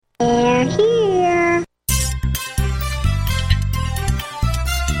here.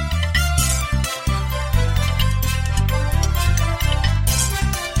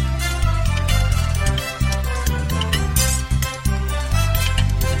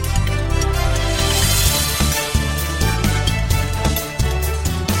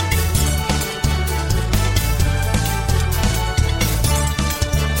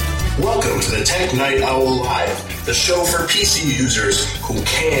 Welcome to the Tech Night Owl Live, the show for PC users who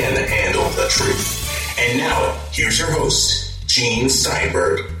can handle the truth. And now, here's your host, Gene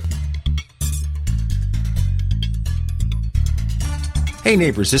Steinberg. Hey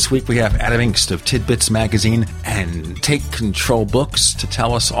neighbors, this week we have Adam Engst of Tidbits Magazine and Take Control Books to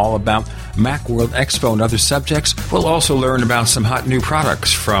tell us all about Macworld Expo and other subjects. We'll also learn about some hot new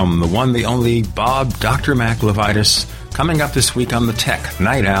products from the one, the only Bob Dr. Mac Levitus, coming up this week on the Tech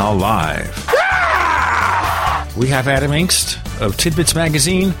Night Owl Live. We have Adam Engst of Tidbits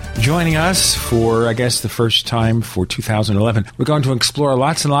Magazine joining us for, I guess, the first time for 2011. We're going to explore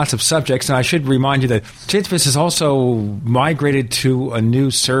lots and lots of subjects, and I should remind you that Tidbits has also migrated to a new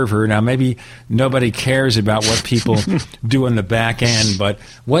server. Now, maybe nobody cares about what people do in the back end, but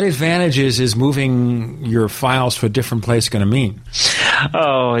what advantages is moving your files to a different place going to mean?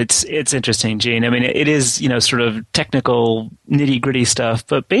 Oh, it's interesting, Gene. I mean, it is, sort of technical, nitty-gritty stuff,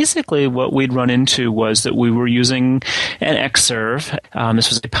 but basically what we'd run into was that we were using an Xserve. This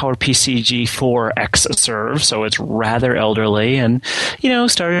was a PowerPC G4 Xserve, so it's rather elderly, and,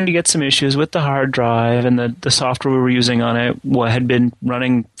 starting to get some issues with the hard drive, and the software we were using on it had been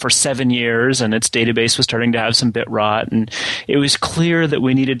running for 7 years, and its database was starting to have some bit rot, and it was clear that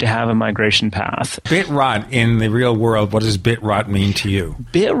we needed to have a migration path. Bit rot in the real world, what does bit rot mean to you?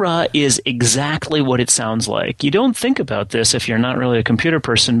 Bit rot is exactly what it sounds like. You don't think about this if you're not really a computer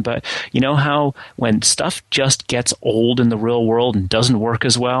person, but you know how when stuff just gets old in the real world and doesn't work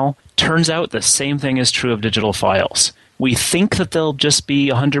as well? Turns out the same thing is true of digital files. We think that they'll just be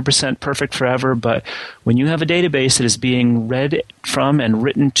 100% perfect forever, but when you have a database that is being read from and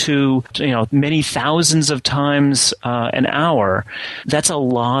written to, many thousands of times an hour, that's a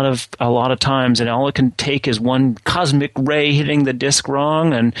lot of times, and all it can take is one cosmic ray hitting the disk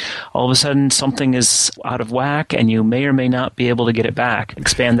wrong, and all of a sudden something is out of whack, and you may or may not be able to get it back.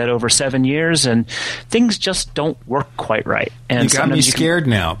 Expand that over 7 years, and things just don't work quite right. And you got me scared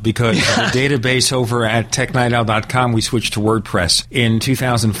now, because the database over at technightowl.com, we switched to WordPress in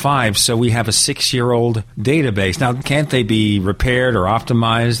 2005, so we have a 6-year-old database. Now, can't they be repaired or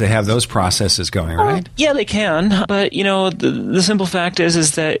optimized? They have those processes going, right? Yeah, they can. But, the simple fact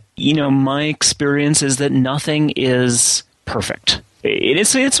is that, my experience is that nothing is perfect.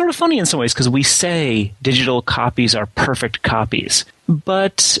 It's sort of funny in some ways because we say digital copies are perfect copies.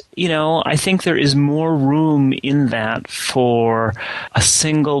 But, I think there is more room in that for a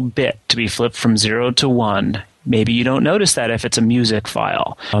single bit to be flipped from 0 to 1. Maybe you don't notice that if it's a music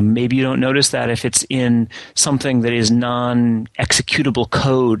file. Maybe you don't notice that if it's in something that is non-executable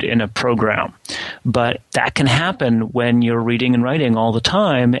code in a program. But that can happen when you're reading and writing all the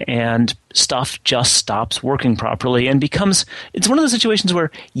time and stuff just stops working properly and it's one of those situations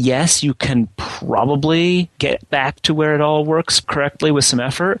where, yes, you can probably get back to where it all works correctly with some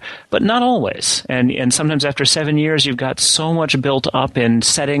effort, but not always. And sometimes after 7 years, you've got so much built up in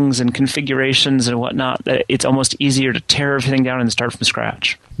settings and configurations and whatnot that it's almost easier to tear everything down and start from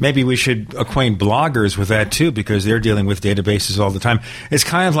scratch. Maybe we should acquaint bloggers with that, too, because they're dealing with databases all the time. It's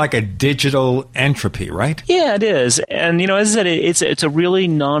kind of like a digital entropy, right? Yeah, it is. And, as I said, it's a really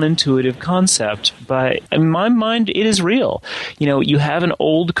non-intuitive concept, but in my mind, it is real. You have an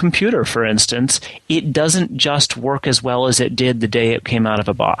old computer, for instance. It doesn't just work as well as it did the day it came out of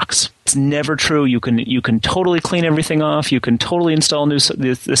a box. It's never true. You can totally clean everything off. You can totally install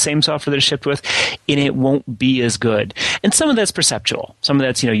the same software that it's shipped with, and it won't be as good. And some of that's perceptual. Some of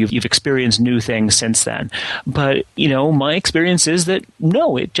that's, you've experienced new things since then. But, my experience is that,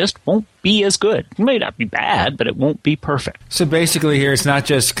 no, it just won't be as good. It may not be bad, but it won't be perfect. So basically here, it's not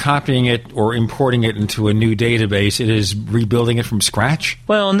just copying it or importing it into a new database. It is rebuilding it from scratch?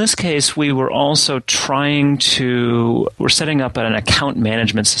 Well, in this case, we were also we're setting up an account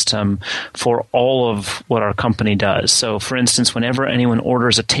management system for all of what our company does. So, for instance, whenever anyone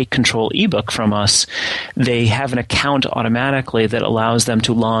orders a Take Control ebook from us, they have an account automatically that allows them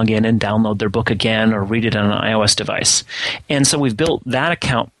to log in and download their book again or read it on an iOS device. And so we've built that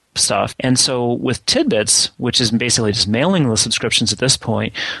account stuff. And so with Tidbits, which is basically just mailing the subscriptions at this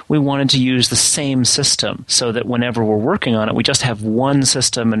point, we wanted to use the same system so that whenever we're working on it, we just have one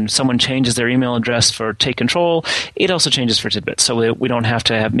system, and someone changes their email address for Take Control, it also changes for Tidbits. So we don't have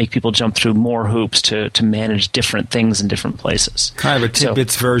to make people jump through more hoops to manage different things in different places. Kind of a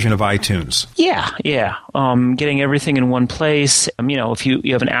Tidbits version of iTunes. Yeah. Getting everything in one place. If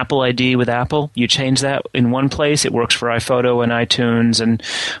you have an Apple ID with Apple, you change that in one place. It works for iPhoto and iTunes and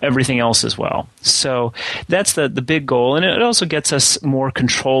everything else as well. So that's the big goal. And it also gets us more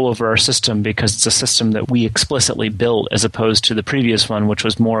control over our system because it's a system that we explicitly built as opposed to the previous one, which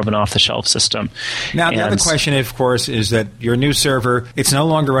was more of an off-the-shelf system. Now, the other question, of course, is that your new server, it's no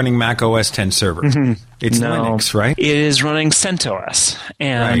longer running Mac OS X server. Mm-hmm. It's Linux, right? It is running CentOS,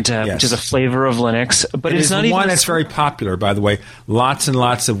 which is a flavor of Linux. But it's not even one that's very popular, by the way. Lots and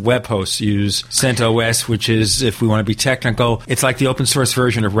lots of web hosts use CentOS, which is, if we want to be technical, it's like the open source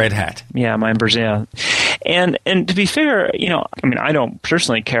version of Red Hat. Yeah, members, yeah. And to be fair, I don't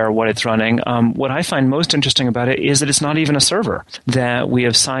personally care what it's running. What I find most interesting about it is that it's not even a server. That we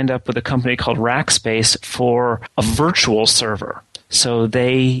have signed up with a company called Rackspace for a virtual server. So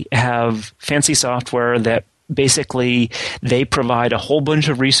they have fancy software that basically they provide a whole bunch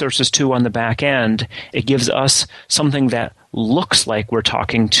of resources to on the back end. It gives us something that looks like we're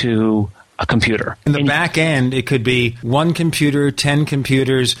talking to a computer. In the back end, it could be one computer, 10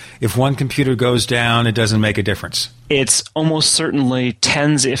 computers. If one computer goes down, it doesn't make a difference. It's almost certainly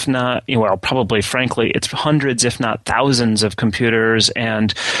tens, if not, probably, frankly, it's hundreds, if not thousands of computers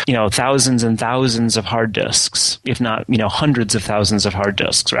and, thousands and thousands of hard disks, if not, hundreds of thousands of hard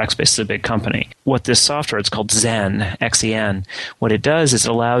disks. Rackspace is a big company. What this software, it's called Xen, X-E-N. What it does is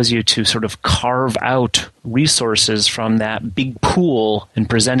it allows you to sort of carve out resources from that big pool and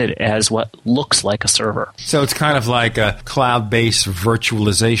present it as what looks like a server. So it's kind of like a cloud-based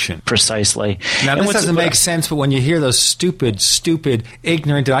virtualization. Precisely. Now, this doesn't make sense, but when you hear those stupid,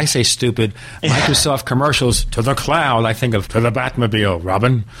 ignorant, did I say stupid, Microsoft commercials, to the cloud, I think of to the Batmobile,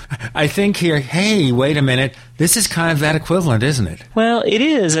 Robin. I think here, hey, wait a minute, this is kind of that equivalent, isn't it? Well, it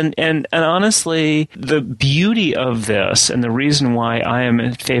is, and honestly, the beauty of this, and the reason why I am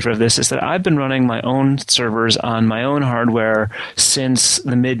in favor of this, is that I've been running my own servers on my own hardware since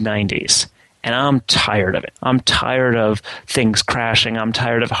the mid-90s. And I'm tired of it. I'm tired of things crashing. I'm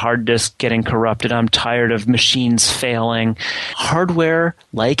tired of hard disks getting corrupted. I'm tired of machines failing. Hardware,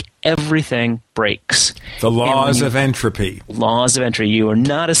 like everything, breaks. The laws of entropy. Laws of entropy. You are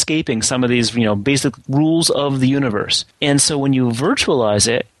not escaping some of these, basic rules of the universe. And so when you virtualize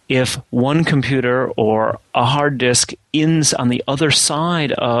it, if one computer or a hard disk ends on the other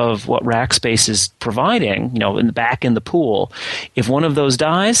side of what Rackspace is providing, in the back in the pool, if one of those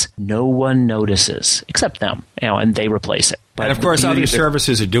dies, no one notices except them, and they replace it. But and of course, other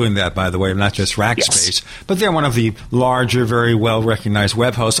services are doing that, by the way, not just Rackspace, but they're one of the larger, very well-recognized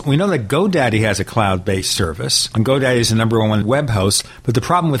web hosts. We know that GoDaddy has a cloud-based service, and GoDaddy is the number one web host, but the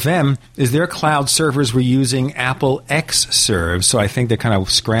problem with them is their cloud servers were using Apple Xserve, so I think they're kind of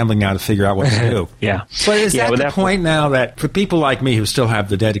scrambling now to figure out what to do. Yeah. But is that the point now that for people like me who still have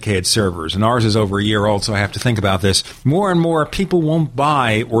the dedicated servers, and ours is over a year old, so I have to think about this, more and more people won't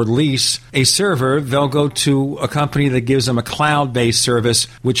buy or lease a server. They'll go to a company that gives them a cloud-based service,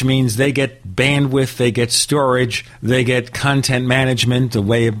 which means they get bandwidth, they get storage, they get content management, a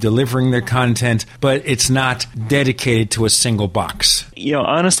way of delivering their content, but it's not dedicated to a single box.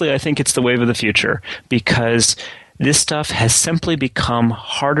 Honestly, I think it's the wave of the future because this stuff has simply become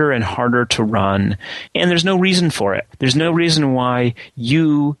harder and harder to run, and there's no reason for it. There's no reason why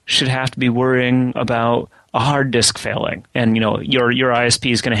you should have to be worrying about a hard disk failing, and your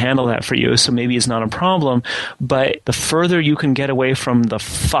ISP is going to handle that for you, so maybe it's not a problem. But the further you can get away from the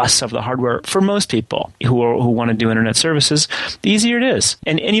fuss of the hardware, for most people who want to do internet services, the easier it is.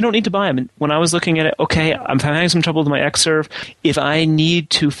 And you don't need to buy them. When I was looking at it, okay, I'm having some trouble with my Xserve. If I need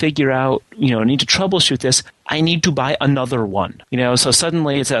to figure out, need to troubleshoot this, I need to buy another one. So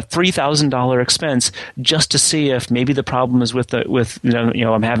suddenly it's a $3,000 expense just to see if maybe the problem is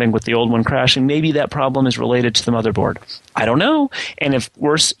I'm having with the old one crashing. Maybe that problem is related to the motherboard. I don't know. And if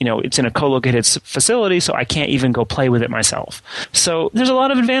worse, it's in a co-located facility, so I can't even go play with it myself. So there's a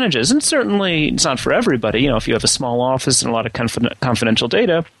lot of advantages, and certainly it's not for everybody. If you have a small office and a lot of confidential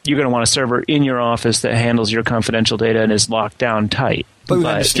data, you're going to want a server in your office that handles your confidential data and is locked down tight. But we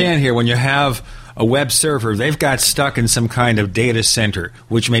understand here, when you have a web server, they've got stuck in some kind of data center,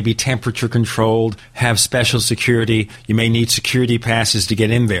 which may be temperature controlled, have special security. You may need security passes to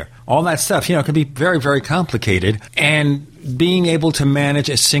get in there. all that stuff. You know, it can be very, very complicated. And being able to manage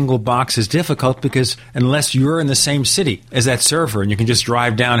a single box is difficult because unless you're in the same city as that server and you can just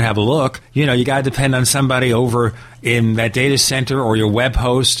drive down and have a look, you know, you got to depend on somebody over in that data center or your web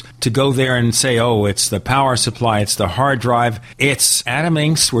host to go there and say, oh, it's the power supply, it's the hard drive. It's Adam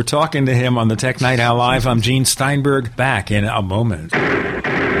Engst. We're talking to him on the Tech Night Owl Live. I'm Gene Steinberg. Back in a moment.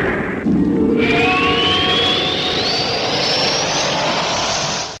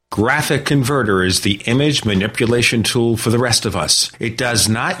 Graphic Converter is the image manipulation tool for the rest of us. It does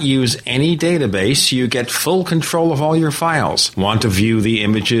not use any database. You get full control of all your files. Want to view the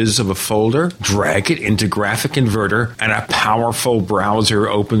images of a folder? Drag it into Graphic Converter and a powerful browser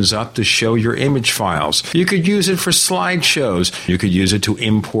opens up to show your image files. You could use it for slideshows. You could use it to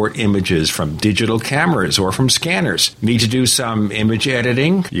import images from digital cameras or from scanners. Need to do some image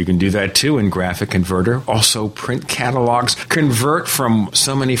editing? You can do that too in Graphic Converter. Also print catalogs. Convert from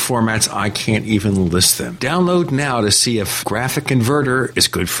so many formats I can't even list them. Download now to see if Graphic Converter is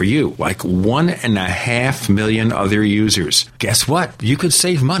good for you, like 1.5 million other users. Guess what? You could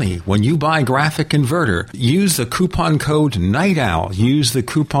save money when you buy Graphic Converter. Use the coupon code Night Owl. Use the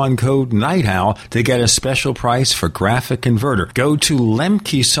coupon code Night Owl to get a special price for Graphic Converter. Go to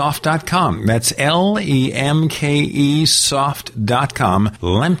lemkesoft.com. That's Lemke soft.com.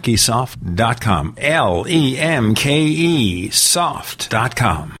 Lemkesoft.com. Lemke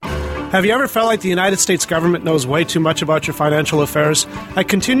soft.com. Have you ever felt like the United States government knows way too much about your financial affairs? I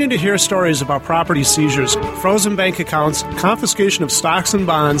continue to hear stories about property seizures, frozen bank accounts, confiscation of stocks and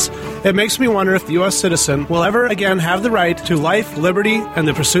bonds. It makes me wonder if the U.S. citizen will ever again have the right to life, liberty, and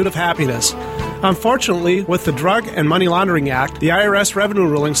the pursuit of happiness. Unfortunately, with the Drug and Money Laundering Act, the IRS Revenue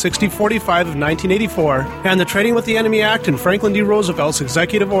Ruling 6045 of 1984, and the Trading with the Enemy Act and Franklin D. Roosevelt's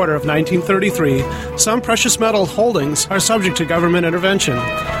Executive Order of 1933, some precious metal holdings are subject to government intervention.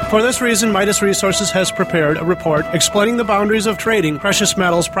 For this reason, Midas Resources has prepared a report explaining the boundaries of trading precious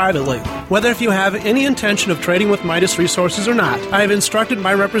metals privately. Whether if you have any intention of trading with Midas Resources or not, I have instructed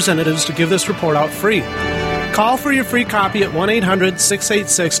my representatives to give this report out free. Call for your free copy at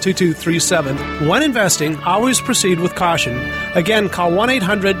 1-800-686-2237. When investing, always proceed with caution. Again, call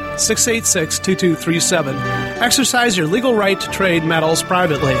 1-800-686-2237. Exercise your legal right to trade metals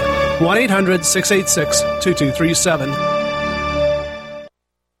privately. 1-800-686-2237.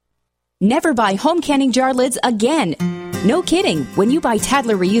 Never buy home canning jar lids again. No kidding. When you buy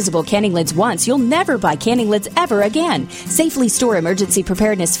Tadler reusable canning lids once, you'll never buy canning lids ever again. Safely store emergency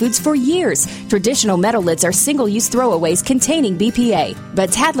preparedness foods for years. Traditional metal lids are single-use throwaways containing BPA.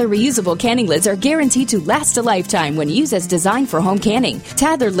 But Tadler reusable canning lids are guaranteed to last a lifetime when used as designed for home canning.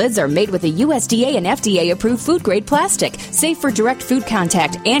 Tadler lids are made with a USDA and FDA-approved food-grade plastic, safe for direct food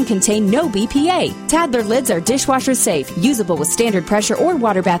contact, and contain no BPA. Tadler lids are dishwasher safe, usable with standard pressure or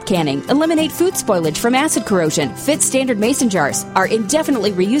water bath canning, eliminate food spoilage from acid corrosion, fit standard mason jars, are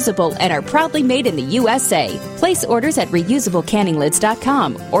indefinitely reusable, and are proudly made in the USA. Place orders at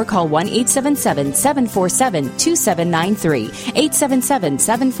reusablecanninglids.com or call 1-877-747-2793.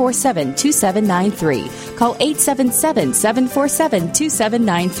 877-747-2793. Call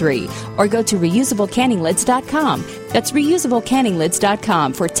 877-747-2793 or go to reusablecanninglids.com. That's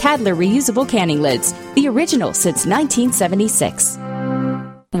reusablecanninglids.com for Tadler reusable canning lids, the original since 1976.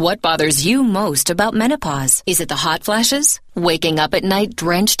 What bothers you most about menopause? Is it the hot flashes? Waking up at night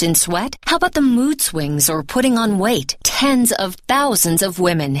drenched in sweat? How about the mood swings or putting on weight? Tens of thousands of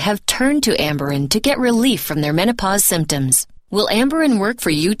women have turned to Amberen to get relief from their menopause symptoms. Will Amberen work for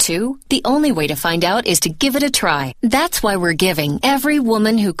you too? The only way to find out is to give it a try. That's why we're giving every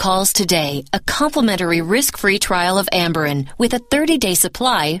woman who calls today a complimentary risk-free trial of Amberen with a 30-day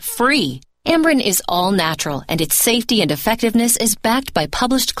supply free. Amberen is all natural, and its safety and effectiveness is backed by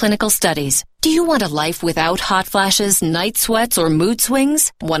published clinical studies. Do you want a life without hot flashes, night sweats, or mood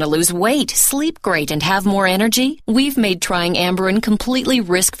swings? Want to lose weight, sleep great, and have more energy? We've made trying Amberen completely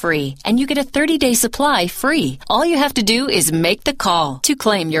risk-free, and you get a 30-day supply free. All you have to do is make the call to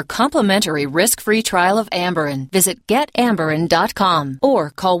claim your complimentary risk-free trial of Amberen. Visit getamberen.com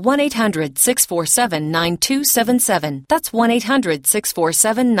or call 1-800-647-9277. That's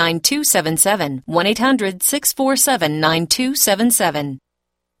 1-800-647-9277. 1-800-647-9277.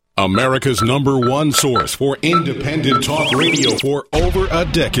 America's #1 source for independent talk radio for over a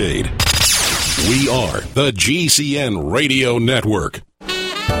decade. We are the GCN Radio Network.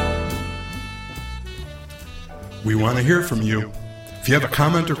 We want to hear from you. If you have a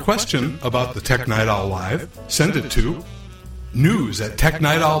comment or question about the Tech Night Owl Live, send it to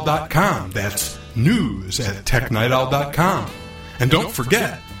news@technightowl.com. That's news@technightowl.com. And don't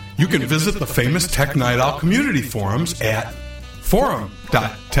forget, you can visit the famous Tech Night Owl community forums at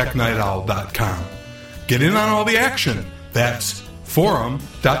forum.technightowl.com. Get in on all the action. That's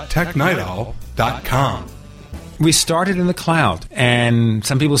forum.technightowl.com. We started in the cloud, and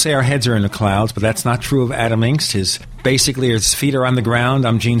some people say our heads are in the clouds, but that's not true of Adam Engst. His feet are on the ground.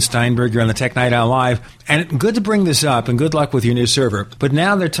 I'm Gene Steinberg. You're on the Tech Night Owl Live. And good to bring this up, and good luck with your new server. But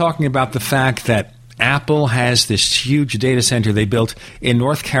now they're talking about the fact that Apple has this huge data center they built in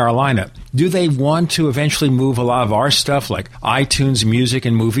North Carolina. Do they want to eventually move a lot of our stuff, like iTunes, music,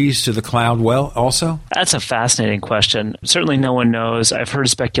 and movies, to the cloud also? That's a fascinating question. Certainly no one knows. I've heard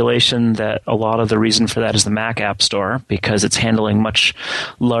speculation that a lot of the reason for that is the Mac App Store, because it's handling much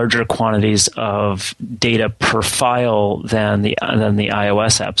larger quantities of data per file than the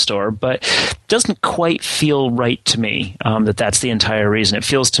iOS App Store. But it doesn't quite feel right to me that that's the entire reason. It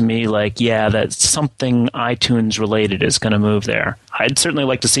feels to me like, that something iTunes related is going to move there. I'd certainly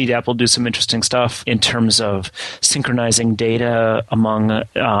like to see Apple do some interesting stuff in terms of synchronizing data among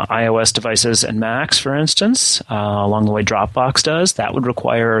iOS devices and Macs, for instance, along the way Dropbox does. That would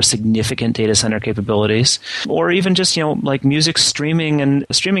require significant data center capabilities, or even just like music streaming and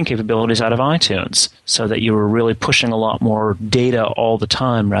streaming capabilities out of iTunes, so that you were really pushing a lot more data all the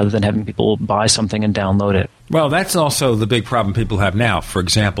time rather than having people buy something and download it. Well, that's also the big problem people have now. For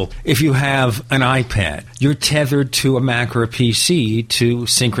example, if you have an iPad, you're tethered to a Mac or a PC to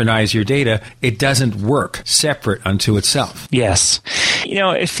synchronize your data. It doesn't work separate unto itself. Yes.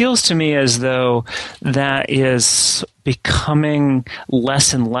 It feels to me as though that is becoming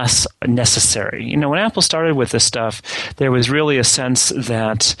less and less necessary. When Apple started with this stuff, there was really a sense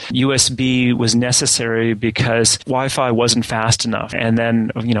that USB was necessary because Wi-Fi wasn't fast enough. And then,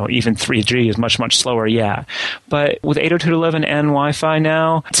 even 3G is much, much slower, But with 802.11 and Wi-Fi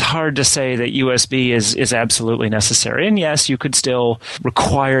now, it's hard to say that USB is absolutely necessary. And yes, you could still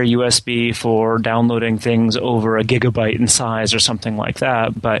require USB for downloading things over a gigabyte in size or something like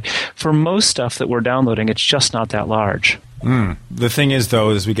that. But for most stuff that we're downloading, it's just not that large. The thing is, though,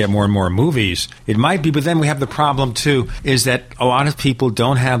 as we get more and more movies, it might be, but then we have the problem, too, is that a lot of people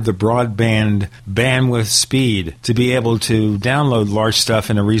don't have the broadband bandwidth speed to be able to download large stuff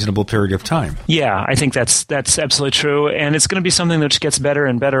in a reasonable period of time. Yeah, I think that's absolutely true, and it's going to be something that gets better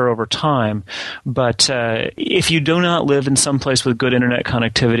and better over time. But if you do not live in some place with good internet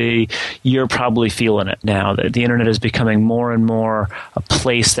connectivity, you're probably feeling it now. The internet is becoming more and more a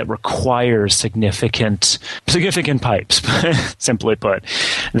place that requires significant pipes. Simply put,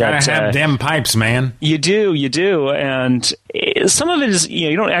 gotta have them pipes, man. You do, and some of it is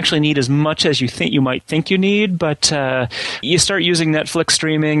you don't actually need as much as you might think you need. But you start using Netflix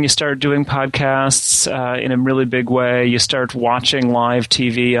streaming, you start doing podcasts in a really big way. You start watching live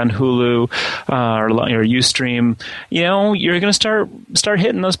TV on Hulu or Ustream. You're going to start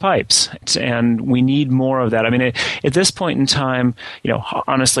hitting those pipes, and we need more of that. I mean, at this point in time,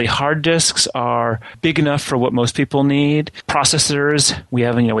 honestly, hard disks are big enough for what most people need. Processors, we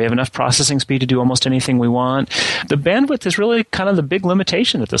have enough processing speed to do almost anything we want. The bandwidth is really kind of the big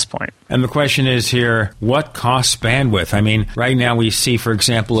limitation at this point. And the question is here, what costs bandwidth? I mean, right now we see, for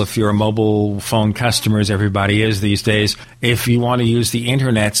example, if you're a mobile phone customer, as everybody is these days, if you want to use the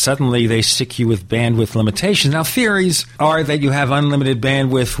internet, suddenly they stick you with bandwidth limitations. Now, theories are that you have unlimited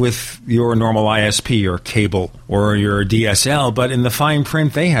bandwidth with your normal ISP or cable or your DSL, but in the fine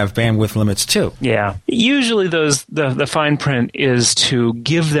print, they have bandwidth limits too. Yeah. Usually the fine print is to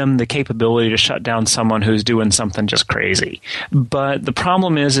give them the capability to shut down someone who's doing something just crazy. But the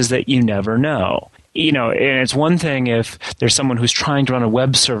problem is that you never know. And it's one thing if there's someone who's trying to run a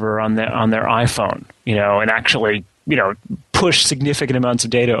web server on their iPhone, and actually, push significant amounts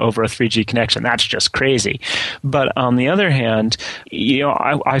of data over a 3G connection. That's just crazy. But on the other hand,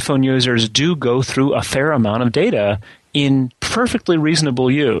 iPhone users do go through a fair amount of data in perfectly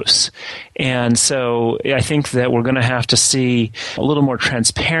reasonable use. And so I think that we're going to have to see a little more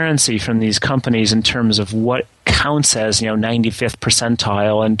transparency from these companies in terms of what counts as 95th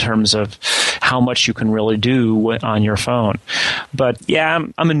percentile in terms of how much you can really do on your phone. But yeah,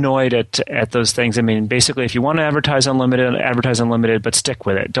 I'm annoyed at those things. I mean, basically, if you want to advertise unlimited, but stick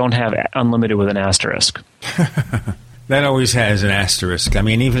with it. Don't have unlimited with an asterisk. That always has an asterisk. I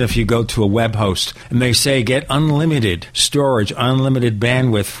mean, even if you go to a web host and they say get unlimited storage, unlimited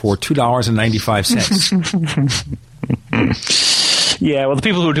bandwidth for $2.95. Yeah, well, the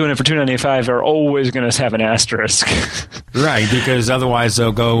people who are doing it for $2.95 are always going to have an asterisk. Right, because otherwise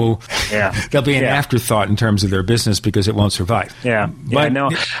they'll go. Yeah, they'll be an afterthought in terms of their business because it won't survive. Yeah, but no,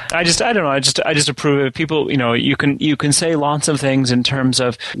 I don't know. I just approve it. People, you can say lots of things in terms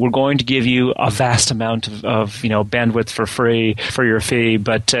of we're going to give you a vast amount of bandwidth for free for your fee,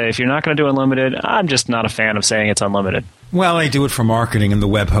 but if you're not going to do unlimited, I'm just not a fan of saying it's unlimited. Well, they do it for marketing in the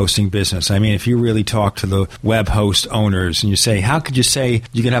web hosting business. I mean, if you really talk to the web host owners and you say, how could you say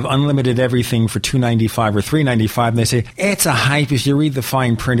you can have unlimited everything for $295 or $395? And they say, it's a hype. If you read the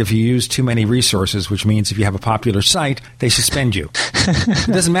fine print, if you use too many resources, which means if you have a popular site, they suspend you. It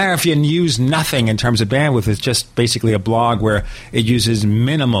doesn't matter if you use nothing in terms of bandwidth. It's just basically a blog where it uses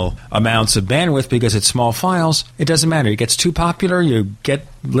minimal amounts of bandwidth because it's small files. It doesn't matter. It gets too popular, you get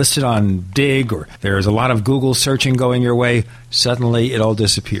listed on Dig, or there's a lot of Google searching going your way, suddenly it all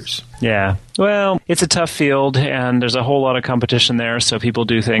disappears. Yeah. Well, it's a tough field, and there's a whole lot of competition there, so people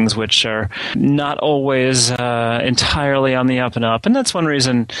do things which are not always entirely on the up and up. And that's one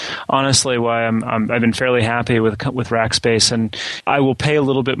reason, honestly, why I've been fairly happy with Rackspace, and I will pay a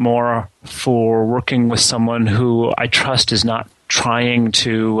little bit more for working with someone who I trust is not trying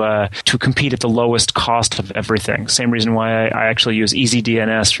to compete at the lowest cost of everything. Same reason why I actually use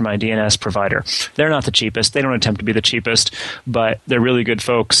EasyDNS for my DNS provider. They're not the cheapest. They don't attempt to be the cheapest, but they're really good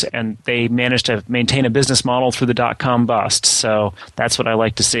folks, and they managed to maintain a business model through the .com bust. So that's what I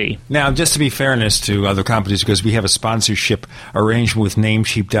like to see. Now, just to be fairness to other companies, because we have a sponsorship arrangement with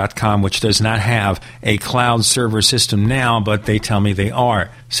Namecheap.com, which does not have a cloud server system now, but they tell me they are.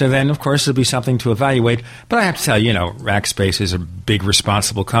 So then, of course, it'll be something to evaluate. But I have to tell you, Rackspace is a big,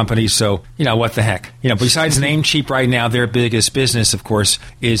 responsible company, so, what the heck? Besides Namecheap right now, their biggest business, of course,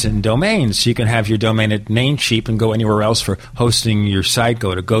 is in domains. You can have your domain at Namecheap and go anywhere else for hosting your site.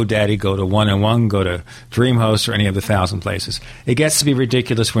 Go to GoDaddy, go to 1&1, go to DreamHost, or any of the 1,000 places. It gets to be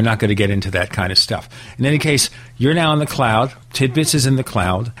ridiculous. We're not going to get into that kind of stuff. In any case, you're now in the cloud. Tidbits is in the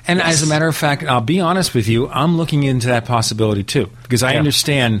cloud. And As a matter of fact, I'll be honest with you, I'm looking into that possibility too, because I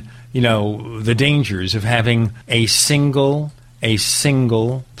understand, the dangers of having a single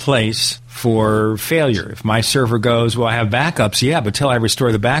place for failure. If my server goes, well, I have backups, but till I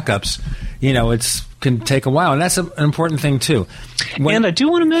restore the backups, it can take a while. And that's an important thing too. And I do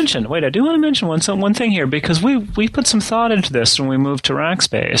want to mention one thing here, because we put some thought into this when we moved to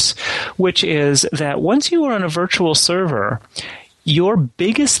Rackspace, which is that once you are on a virtual server, your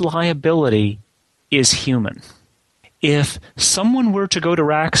biggest liability is human. If someone were to go to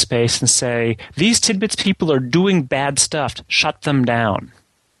Rackspace and say, these Tidbits people are doing bad stuff, shut them down,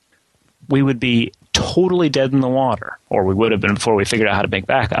 we would be totally dead in the water, or we would have been before we figured out how to make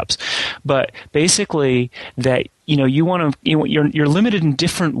backups. But basically, that you're limited in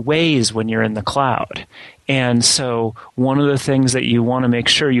different ways when you're in the cloud. And so one of the things that you want to make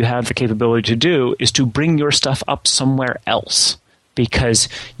sure you have the capability to do is to bring your stuff up somewhere else, because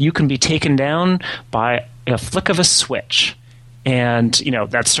you can be taken down by a flick of a switch. And,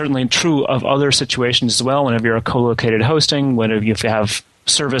 that's certainly true of other situations as well. Whenever you're co-located hosting, whenever you have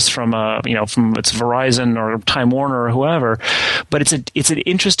service from it's Verizon or Time Warner or whoever, but it's an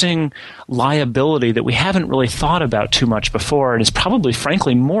interesting liability that we haven't really thought about too much before, and is probably,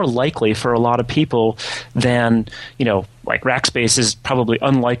 frankly, more likely for a lot of people than like Rackspace is probably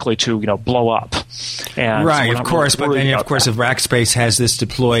unlikely to blow up. And right, of course, but then of course if Rackspace has this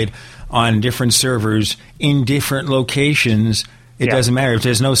deployed on different servers in different locations, it doesn't matter. If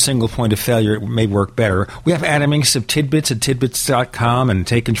there's no single point of failure, it may work better. We have Adam Inks of Tidbits at tidbits.com and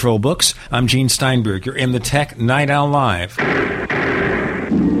Take Control Books. I'm Gene Steinberg. You're in the Tech Night Owl Live.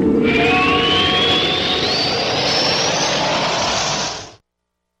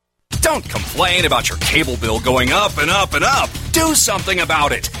 Don't complain about your cable bill going up and up and up. Do something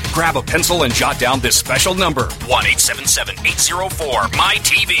about it. Grab a pencil and jot down this special number,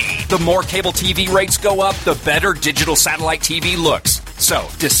 1-877-804-MY-TV. The more cable TV rates go up, the better digital satellite TV looks. So,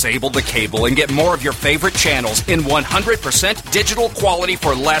 disable the cable and get more of your favorite channels in 100% digital quality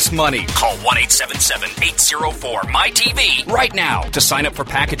for less money. Call 1-877-804-MY-TV right now to sign up for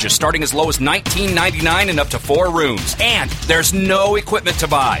packages starting as low as $19.99 and up to 4 rooms. And there's no equipment to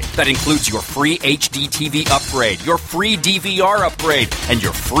buy. That includes your free HD TV upgrade, your free DVR upgrade, and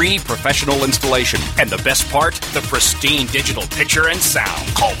your free professional installation. And the best part, the pristine digital picture and sound.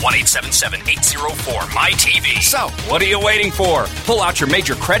 Call 1-877-804-MY-TV. So, what are you waiting for? Pull out your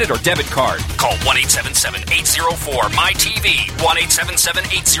major credit or debit card. Call 1-877-804-MY-TV.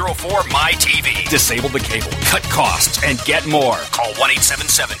 1-877-804-MY-TV. Disable the cable, cut costs, and get more. Call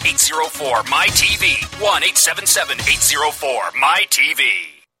 1-877-804-MY-TV. 1-877-804-MY-TV.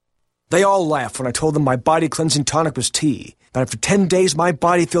 They all laughed when I told them my body cleansing tonic was tea. But after 10 days, my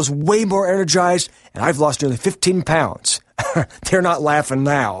body feels way more energized, and I've lost nearly 15 pounds. They're not laughing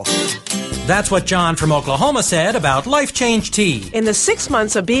now. That's what John from Oklahoma said about Life Change Tea. In the 6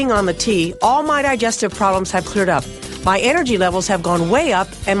 months of being on the tea, all my digestive problems have cleared up. My energy levels have gone way up,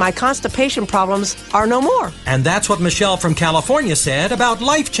 and my constipation problems are no more. And that's what Michelle from California said about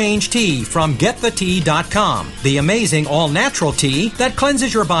Life Change Tea from GetTheTea.com. The amazing all-natural tea that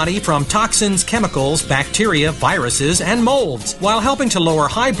cleanses your body from toxins, chemicals, bacteria, viruses, and molds, while helping to lower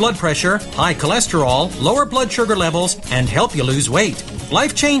high blood pressure, high cholesterol, lower blood sugar levels, and help you lose weight.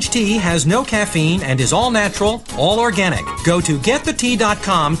 Life Change Tea has no caffeine and is all natural, all organic. Go to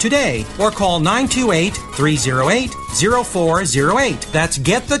GetTheTea.com today or call 928-308-0408. That's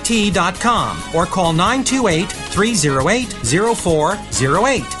GetTheTea.com or call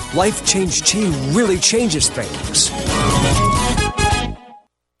 928-308-0408. Life Change Tea really changes things.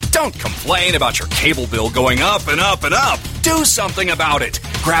 Don't complain about your cable bill going up and up and up. Do something about it.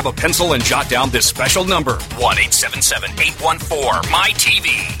 Grab a pencil and jot down this special number,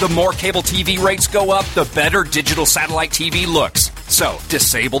 1-877-814-MY-TV. The more cable TV rates go up, the better digital satellite TV looks. So,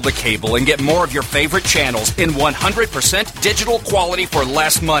 disable the cable and get more of your favorite channels in 100% digital quality for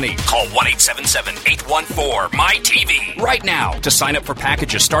less money. Call 1-877-814-MY-TV right now to sign up for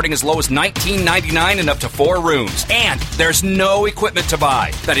packages starting as low as $19.99 and up to 4 rooms. And there's no equipment to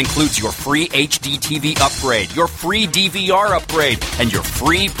buy. That includes your free HD TV upgrade, your free DVR upgrade, and your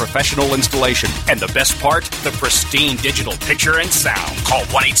free professional installation. And the best part, the pristine digital picture and sound. Call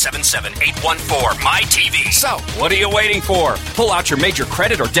 1-877-814-MY-TV. So, what are you waiting for? Pull out your major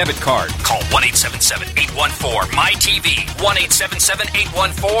credit or debit card. Call 1-877-814-MY-TV.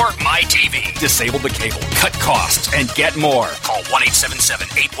 1-877-814-MY-TV. Disable the cable, cut costs, and get more. Call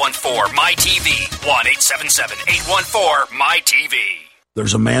 1-877-814-MY-TV. 1-877-814-MY-TV.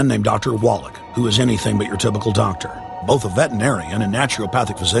 There's a man named Dr. Wallach who is anything but your typical doctor. Both a veterinarian and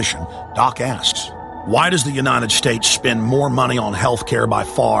naturopathic physician, Doc asks, why does the United States spend more money on health care by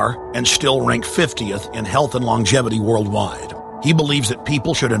far and still rank 50th in health and longevity worldwide? He believes that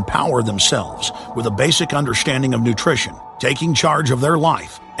people should empower themselves with a basic understanding of nutrition, taking charge of their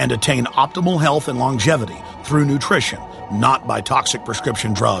life, and attain optimal health and longevity through nutrition, not by toxic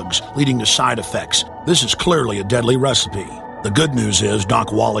prescription drugs leading to side effects. This is clearly a deadly recipe. The good news is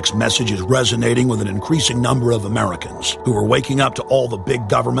Doc Wallach's message is resonating with an increasing number of Americans who are waking up to all the big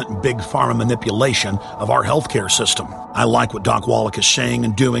government and big pharma manipulation of our healthcare system. I like what Doc Wallach is saying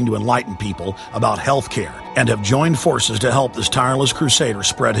and doing to enlighten people about healthcare and have joined forces to help this tireless crusader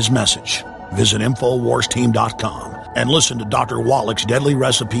spread his message. Visit InfoWarsTeam.com and listen to Dr. Wallach's Deadly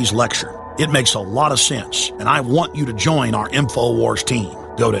Recipes lecture. It makes a lot of sense, and I want you to join our InfoWars team.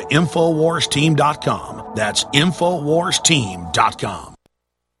 Go to InfoWarsTeam.com. That's InfoWarsTeam.com.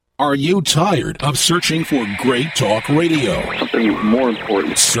 Are you tired of searching for great talk radio? Something more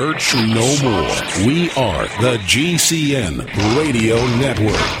important. Search no more. We are the GCN Radio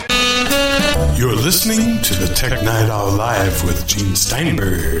Network. You're listening to the Tech Night Owl Live with Gene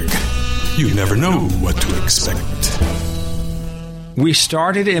Steinberg. You never know what to expect. We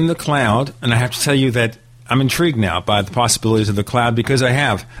started in the cloud, and I have to tell you that I'm intrigued now by the possibilities of the cloud because I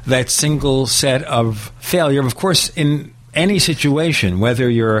have that single set of failure. Of course, in any situation, whether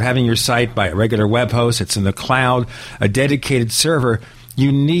you're having your site by a regular web host, it's in the cloud, a dedicated server,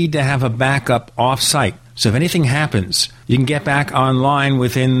 you need to have a backup off-site. So if anything happens, you can get back online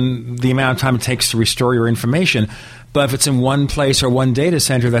within the amount of time it takes to restore your information. But if it's in one place or one data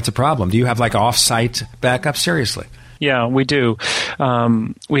center, that's a problem. Do you have like off-site backup? Seriously? Yeah, we do.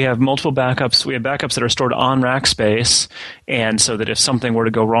 We have multiple backups. We have backups that are stored on Rackspace, and so that if something were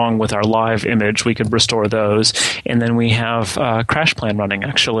to go wrong with our live image, we could restore those. And then we have CrashPlan running,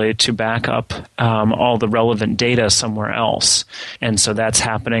 actually, to back up all the relevant data somewhere else. And so that's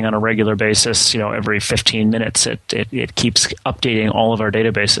happening on a regular basis. Every 15 minutes, it keeps updating all of our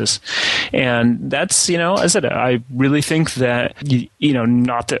databases. And that's, as I said, I really think that,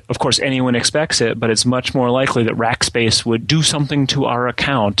 not that, of course, anyone expects it, but it's much more likely that Rackspace would do something to our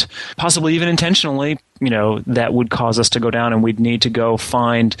account, possibly even intentionally, that would cause us to go down, and we'd need to go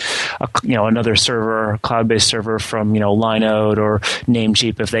find another server, a cloud-based server from Linode or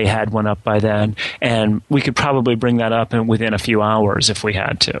Namecheap if they had one up by then, and we could probably bring that up within a few hours if we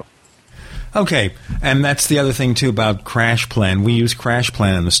had to. Okay, and that's the other thing too about CrashPlan. We use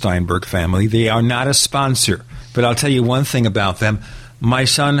CrashPlan in the Steinberg family. They are not a sponsor, but I'll tell you one thing about them. My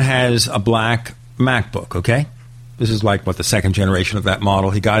son has a black MacBook, okay? This is like, the second generation of that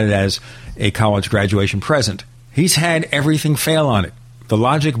model. He got it as a college graduation present. He's had everything fail on it. The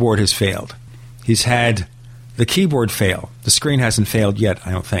logic board has failed. He's had the keyboard fail. The screen hasn't failed yet,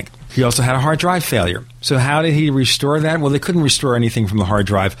 I don't think. He also had a hard drive failure. So how did he restore that? Well, they couldn't restore anything from the hard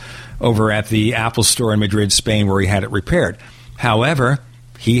drive over at the Apple store in Madrid, Spain, where he had it repaired. However,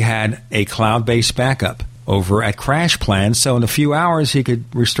 he had a cloud-based backup over at CrashPlan, so in a few hours he could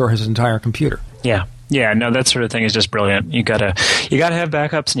restore his entire computer. Yeah. Yeah, no, that sort of thing is just brilliant. You gotta have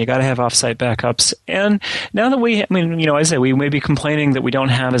backups, and you gotta have offsite backups. And now that I say we may be complaining that we don't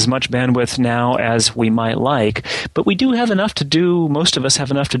have as much bandwidth now as we might like, but we do have enough to do. Most of us have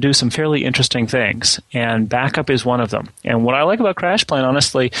enough to do some fairly interesting things, and backup is one of them. And what I like about CrashPlan,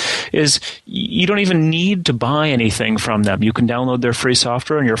 honestly, is you don't even need to buy anything from them. You can download their free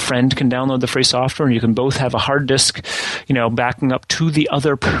software, and your friend can download the free software, and you can both have a hard disk, backing up to the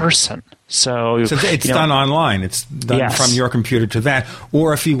other person. So it's done online. It's done from your computer to that.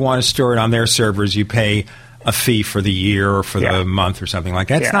 Or if you want to store it on their servers, you pay a fee for the year or for the month or something like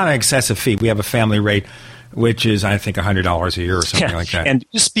that. It's not an excessive fee. We have a family rate, which is, I think, $100 a year or something like that. And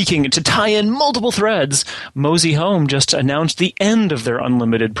speaking to tie in multiple threads, Mozy Home just announced the end of their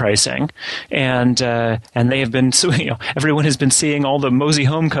unlimited pricing, and they have been, everyone has been seeing all the Mozy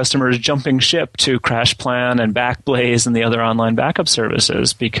Home customers jumping ship to CrashPlan and Backblaze and the other online backup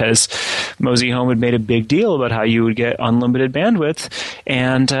services because Mozy Home had made a big deal about how you would get unlimited bandwidth,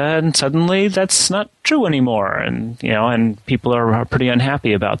 and suddenly that's not true anymore, and people are pretty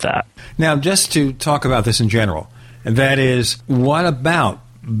unhappy about that. Now, just to talk about this in general, and that is, what about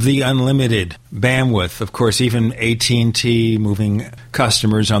the unlimited bandwidth? Of course, even AT&T moving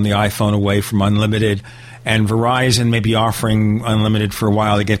customers on the iPhone away from unlimited, and Verizon may be offering unlimited for a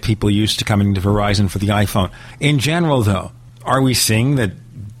while to get people used to coming to Verizon for the iPhone. In general, though, are we seeing that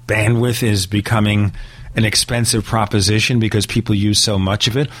bandwidth is becoming an expensive proposition because people use so much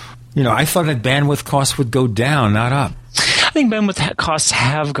of it? I thought that bandwidth costs would go down, not up. I think bandwidth costs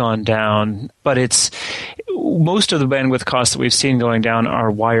have gone down, but most of the bandwidth costs that we've seen going down are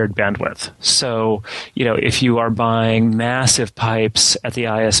wired bandwidth. So, if you are buying massive pipes at the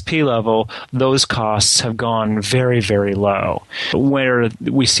ISP level, those costs have gone very, very low. Where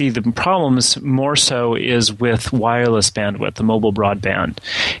we see the problems more so is with wireless bandwidth, the mobile broadband.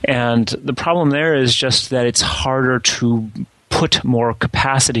 And the problem there is just that it's harder to put more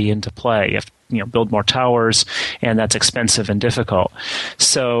capacity into play. You have to build more towers, and that's expensive and difficult.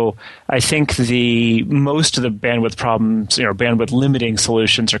 So I think most of the bandwidth problems, bandwidth limiting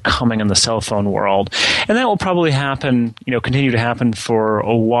solutions are coming in the cell phone world. And that will probably happen, continue to happen for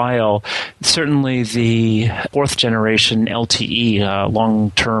a while. Certainly the fourth generation LTE,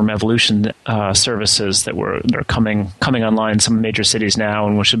 long-term evolution services they're coming online in some major cities now,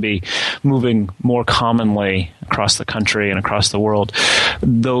 and which should be moving more commonly across the country and across the world.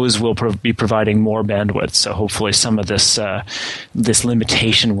 Those will be providing more bandwidth, so hopefully some of this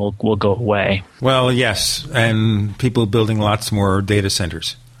limitation will go away. Well, yes, and people building lots more data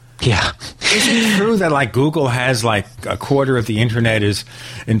centers. Yeah. Is it true that Google has a quarter of the internet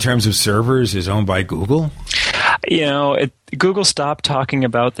in terms of servers is owned by Google? Google stopped talking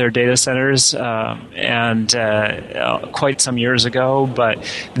about their data centers quite some years ago, but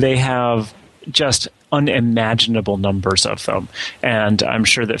they have just unimaginable numbers of them, and I'm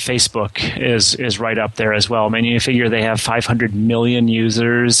sure that Facebook is right up there as well. I mean, you figure they have 500 million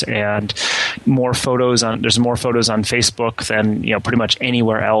users, and there's more photos on Facebook than pretty much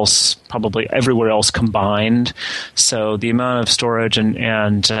anywhere else, probably everywhere else combined. So the amount of storage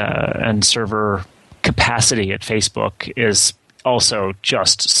and server capacity at Facebook is also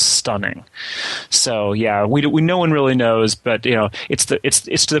just stunning. So yeah, no one really knows, but it's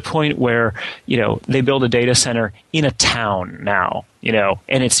to the point where they build a data center in a town now,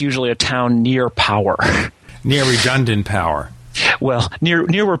 and it's usually a town near power, near redundant power. Well, near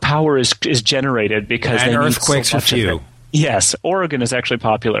where power is generated, because and earthquakes are few. Yes, Oregon is actually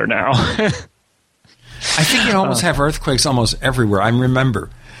popular now. I think you almost have earthquakes almost everywhere. I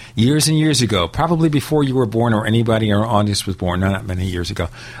remember years and years ago, probably before you were born or anybody in our audience was born, not many years ago,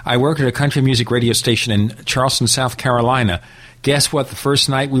 I worked at a country music radio station in Charleston, South Carolina. Guess what? The first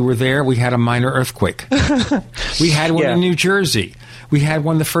night we were there, we had a minor earthquake. We had one in New Jersey. We had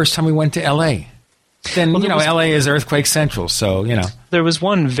one the first time we went to L.A. Then, L.A. is earthquake central, so, There was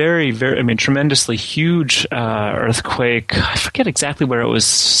one very, very, tremendously huge earthquake. I forget exactly where it was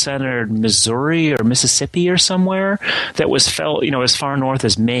centered, Missouri or Mississippi or somewhere, that was felt, as far north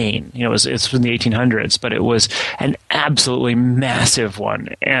as Maine. It's from the 1800s, but it was an absolutely massive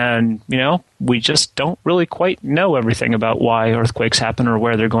one. And, we just don't really quite know everything about why earthquakes happen or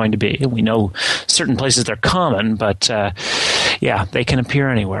where they're going to be. We know certain places they're common, but, they can appear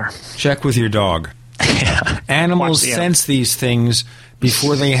anywhere. Check with your dog. Yeah. Animals sense these things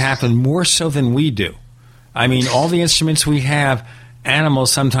before they happen, more so than we do. I mean, all the instruments we have,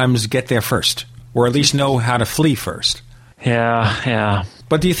 animals sometimes get there first, or at least know how to flee first. Yeah.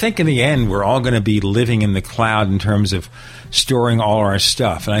 But do you think in the end we're all going to be living in the cloud in terms of storing all our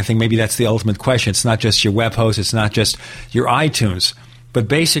stuff? And I think maybe that's the ultimate question. It's not just your web host. It's not just your iTunes. but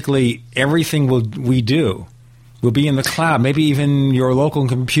basically everything we do will be in the cloud. Maybe even your local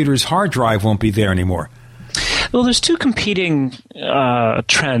computer's hard drive won't be there anymore. Well, there's two competing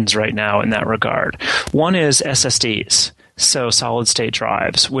trends right now in that regard. One is SSDs. So solid-state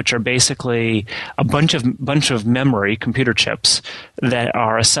drives, which are basically a bunch of memory, computer chips, that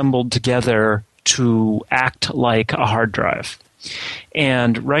are assembled together to act like a hard drive.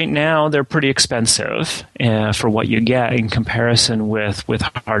 And right now, they're pretty expensive for what you get in comparison with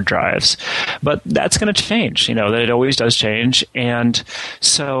hard drives. But that's going to change. That it always does change. And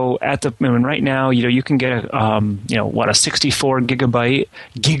so right now, you can get a 64 gigabyte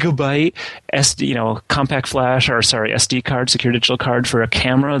SD, compact flash SD card, secure digital card for a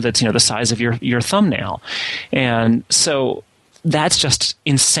camera that's the size of your thumbnail. And so that's just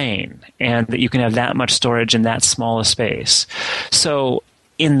insane, and that you can have that much storage in that small a space. So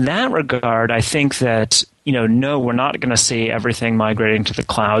in that regard, I think that, no, we're not going to see everything migrating to the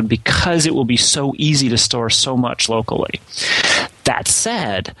cloud because it will be so easy to store so much locally. That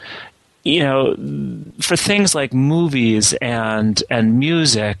said, for things like movies and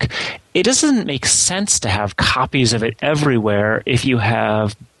music, it doesn't make sense to have copies of it everywhere if you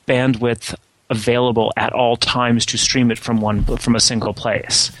have bandwidth available at all times to stream it from a single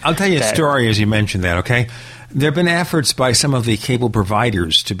place. I'll tell you a story as you mentioned that, okay? There have been efforts by some of the cable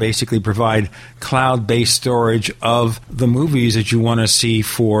providers to basically provide cloud-based storage of the movies that you want to see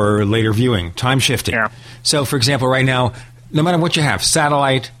for later viewing, time shifting. Yeah. So, for example, right now, no matter what you have,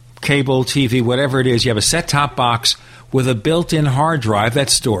 satellite, cable, TV, whatever it is, you have a set-top box with a built-in hard drive that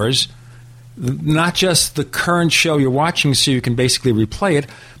stores not just the current show you're watching so you can basically replay it,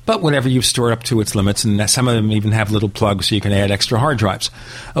 but whatever you've stored up to its limits, and some of them even have little plugs so you can add extra hard drives.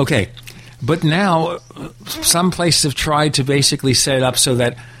 Okay, but now some places have tried to basically set it up so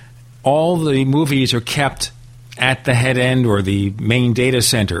that all the movies are kept at the head end or the main data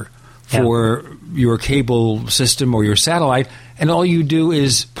center for your cable system or your satellite, and all you do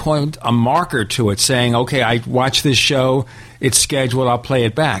is point a marker to it saying, okay, I watch this show, it's scheduled, I'll play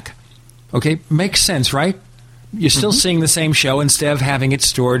it back. Okay, makes sense, right? You're still seeing the same show. Instead of having it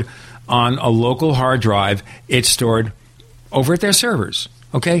stored on a local hard drive, it's stored over at their servers.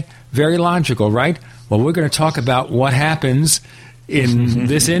 Okay, very logical, right? Well, we're going to talk about what happens in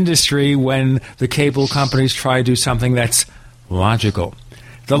this industry when the cable companies try to do something that's logical.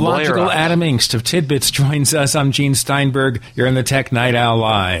 The logical Adam Engst of Tidbits joins us. I'm Gene Steinberg. You're in the Tech Night Owl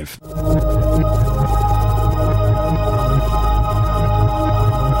Live.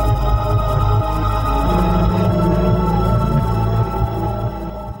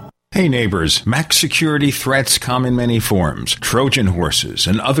 Hey neighbors, Mac security threats come in many forms. Trojan horses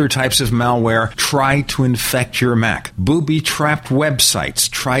and other types of malware try to infect your Mac. Booby-trapped websites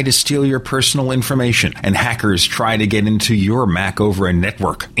try to steal your personal information, and hackers try to get into your Mac over a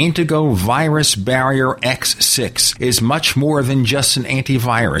network. Intego Virus Barrier X6 is much more than just an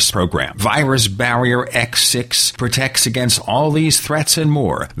antivirus program. Virus Barrier X6 protects against all these threats and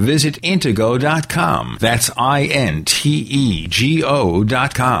more. Visit Intego.com. That's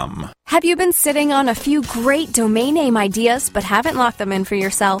INTEGO.com. Have you been sitting on a few great domain name ideas but haven't locked them in for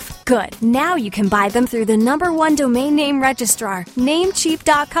yourself? Good. Now you can buy them through the #1 domain name registrar,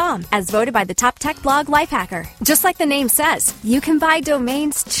 Namecheap.com, as voted by the top tech blog Lifehacker. Just like the name says, you can buy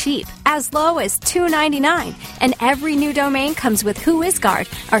domains cheap, as low as $2.99, and every new domain comes with WhoisGuard,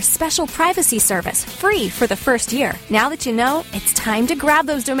 our special privacy service, free for the first year. Now that you know, it's time to grab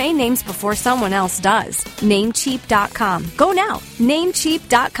those domain names before someone else does. Namecheap.com. Go now.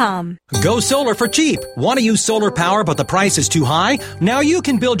 Namecheap.com. Go solar for cheap. Want to use solar power but the price is too high? Now you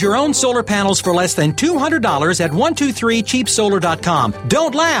can build your own solar panels for less than $200 at 123cheapsolar.com.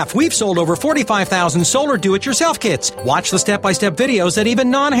 Don't laugh. We've sold over 45,000 solar do-it-yourself kits. Watch the step-by-step videos that even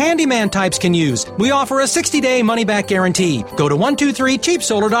non-handyman types can use. We offer a 60-day money-back guarantee. Go to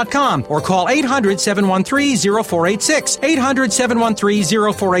 123cheapsolar.com or call 800-713-0486.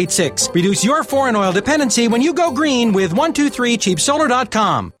 800-713-0486. Reduce your foreign oil dependency when you go green with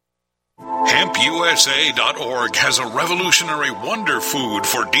 123cheapsolar.com. HempUSA.org has a revolutionary wonder food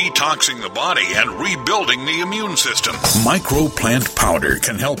for detoxing the body and rebuilding the immune system. Microplant powder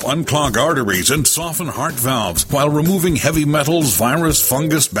can help unclog arteries and soften heart valves while removing heavy metals, virus,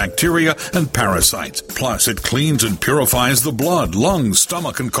 fungus, bacteria, and parasites. Plus, it cleans and purifies the blood, lungs,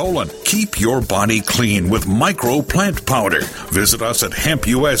 stomach, and colon. Keep your body clean with Microplant powder. Visit us at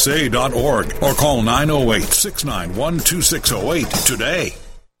HempUSA.org or call 908-691-2608 today.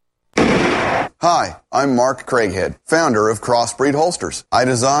 Hi, I'm Mark Craighead, founder of Crossbreed Holsters. I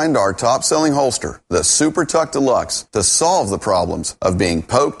designed our top-selling holster, the Super Tuck Deluxe, to solve the problems of being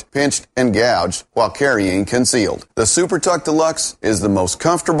poked, pinched, and gouged while carrying concealed. The Super Tuck Deluxe is the most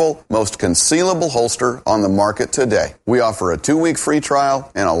comfortable, most concealable holster on the market today. We offer a 2-week free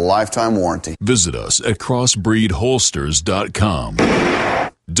trial and a lifetime warranty. Visit us at crossbreedholsters.com.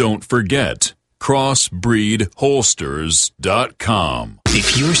 Don't forget, crossbreedholsters.com.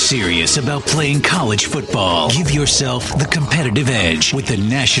 If you're serious about playing college football, give yourself the competitive edge with the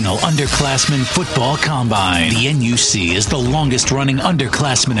National Underclassmen Football Combine. The NUC is the longest-running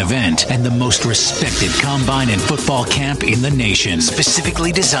underclassmen event and the most respected combine and football camp in the nation,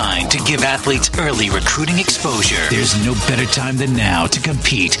 specifically designed to give athletes early recruiting exposure. There's no better time than now to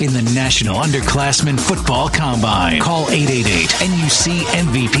compete in the National Underclassmen Football Combine. Call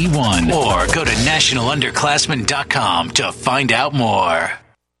 888-NUC-MVP1 or go to nationalunderclassmen.com to find out more.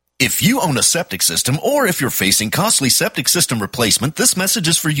 If you own a septic system or if you're facing costly septic system replacement, this message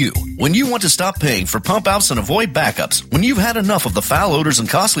is for you. When you want to stop paying for pump outs and avoid backups, when you've had enough of the foul odors and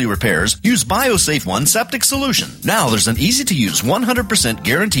costly repairs, use BioSafe One Septic Solution. Now there's an easy-to-use 100%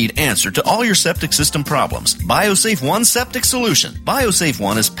 guaranteed answer to all your septic system problems. BioSafe One Septic Solution. BioSafe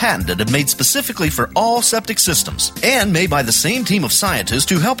One is patented and made specifically for all septic systems and made by the same team of scientists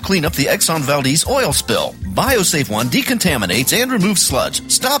who helped clean up the Exxon Valdez oil spill. BioSafe One decontaminates and removes sludge,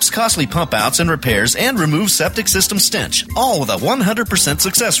 stops costly pump outs and repairs, and removes septic system stench, all with a 100%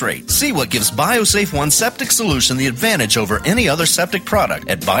 success rate. See what gives BioSafe One Septic Solution the advantage over any other septic product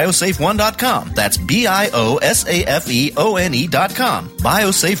at biosafeone.com. That's BIOSAFEONE.com.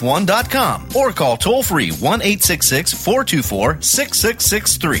 biosafeone.com. Or call toll free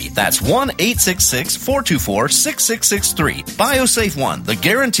 1-866-424-6663. That's 1-866-424-6663. BioSafe One, the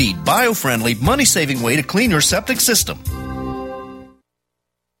guaranteed bio-friendly, money-saving way to clean your septic system.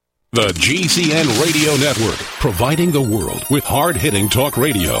 The GCN Radio Network, providing the world with hard-hitting talk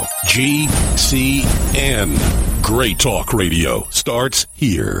radio. GCN. Great talk radio starts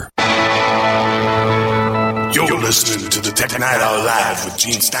here. You're listening to the Tech Night Owl Live with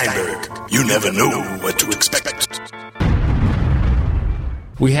Gene Steinberg. You never know what to expect.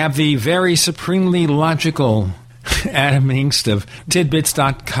 We have the very supremely logical Adam Engst of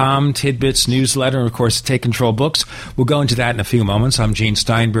Tidbits.com, Tidbits newsletter, and of course, Take Control Books. We'll go into that in a few moments. I'm Gene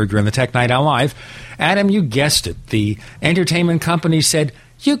Steinberg. You're in the Tech Night Owl Live. Adam, you guessed it. The entertainment company said,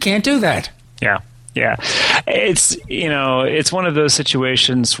 you can't do that. Yeah. It's, it's one of those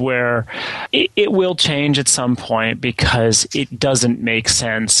situations where it will change at some point because it doesn't make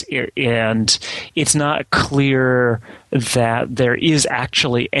sense, and it's not clear that there is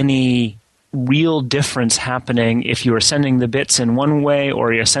actually any real difference happening if you are sending the bits in one way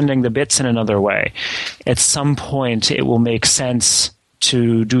or you're sending the bits in another way. At some point, it will make sense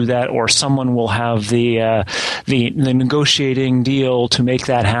to do that, or someone will have the negotiating deal to make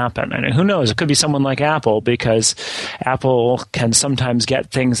that happen. And who knows? It could be someone like Apple, because Apple can sometimes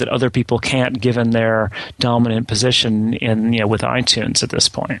get things that other people can't, given their dominant position in with iTunes at this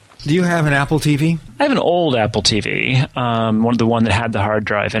point. Do you have an Apple TV? I have an old Apple TV, the one that had the hard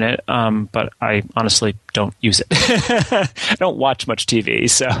drive in it, but I honestly don't use it. I don't watch much TV,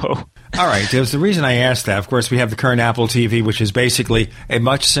 so. All right. There's the reason I asked that. Of course, we have the current Apple TV, which is basically a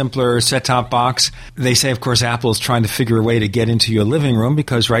much simpler set-top box. They say, of course, Apple is trying to figure a way to get into your living room,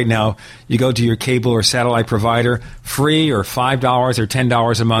 because right now you go to your cable or satellite provider, free or $5 or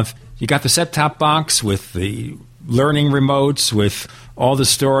 $10 a month. You got the set-top box with the learning remotes, with all the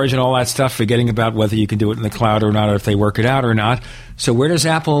storage and all that stuff, forgetting about whether you can do it in the cloud or not, or if they work it out or not. So where does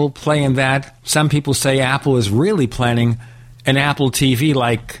Apple play in that? Some people say Apple is really planning an Apple TV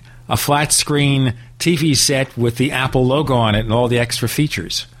like a flat-screen TV set with the Apple logo on it and all the extra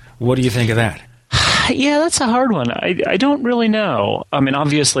features. What do you think of that? Yeah, that's a hard one. I don't really know. I mean,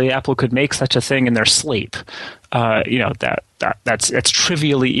 obviously, Apple could make such a thing in their sleep. That's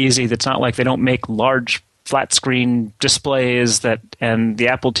trivially easy. That's not like they don't make large flat screen displays and the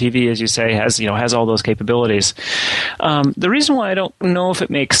Apple TV, as you say, has all those capabilities. The reason why I don't know if it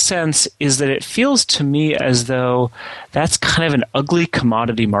makes sense is that it feels to me as though that's kind of an ugly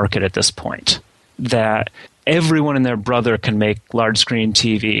commodity market at this point, that everyone and their brother can make large screen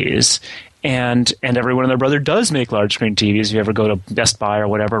TVs. And everyone and their brother does make large screen TVs. If you ever go to Best Buy or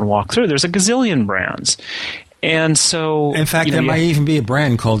whatever and walk through, there's a gazillion brands. And so, in fact, there might even be a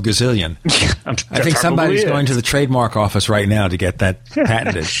brand called Gazillion. I think somebody's going to the trademark office right now to get that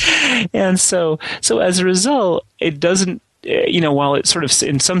patented. And so as a result, it doesn't while it sort of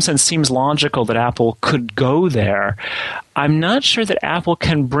in some sense seems logical that Apple could go there, I'm not sure that Apple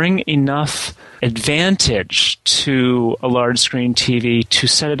can bring enough advantage to a large screen TV to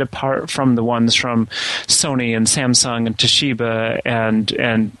set it apart from the ones from Sony and Samsung and Toshiba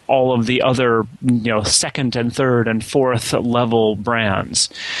and all of the other second and third and fourth level brands.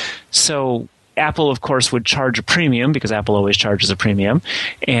 So Apple, of course, would charge a premium because Apple always charges a premium,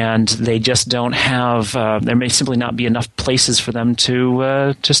 and they just don't have. There may simply not be enough places for them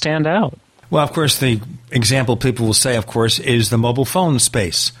to stand out. Well, of course, the example people will say, of course, is the mobile phone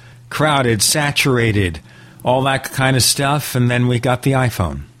space. Crowded, saturated, all that kind of stuff, and then we got the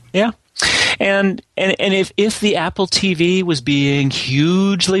iPhone. Yeah. And if the Apple TV was being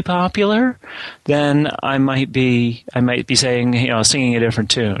hugely popular, then I might be saying, singing a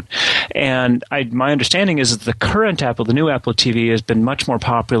different tune. And my understanding is that the current Apple, the new Apple TV, has been much more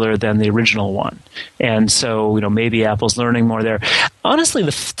popular than the original one. And so, maybe Apple's learning more there. Honestly,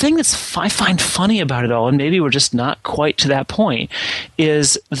 the thing I find funny about it all, and maybe we're just not quite to that point,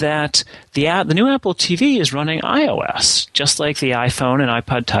 is that the new Apple TV is running iOS, just like the iPhone and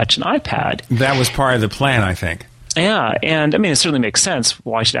iPod Touch and iPad. That was part of the plan, I think. Yeah, and I mean, it certainly makes sense.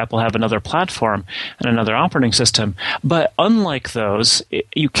 Why should Apple have another platform and another operating system? But unlike those,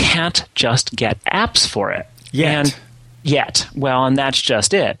 you can't just get apps for it. Yet. Well, and that's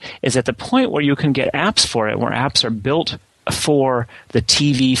just it. Is at the point where you can get apps for it, where apps are built for the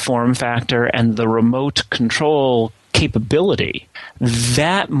TV form factor and the remote control capability,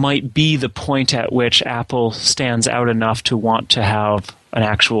 that might be the point at which Apple stands out enough to want to have an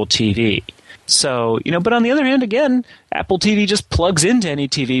actual TV. So, but on the other hand, again, Apple TV just plugs into any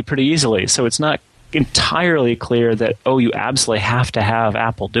TV pretty easily. So it's not entirely clear that, you absolutely have to have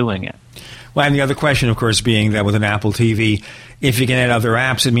Apple doing it. Well, and the other question, of course, being that with an Apple TV, if you can add other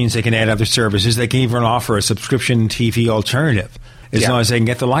apps, it means they can add other services. They can even offer a subscription TV alternative as long as they can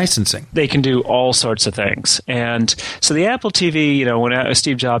get the licensing. They can do all sorts of things. And so the Apple TV, when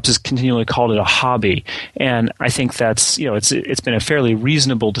Steve Jobs has continually called it a hobby, and I think that's, it's been a fairly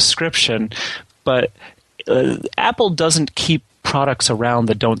reasonable description, but Apple doesn't keep products around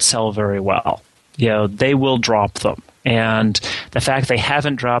that don't sell very well. They will drop them. And the fact they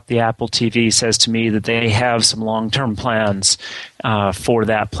haven't dropped the Apple TV says to me that they have some long-term plans for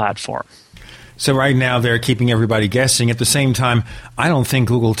that platform. So right now they're keeping everybody guessing. At the same time, I don't think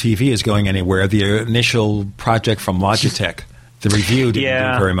Google TV is going anywhere. The initial project from Logitech, the review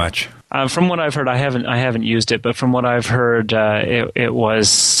didn't do very much. From what I've heard, I haven't used it, but from what I've heard, it was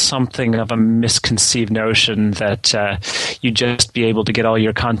something of a misconceived notion that you'd just be able to get all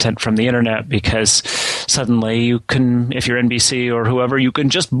your content from the internet because suddenly you can, if you're NBC or whoever, you can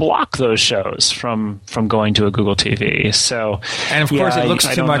just block those shows from going to a Google TV. So, and of course, it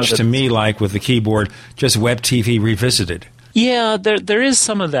looks too much to me like with the keyboard, just Web TV revisited. Yeah, there is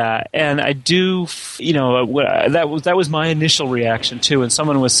some of that, and I do, that was my initial reaction too. And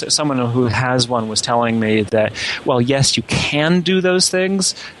someone who has one was telling me that, well, yes, you can do those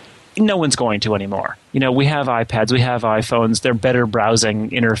things. No one's going to anymore. We have iPads, we have iPhones. They're better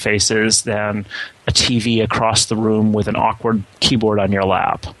browsing interfaces than a TV across the room with an awkward keyboard on your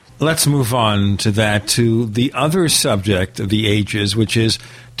lap. Let's move on to the other subject of the ages, which is,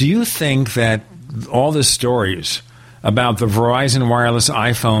 do you think that all the stories about the Verizon wireless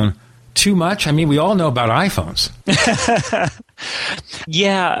iPhone too much? I mean, we all know about iPhones.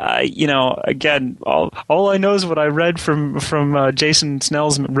 Yeah, again, all I know is what I read from Jason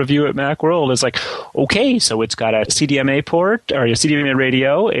Snell's review at Macworld is like, okay, so it's got a CDMA port or a CDMA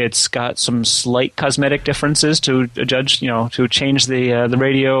radio. It's got some slight cosmetic differences to to change the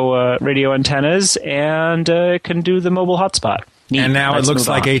radio antennas, and it can do the mobile hotspot. Neat. And now it looks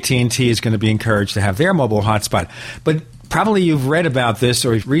like AT&T is going to be encouraged to have their mobile hotspot. But probably you've read about this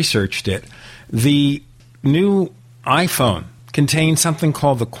or researched it. The new iPhone contains something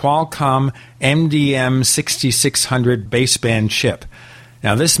called the Qualcomm MDM6600 baseband chip.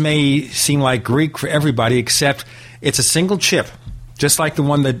 Now, this may seem like Greek for everybody, except it's a single chip, just like the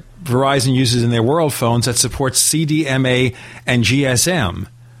one that Verizon uses in their world phones that supports CDMA and GSM.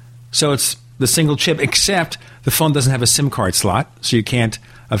 So it's the single chip, except the phone doesn't have a SIM card slot, so you can't,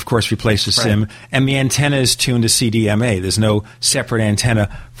 of course, replace the SIM. And the antenna is tuned to CDMA. There's no separate antenna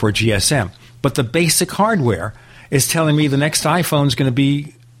for GSM. But the basic hardware is telling me the next iPhone is going to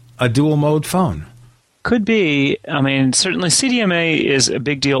be a dual-mode phone. Could be. I mean, certainly CDMA is a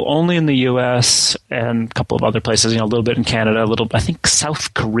big deal only in the U.S. and a couple of other places, a little bit in Canada, I think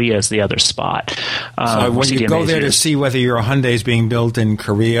South Korea is the other spot. So when you go there to see whether your Hyundai is being built in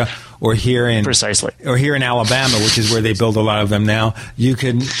Korea or here in Alabama, which is where they build a lot of them now, you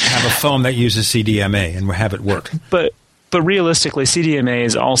can have a phone that uses CDMA and have it work. But But realistically, CDMA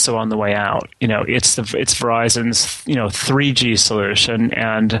is also on the way out. It's Verizon's 3G solution,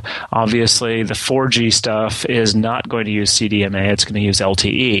 and obviously the 4G stuff is not going to use CDMA. It's going to use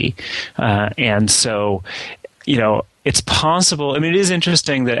LTE, and so it's possible. I mean, it is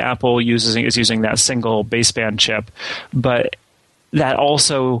interesting that Apple is using that single baseband chip, but that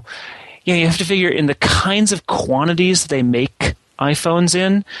also, you have to figure in the kinds of quantities they make iPhones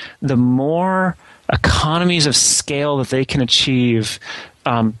in, the more economies of scale that they can achieve,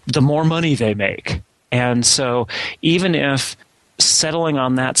 the more money they make. And so even if settling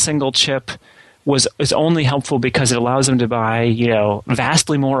on that single chip is only helpful because it allows them to buy,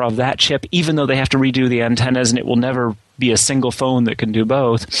 vastly more of that chip, even though they have to redo the antennas and it will never be a single phone that can do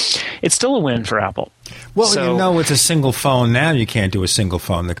both, it's still a win for Apple. Well, it's a single phone now. You can't do a single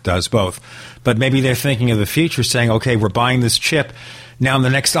phone that does both. But maybe they're thinking of the future, saying, okay, we're buying this chip. Now, in the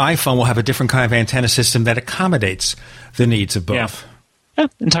next iPhone, we'll have a different kind of antenna system that accommodates the needs of both. Yeah,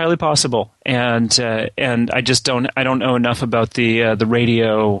 entirely possible. And I just don't know enough about the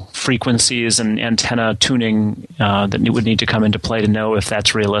radio frequencies and antenna tuning that would need to come into play to know if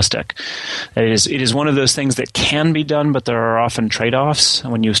that's realistic. It is one of those things that can be done, but there are often trade-offs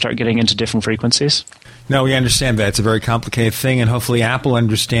when you start getting into different frequencies. No, we understand that. It's a very complicated thing, and hopefully Apple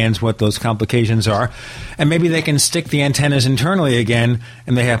understands what those complications are. And maybe they can stick the antennas internally again,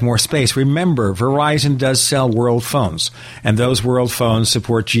 and they have more space. Remember, Verizon does sell World phones, and those World phones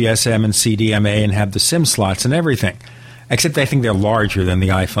support GSM and CDMA and have the SIM slots and everything. Except I think they're larger than the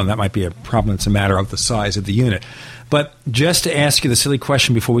iPhone. That might be a problem. It's a matter of the size of the unit. But just to ask you the silly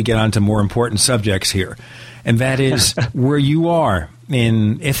question before we get on to more important subjects here, and that is where you are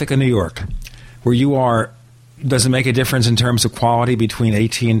in Ithaca, New York, where you are, does it make a difference in terms of quality between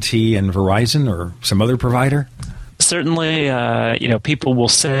AT&T and Verizon or some other provider? Certainly, people will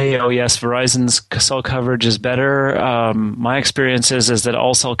say, oh, yes, Verizon's cell coverage is better. My experience is that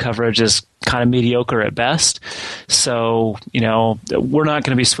all cell coverage is kind of mediocre at best. So, we're not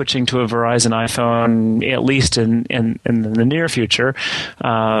going to be switching to a Verizon iPhone, at least in the near future.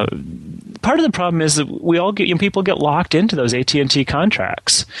 Part of the problem is that we all people get locked into those AT&T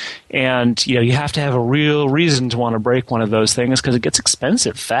contracts. And, you have to have a real reason to want to break one of those things because it gets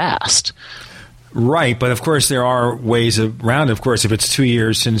expensive fast. Right, but of course there are ways around it. Of course, if it's 2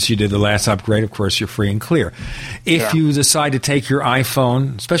 years since you did the last upgrade, of course you're free and clear. If you decide to take your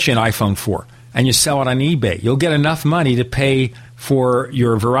iPhone, especially an iPhone 4, and you sell it on eBay, you'll get enough money to pay for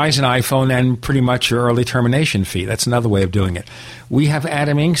your Verizon iPhone and pretty much your early termination fee. That's another way of doing it. We have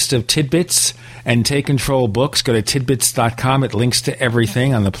Adam Engst of Tidbits and Take Control Books. Go to tidbits.com. It links to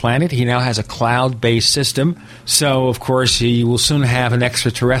everything on the planet. He now has a cloud-based system. So, of course, he will soon have an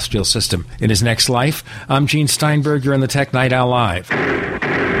extraterrestrial system in his next life. I'm Gene Steinberg. You're on the Tech Night Owl Live.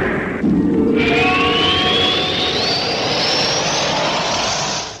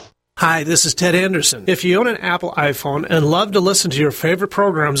 Hi, this is Ted Anderson. If you own an Apple iPhone and love to listen to your favorite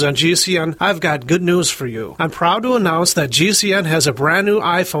programs on GCN, I've got good news for you. I'm proud to announce that GCN has a brand new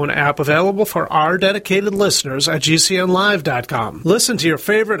iPhone app available for our dedicated listeners at GCNlive.com. Listen to your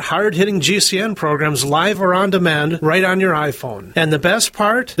favorite hard-hitting GCN programs live or on demand right on your iPhone. And the best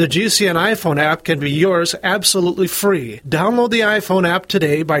part? The GCN iPhone app can be yours absolutely free. Download the iPhone app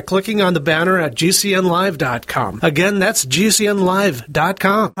today by clicking on the banner at GCNlive.com. Again, that's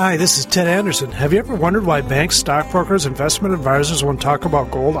GCNlive.com. Hi, this is Ted Anderson. Have you ever wondered why banks, stockbrokers, investment advisors won't talk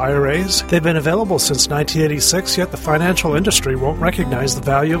about gold IRAs? They've been available since 1986, yet the financial industry won't recognize the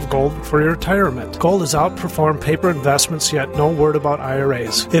value of gold for your retirement. Gold has outperformed paper investments, yet no word about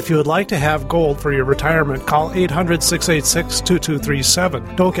IRAs. If you would like to have gold for your retirement, call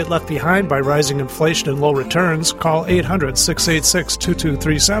 800-686-2237. Don't get left behind by rising inflation and low returns. Call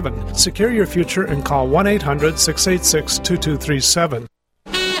 800-686-2237. Secure your future and call 1-800-686-2237.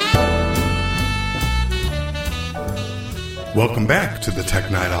 Welcome back to the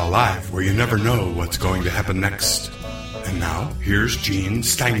Tech Night Owl Live, where you never know what's going to happen next. And now, here's Gene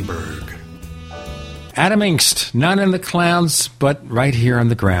Steinberg. Adam Engst, not in the clouds, but right here on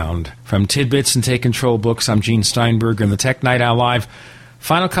the ground. From Tidbits and Take Control Books, I'm Gene Steinberg and the Tech Night Owl Live.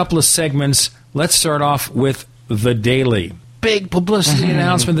 Final couple of segments. Let's start off with The Daily. Big publicity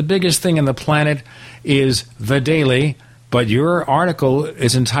announcement. The biggest thing on the planet is The Daily. But your article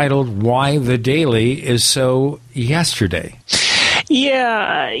is entitled Why the Daily is So Yesterday.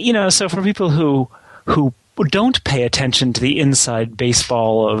 Yeah, so for people who don't pay attention to the inside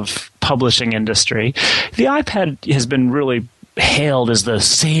baseball of publishing industry, the iPad has been really hailed as the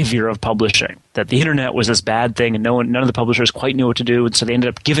savior of publishing, that the internet was this bad thing and none of the publishers quite knew what to do, and so they ended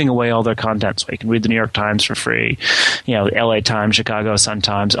up giving away all their content. So you can read the New York Times for free, the LA Times, Chicago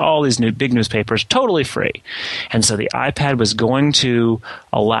Sun-Times, all these big newspapers, totally free. And so the iPad was going to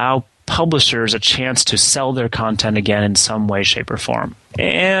allow publishers a chance to sell their content again in some way, shape, or form.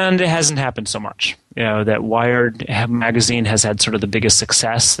 And it hasn't happened so much. That Wired magazine has had sort of the biggest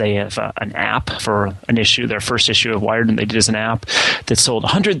success. They have an app for an issue, their first issue of Wired, and they did as an app that sold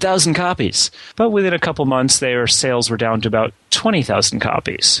 100,000 copies. But within a couple months, their sales were down to about 20,000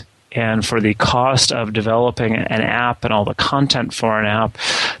 copies. And for the cost of developing an app and all the content for an app,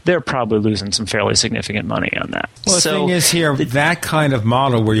 they're probably losing some fairly significant money on that. Well, the thing is here, that kind of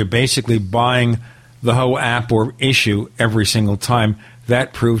model where you're basically buying the whole app or issue every single time,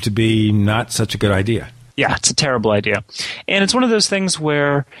 that proved to be not such a good idea. Yeah, it's a terrible idea. And it's one of those things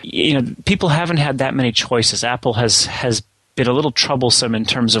where people haven't had that many choices. Apple has been a little troublesome in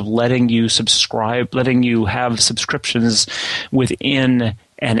terms of letting you subscribe, letting you have subscriptions within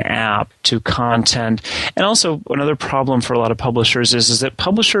an app to content. And also another problem for a lot of publishers is that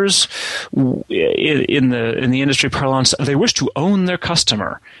publishers in the industry parlance, they wish to own their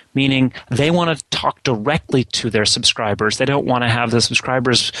customer, meaning they want to talk directly to their subscribers. They don't want to have the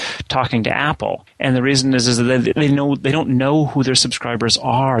subscribers talking to Apple. And the reason is that they don't know who their subscribers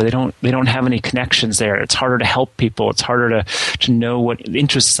are. They don't have any connections there. It's harder to help people. It's harder to know what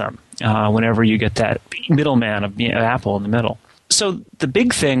interests them whenever you get that middleman of Apple in the middle. So the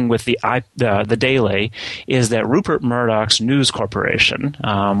big thing with the Daily is that Rupert Murdoch's News Corporation,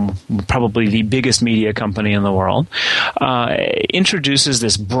 probably the biggest media company in the world, introduces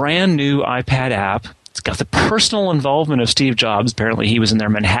this brand new iPad app. It's got the personal involvement of Steve Jobs. Apparently he was in their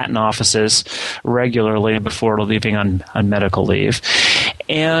Manhattan offices regularly before leaving on medical leave.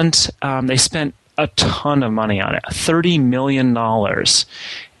 And they spent a ton of money on it, $30 million,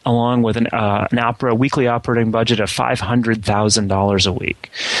 along with a weekly operating budget of $500,000 a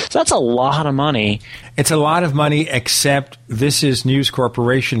week. So that's a lot of money. It's a lot of money, except this is News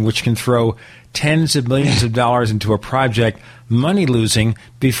Corporation, which can throw tens of millions of dollars into a project, money losing,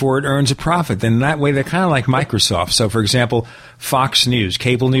 before it earns a profit. Then that way they're kind of like Microsoft. So, for example, Fox News,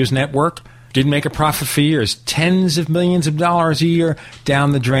 cable news network, didn't make a profit for years. Tens of millions of dollars a year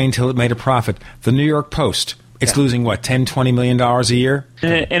down the drain till it made a profit. The New York Post, it's losing, $10, $20 million a year?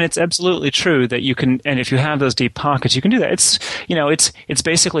 And it's absolutely true that you can, and if you have those deep pockets, you can do that. It's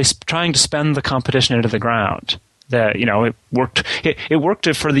basically trying to spend the competition into the ground. That it worked. It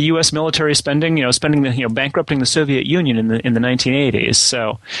worked for the U.S. military spending. Bankrupting the Soviet Union in the 1980s.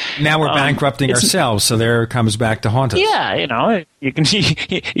 So now we're bankrupting ourselves. So there it comes back to haunt us. Yeah, you can.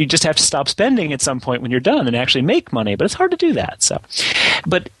 You just have to stop spending at some point when you're done and actually make money. But it's hard to do that. So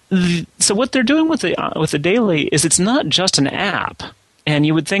what they're doing with the Daily is it's not just an app. And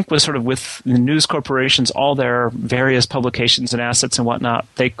you would think with the news corporations, all their various publications and assets and whatnot,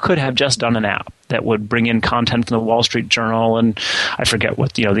 they could have just done an app that would bring in content from the Wall Street Journal and I forget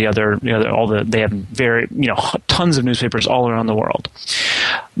what they have tons of newspapers all around the world.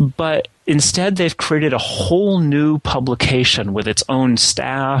 But instead, they've created a whole new publication with its own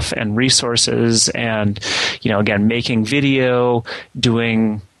staff and resources, and again, making video,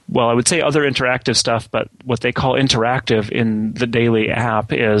 doing. Well, I would say other interactive stuff, but what they call interactive in the Daily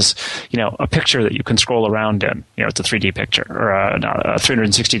app is, a picture that you can scroll around in. It's a 3D picture or a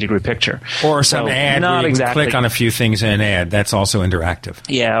 360-degree picture. Or some ad where you can click on a few things in an ad. That's also interactive.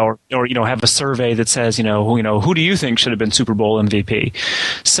 Yeah, or have a survey that says, who do you think should have been Super Bowl MVP?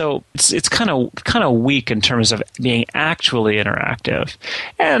 So it's kind of weak in terms of being actually interactive.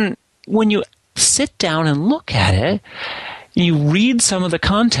 And when you sit down and look at it, you read some of the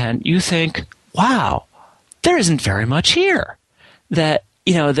content, you think, wow, there isn't very much here. That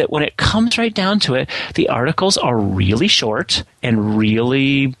when it comes right down to it, the articles are really short and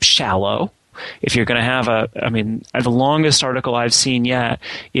really shallow. If you're going to have the longest article I've seen yet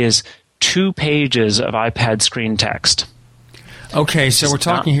is 2 pages of iPad screen text. Okay, so we're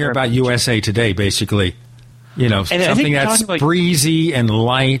talking here about USA Today, basically. Something that's breezy and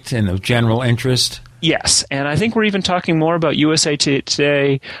light and of general interest. Yes, and I think we're even talking more about USA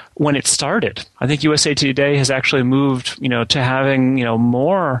Today when it started. I think USA Today has actually moved, to having,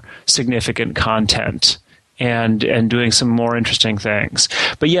 more significant content and doing some more interesting things.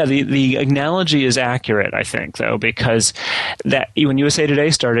 But yeah, the analogy is accurate, I think, though, because that when USA Today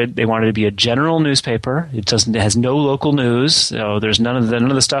started, they wanted to be a general newspaper. It has no local news, so there's none of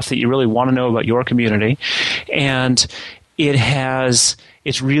the stuff that you really want to know about your community, and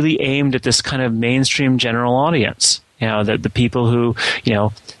it's really aimed at this kind of mainstream general audience. You know, the people who, you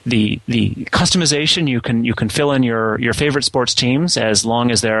know, the customization, you can fill in your favorite sports teams as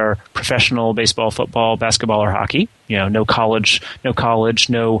long as they're professional baseball, football, basketball, or hockey. You know, no college,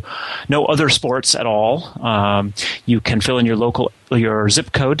 no other sports at all. You can fill in your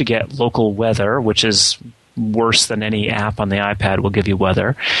zip code to get local weather, which is worse than any app on the iPad will give you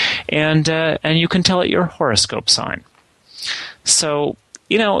weather, and you can tell it your horoscope sign. So,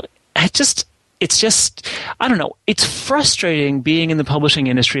 you know, it's just, I don't know, it's frustrating being in the publishing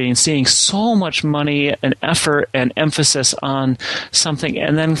industry and seeing so much money and effort and emphasis on something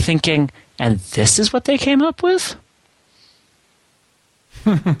and then thinking, and this is what they came up with?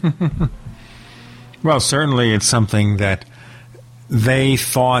 Well, certainly it's something that they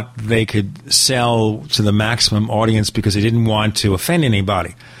thought they could sell to the maximum audience because they didn't want to offend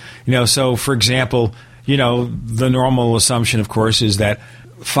anybody. You know, so for example, you know, the normal assumption, of course, is that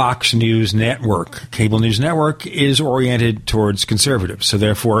Fox News Network, cable news network, is oriented towards conservatives. So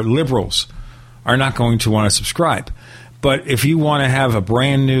therefore, liberals are not going to want to subscribe. But if you want to have a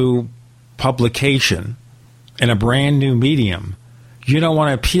brand new publication and a brand new medium, you don't want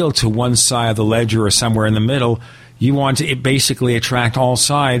to appeal to one side of the ledger or somewhere in the middle. You want to basically attract all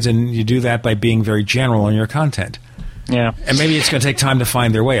sides, and you do that by being very general in your content. Yeah. And maybe it's going to take time to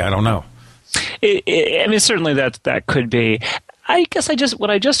find their way. I don't know. I mean, certainly that could be. I guess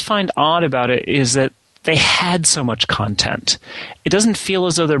what I just find odd about it is that they had so much content. It doesn't feel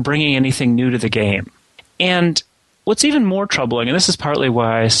as though they're bringing anything new to the game. And what's even more troubling, and this is partly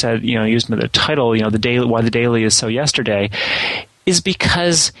why I said, you know, used the title, you know, why the Daily is so yesterday, is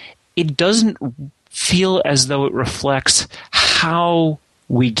because it doesn't feel as though it reflects how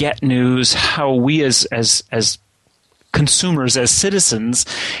we get news, how we as consumers, as citizens,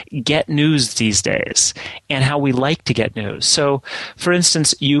 get news these days, and how we like to get news. So, for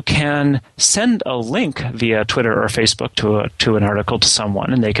instance, you can send a link via Twitter or Facebook to an article to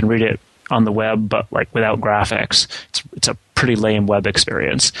someone, and they can read it on the web, but like without graphics. It's a pretty lame web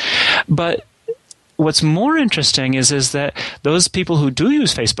experience. But what's more interesting is that those people who do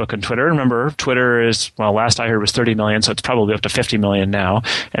use Facebook and Twitter, remember, Twitter is, well, last I heard was 30 million, so it's probably up to 50 million now,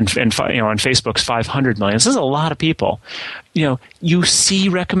 and you know, on Facebook's 500 million. This is a lot of people. You know, you see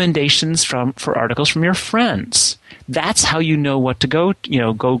recommendations for articles from your friends. That's how you know what to go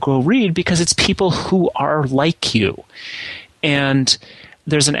read, because it's people who are like you. And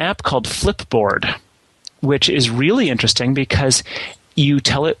there's an app called Flipboard, which is really interesting because you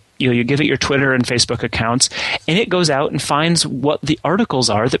tell it, you give it your Twitter and Facebook accounts, and it goes out and finds what the articles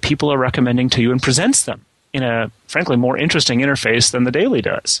are that people are recommending to you and presents them in a, frankly, more interesting interface than the Daily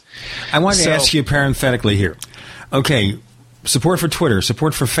does. I wanted to ask you parenthetically here. Okay, support for Twitter,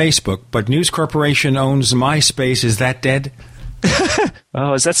 support for Facebook, but News Corporation owns MySpace. Is that dead?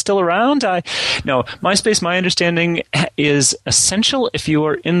 Oh, is that still around? No, MySpace, my understanding, is essential if you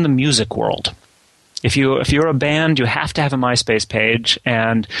are in the music world. If you're a band, you have to have a MySpace page,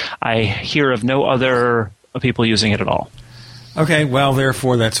 and I hear of no other people using it at all. Okay, well,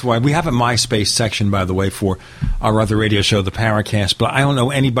 therefore, that's why we have a MySpace section, by the way, for our other radio show, The Paracast, but I don't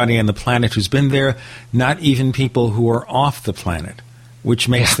know anybody on the planet who's been there, not even people who are off the planet, which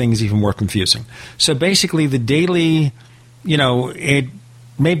makes things even more confusing. So basically, the Daily, you know, it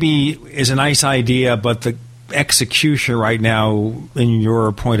maybe is a nice idea, but the execution right now, in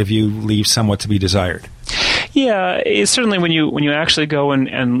your point of view, leaves somewhat to be desired. Yeah, certainly when you actually go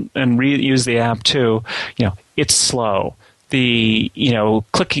and use the app too, you know, it's slow.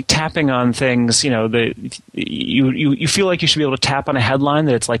 Tapping on things, you know, you feel like you should be able to tap on a headline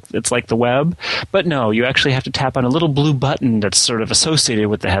that it's like the web, but no, you actually have to tap on a little blue button that's sort of associated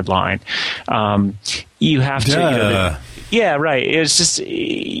with the headline. You have to. Yeah, right. It's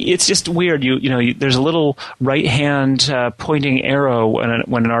just weird. There's a little right hand pointing arrow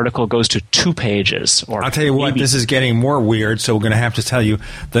when an article goes to 2 pages. Or I'll tell you what, this is getting more weird. So we're going to have to tell you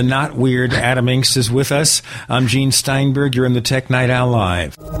the not weird Adam Engst is with us. I'm Gene Steinberg. You're in the Tech Night Owl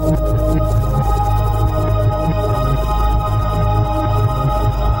Live.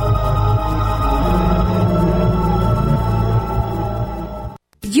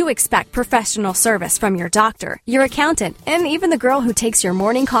 You expect professional service from your doctor, your accountant, and even the girl who takes your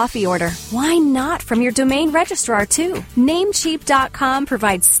morning coffee order. Why not from your domain registrar, too? Namecheap.com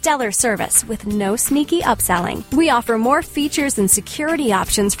provides stellar service with no sneaky upselling. We offer more features and security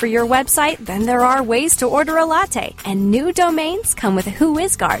options for your website than there are ways to order a latte. And new domains come with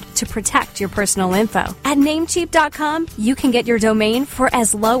WhoisGuard to protect your personal info. At Namecheap.com, you can get your domain for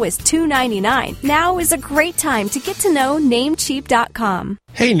as low as $2.99. Now is a great time to get to know Namecheap.com.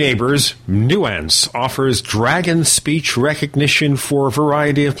 Hey neighbors, Nuance offers Dragon speech recognition for a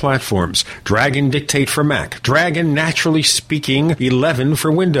variety of platforms. Dragon Dictate for Mac, Dragon Naturally Speaking 11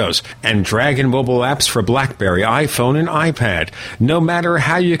 for Windows, and Dragon mobile apps for BlackBerry, iPhone, and iPad. No matter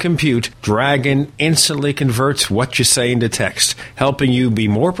how you compute, Dragon instantly converts what you say into text, helping you be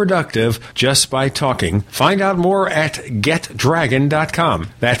more productive just by talking. Find out more at getdragon.com.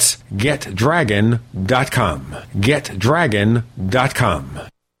 That's getdragon.com. Getdragon.com.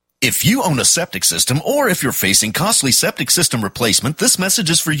 If you own a septic system or if you're facing costly septic system replacement, this message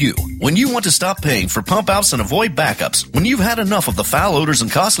is for you. When you want to stop paying for pump outs and avoid backups, when you've had enough of the foul odors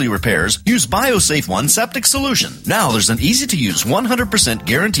and costly repairs, use BioSafe One Septic Solution. Now there's an easy-to-use 100%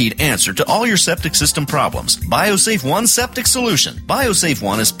 guaranteed answer to all your septic system problems. BioSafe One Septic Solution. BioSafe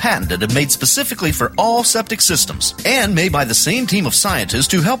One is patented and made specifically for all septic systems and made by the same team of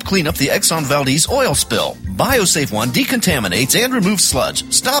scientists who helped clean up the Exxon Valdez oil spill. BioSafe One decontaminates and removes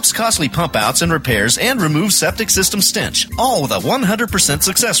sludge, stops costly pump outs and repairs, and removes septic system stench, all with a 100%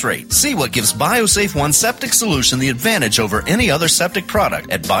 success rate. See what gives BioSafe One Septic Solution the advantage over any other septic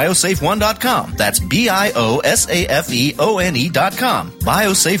product at biosafeone.com. That's BIOSAFEONE.com.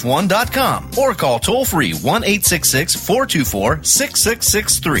 biosafeone.com. Or call toll free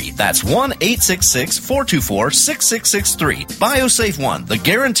 1-866-424-6663. That's 1-866-424-6663. BioSafe One, the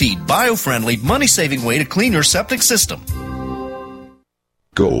guaranteed bio-friendly, money-saving way to clean your septic system.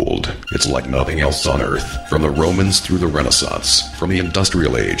 Gold. It's like nothing else on Earth. From the Romans through the Renaissance, from the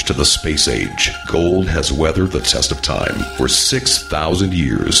Industrial Age to the Space Age, gold has weathered the test of time. For 6,000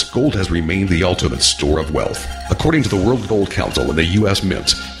 years, gold has remained the ultimate store of wealth. According to the World Gold Council and the U.S.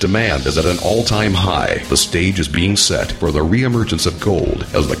 Mint, demand is at an all-time high. The stage is being set for the reemergence of gold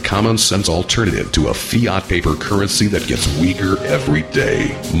as the common-sense alternative to a fiat paper currency that gets weaker every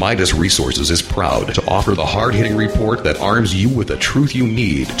day. Midas Resources is proud to offer the hard-hitting report that arms you with the truth you need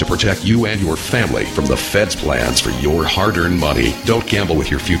to protect you and your family from the Fed's plans for your hard-earned money. Don't gamble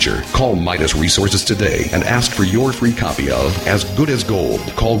with your future. Call Midas Resources today and ask for your free copy of As Good as Gold.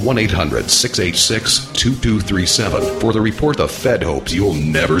 Call 1-800-686-2237 for the report the Fed hopes you'll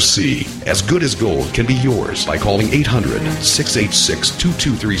never see. As Good as Gold can be yours by calling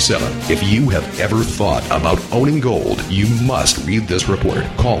 800-686-2237. If you have ever thought about owning gold, you must read this report.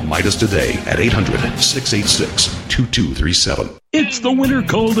 Call Midas today at 800-686-2237. It's the winter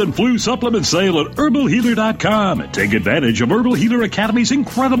cold and flu supplement sale at HerbalHealer.com. Take advantage of Herbal Healer Academy's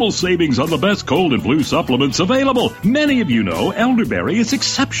incredible savings on the best cold and flu supplements available. Many of you know elderberry is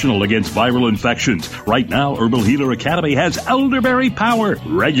exceptional against viral infections. Right now, Herbal Healer Academy has Elderberry Power,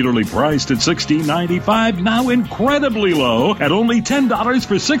 regularly priced at $16.95, now incredibly low at only $10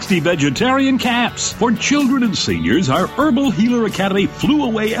 for 60 vegetarian caps. For children and seniors, our Herbal Healer Academy Flu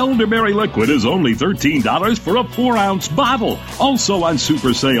Away Elderberry Liquid is only $13 for a 4-ounce bottle. Also on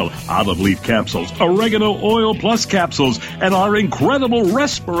super sale, olive leaf capsules, oregano oil plus capsules, and our incredible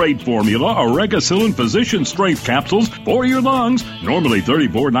Respirate formula, Oregacillin Physician Strength capsules for your lungs. Normally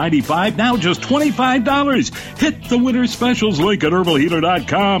 $34.95, now just $25. Hit the winter specials link at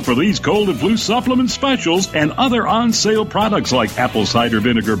HerbalHealer.com for these cold and flu supplement specials and other on-sale products like apple cider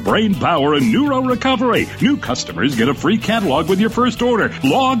vinegar, brain power, and neuro recovery. New customers get a free catalog with your first order.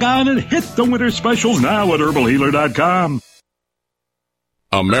 Log on and hit the winter specials now at HerbalHealer.com.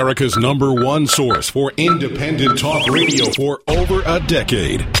 America's #1 source for independent talk radio for over a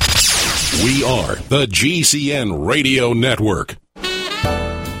decade. We are the GCN Radio Network.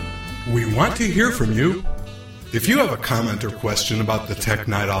 We want to hear from you. If you have a comment or question about the Tech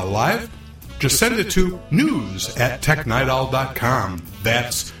Night Owl Live, just send it to news@technightowl.com.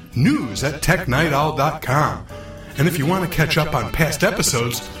 That's news@technightowl.com. And if you want to catch up on past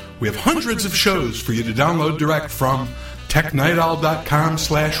episodes, we have hundreds of shows for you to download direct from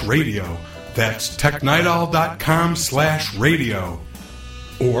technightowl.com/radio. That's technightowl.com/radio.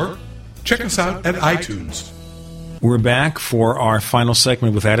 Or check us out at iTunes. We're back for our final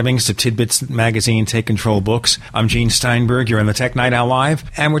segment with Adam Engst of Tidbits Magazine, Take Control Books. I'm Gene Steinberg. You're on the Tech Night Owl Live,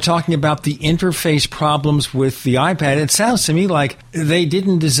 and we're talking about the interface problems with the iPad. It sounds to me like they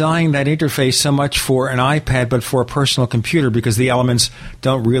didn't design that interface so much for an iPad, but for a personal computer, because the elements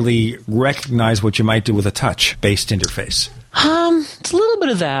don't really recognize what you might do with a touch-based interface. It's a little bit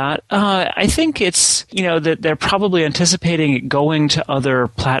of that. I think it's, that they're probably anticipating it going to other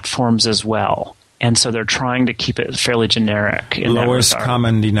platforms as well. And so they're trying to keep it fairly generic. Lowest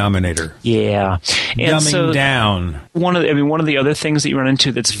common denominator. Yeah. And dumbing down. One of the other things that you run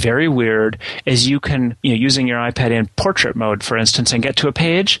into that's very weird is you can, using your iPad in portrait mode, for instance, and get to a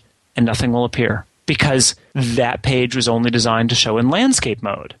page and nothing will appear. because that page was only designed to show in landscape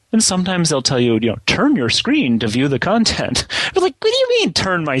mode. And sometimes they'll tell you, turn your screen to view the content. But like, what do you mean,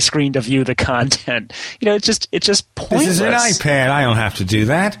 turn my screen to view the content? It's just pointless. This is an iPad. I don't have to do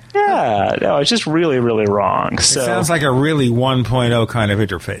that. Yeah, no, it's just really, really wrong. It sounds like a really 1.0 kind of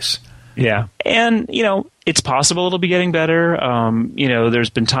interface. Yeah. And, it's possible it'll be getting better.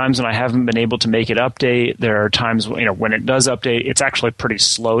 There's been times when I haven't been able to make it update. There are times, when it does update, it's actually pretty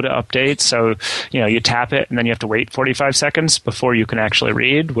slow to update. So, you tap it and then you have to wait 45 seconds before you can actually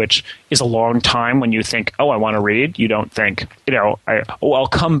read, which is a long time when you think, oh, I want to read. You don't think, I'll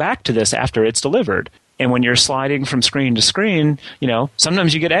come back to this after it's delivered. And when you're sliding from screen to screen,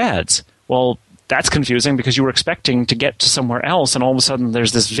 sometimes you get ads. Well, that's confusing because you were expecting to get to somewhere else, and all of a sudden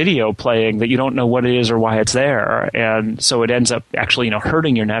there's this video playing that you don't know what it is or why it's there, and so it ends up actually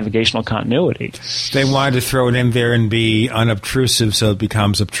hurting your navigational continuity. They wanted to throw it in there and be unobtrusive, so it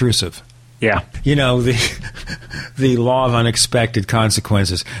becomes obtrusive. Yeah. The law of unexpected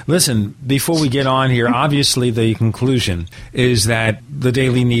consequences. Listen, before we get on here, obviously the conclusion is that the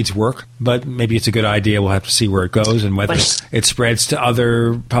daily needs work, but maybe it's a good idea. We'll have to see where it goes and whether it spreads to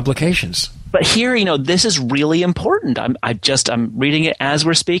other publications. But here, this is really important. I'm reading it as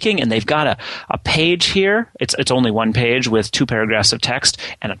we're speaking, and they've got a page here. It's only one page with 2 paragraphs of text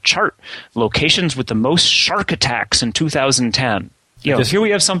and a chart. Locations with the most shark attacks in 2010. Here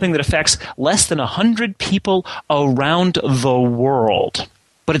we have something that affects less than 100 people around the world.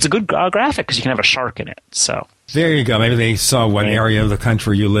 But it's a good graphic because you can have a shark in it. So there you go. Maybe they saw what area of the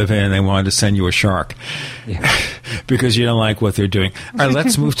country you live in and they wanted to send you a shark. Yeah. Because you don't like what they're doing. All right,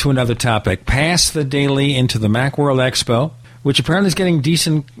 let's move to another topic. Pass the daily into the Macworld Expo, which apparently is getting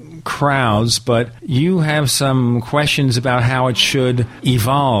decent crowds, but you have some questions about how it should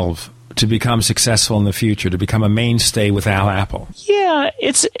evolve to become successful in the future, to become a mainstay without Apple. Yeah,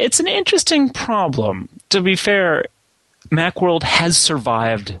 it's an interesting problem. To be fair, Macworld has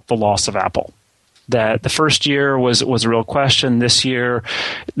survived the loss of Apple. That the first year was a real question. This year,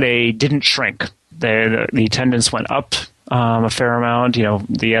 they didn't shrink. The attendance went up a fair amount.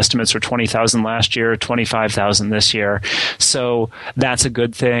 The estimates were 20,000 last year, 25,000 this year. So that's a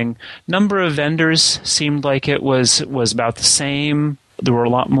good thing. Number of vendors seemed like it was about the same. There were a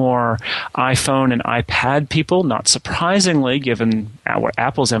lot more iPhone and iPad people, not surprisingly, given what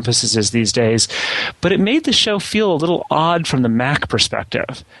Apple's emphasis is these days. But it made the show feel a little odd from the Mac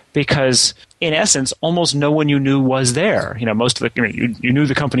perspective because, in essence, almost no one you knew was there. Most of you knew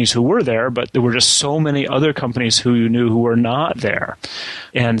the companies who were there, but there were just so many other companies who you knew who were not there.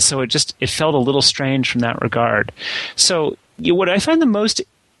 And so it felt a little strange from that regard. So what I find the most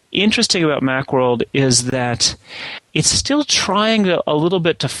interesting about Macworld is that it's still trying a little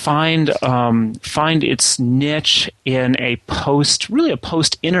bit to find its niche in a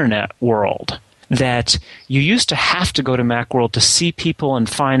post-internet world. That you used to have to go to Macworld to see people and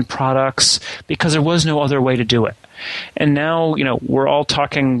find products because there was no other way to do it. And now, we're all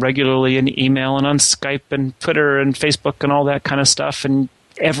talking regularly in email and on Skype and Twitter and Facebook and all that kind of stuff, and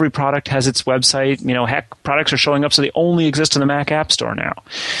every product has its website. Heck, products are showing up so they only exist in the Mac App Store now.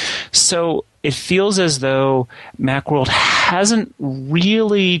 So it feels as though Macworld hasn't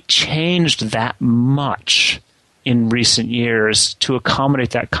really changed that much in recent years to accommodate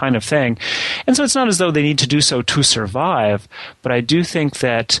that kind of thing. And so it's not as though they need to do so to survive, but I do think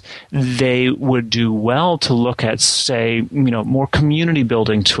that they would do well to look at, say, more community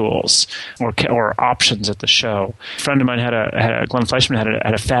building tools or options at the show. A friend of mine Glenn Fleischman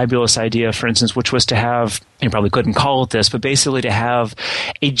had a fabulous idea, for instance, which was to have, you probably couldn't call it this, but basically to have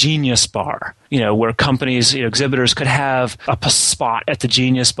a Genius Bar, where companies, exhibitors could have a spot at the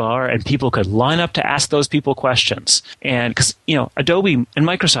Genius Bar and people could line up to ask those people questions. And because, Adobe and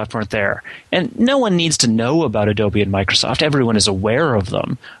Microsoft weren't there. And no one needs to know about Adobe and Microsoft. Everyone is aware of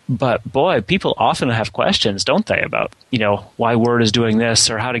them. But boy, people often have questions, don't they, about, why Word is doing this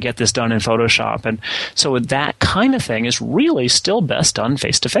or how to get this done in Photoshop. And so that kind of thing is really still best done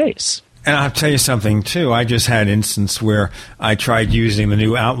face-to-face. And I'll tell you something, too. I just had an instance where I tried using the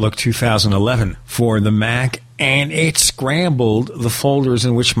new Outlook 2011 for the Mac, and it scrambled the folders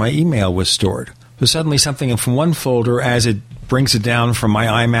in which my email was stored. So suddenly something from one folder, as it brings it down from my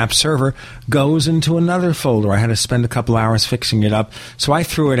IMAP server, goes into another folder. I had to spend a couple hours fixing it up, so I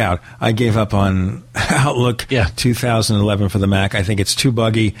threw it out. I gave up on Outlook 2011 for the Mac. I think it's too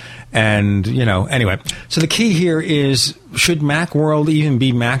buggy, and, anyway. So the key here is, should Macworld even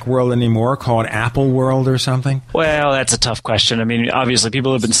be Macworld anymore? Call it Apple World or something? Well, that's a tough question. I mean, obviously,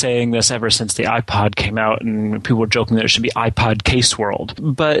 people have been saying this ever since the iPod came out, and people were joking that it should be iPod Case World.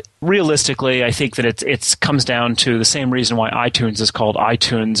 But realistically, I think that it comes down to the same reason why iTunes is called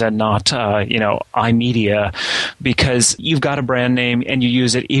iTunes and not, iMedia, because you've got a brand name and you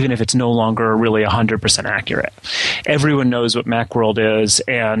use it even if it's no longer really 100% accurate. Everyone knows what Macworld is,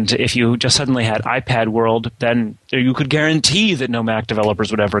 and if you just suddenly had iPad World, then you could guarantee that no Mac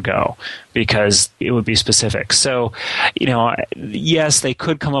developers would ever go because it would be specific. So, yes, they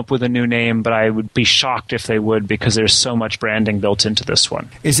could come up with a new name, but I would be shocked if they would because there's so much branding built into this one.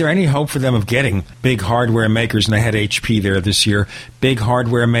 Is there any hope for them of getting big hardware makers, and they had HP there this year, big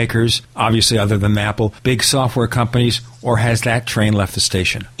hardware makers, obviously other than Apple, big software companies, or has that train left the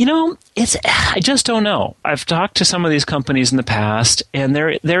station? I just don't know. I've talked to some of these companies in the past, and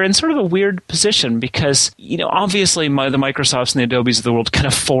they're in sort of a weird position because, obviously the Microsofts and the Adobes of the world can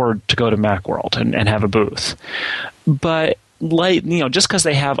afford to go to Macworld and have a booth. But just because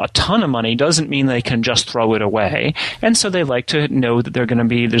they have a ton of money doesn't mean they can just throw it away. And so they like to know that there's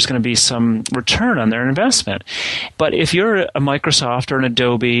going to be some return on their investment. But if you're a Microsoft or an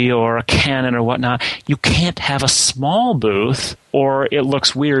Adobe or a Canon or whatnot, you can't have a small booth or it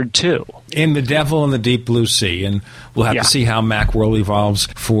looks weird too. In the devil in the deep blue sea, and we'll have to see how Macworld evolves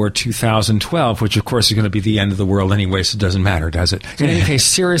for 2012, which of course is going to be the end of the world anyway, so it doesn't matter, does it? In any case,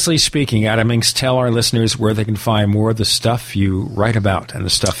 seriously speaking, Adam Inks, tell our listeners where they can find more of the stuff you write about and the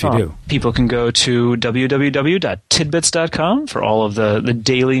stuff you do. People can go to www.tidbits.com for all of the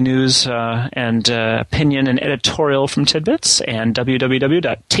daily news and opinion and editorial from Tidbits, and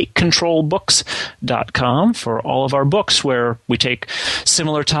www.takecontrolbooks.com for all of our books where we take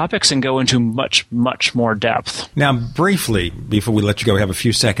similar topics and go into much, much more depth. Now, briefly, before we let you go, we have a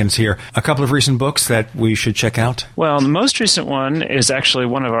few seconds here. A couple of recent books that we should check out? Well, the most recent one is actually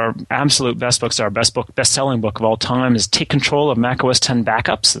one of our absolute best books. Our best-selling book of all time is Take Control of macOS 10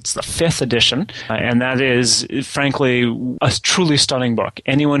 Backups. It's the 5th edition, and that is, frankly, a truly stunning book.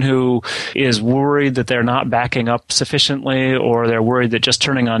 Anyone who is worried that they're not backing up sufficiently, or they're worried that just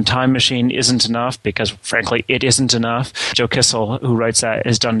turning on Time Machine isn't enough, because, frankly, it isn't enough, Joe Kissel, who writes that,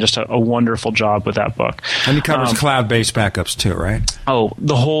 has done just a wonderful job with that book. And he covers cloud-based backups too, right? Oh,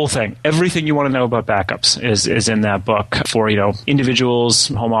 the whole thing. Everything you want to know about backups is in that book for, individuals,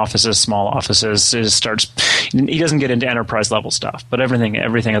 home offices, small offices. He doesn't get into enterprise-level stuff, but everything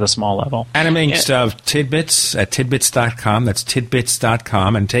at the small level. Adam Inks of Tidbits at tidbits.com. That's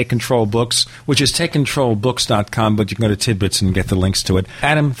tidbits.com. And Take Control Books, which is takecontrolbooks.com, but you can go to Tidbits and get the links to it.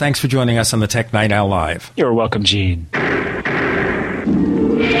 Adam, thanks for joining us on the Tech Night Owl Live. You're welcome, Gene.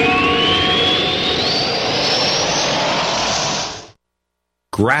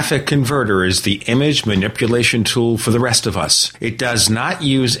 Graphic Converter is the image manipulation tool for the rest of us. It does not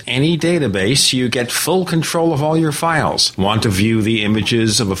use any database. You get full control of all your files. Want to view the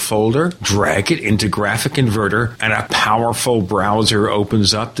images of a folder? Drag it into Graphic Converter, and a powerful browser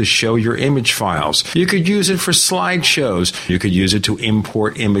opens up to show your image files. You could use it for slideshows. You could use it to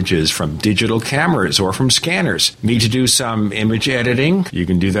import images from digital cameras or from scanners. Need to do some image editing? You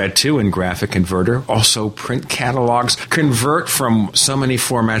can do that too in Graphic Converter. Also print catalogs. Convert from so many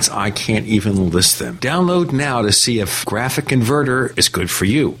formats I can't even list them. Download now to see if Graphic Converter is good for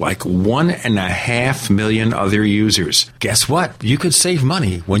you, like 1.5 million other users. Guess what? You could save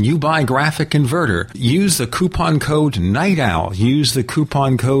money when you buy Graphic Converter. Use the coupon code NIGHTOWL. Use the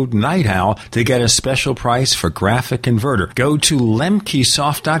coupon code NIGHTOWL to get a special price for Graphic Converter. Go to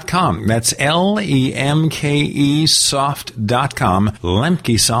lemkesoft.com. That's Lemke soft.com.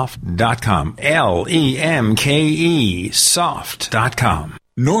 Lemkesoft.com. Lemke soft.com.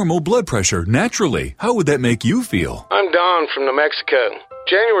 Normal blood pressure, naturally. How would that make you feel? I'm Don from New Mexico.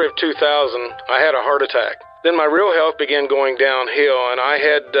 January of 2000, I had a heart attack. Then my real health began going downhill, and I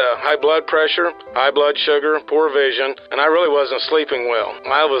had high blood pressure, high blood sugar, poor vision, and I really wasn't sleeping well.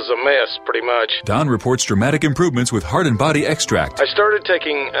 I was a mess, pretty much. Don reports dramatic improvements with Heart and Body Extract. I started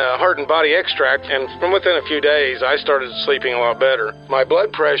taking Heart and Body Extract, and from within a few days, I started sleeping a lot better. My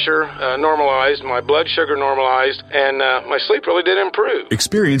blood pressure normalized, my blood sugar normalized, and my sleep really did improve.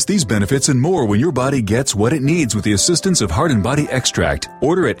 Experience these benefits and more when your body gets what it needs with the assistance of Heart and Body Extract.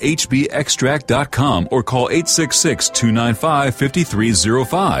 Order at hbextract.com or call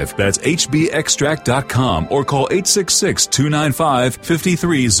 866-295-5305. That's hbextract.com or call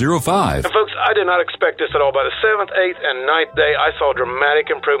 866-295-5305. And folks, I did not expect this at all. By the 7th, 8th, and 9th day, I saw dramatic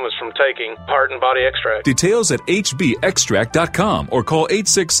improvements from taking Heart and Body Extract. Details at hbextract.com or call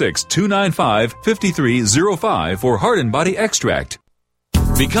 866-295-5305 for Heart and Body Extract.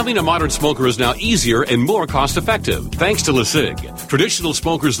 Becoming a modern smoker is now easier and more cost-effective thanks to LeSig. Traditional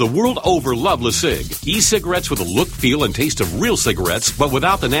smokers the world over love LeSig. E-cigarettes with a look, feel, and taste of real cigarettes, but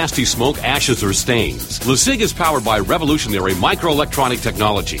without the nasty smoke, ashes, or stains. LeSig is powered by revolutionary microelectronic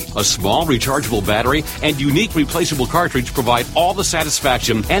technology. A small rechargeable battery and unique replaceable cartridge provide all the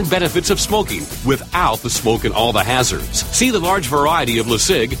satisfaction and benefits of smoking without the smoke and all the hazards. See the large variety of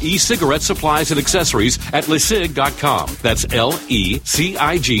LeSig e-cigarette supplies and accessories at LeSig.com. That's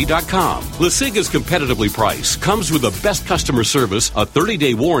LECIG.com. LeSig is competitively priced, comes with the best customer service, a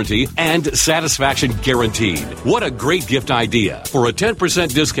 30-day warranty, and satisfaction guaranteed. What a great gift idea. For a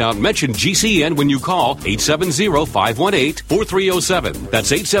 10% discount, mention GCN when you call 870-518-4307.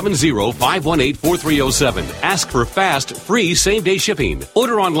 That's 870-518-4307. Ask for fast, free, same-day shipping.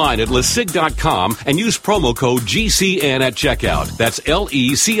 Order online at LeSig.com and use promo code GCN at checkout. That's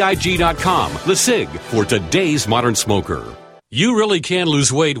LECIG.com. LeSig, for today's modern smoker. You really can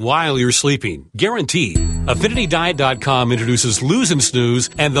lose weight while you're sleeping. Guaranteed. AffinityDiet.com introduces Lose and Snooze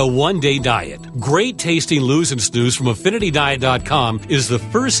and the One-Day Diet. Great tasting Lose and Snooze from AffinityDiet.com is the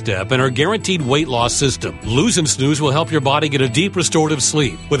first step in our guaranteed weight loss system. Lose and Snooze will help your body get a deep restorative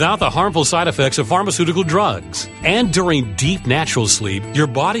sleep without the harmful side effects of pharmaceutical drugs. And during deep natural sleep, your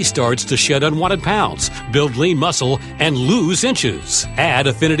body starts to shed unwanted pounds, build lean muscle, and lose inches. Add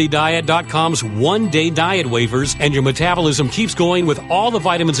AffinityDiet.com's One-Day Diet wafers and your metabolism keeps going with all the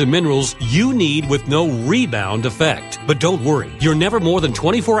vitamins and minerals you need with no rebound effect. But don't worry, you're never more than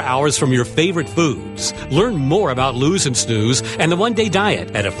 24 hours from your favorite foods. Learn more about Lose and Snooze and the One-Day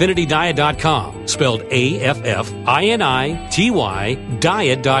Diet at AffinityDiet.com, spelled AFFINITY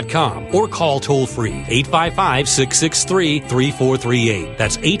diet.com, or call toll-free 855-663-3438.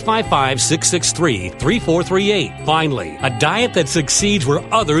 That's 855-663-3438. Finally, a diet that succeeds where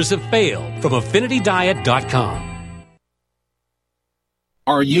others have failed from AffinityDiet.com.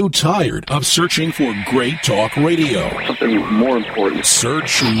 Are you tired of searching for great talk radio? Something more important.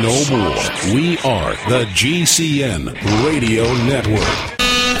 Search no more. We are the GCN Radio Network.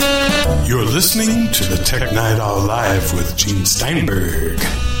 You're listening to the Tech Night Owl Live with Gene Steinberg.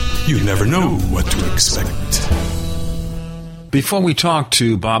 You never know what to expect. Before we talk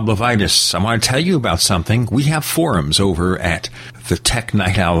to Bob Levitas, I want to tell you about something. We have forums over at the Tech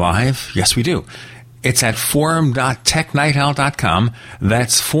Night Owl Live. Yes, we do. It's at forum.technightowl.com.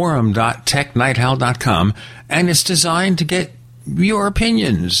 That's forum.technightowl.com. And it's designed to get your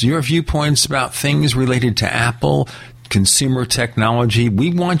opinions, your viewpoints about things related to Apple, consumer technology.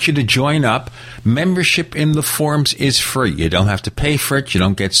 We want you to join up. Membership in the forums is free. You don't have to pay for it. You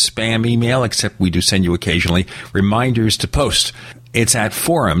don't get spam email, except we do send you occasionally reminders to post. It's at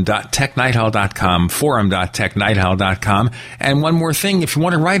forum.technightowl.com, forum.technightowl.com. And one more thing, if you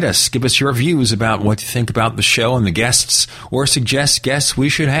want to write us, give us your views about what you think about the show and the guests, or suggest guests we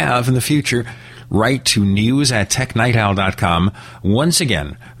should have in the future, write to news@technightowl.com. Once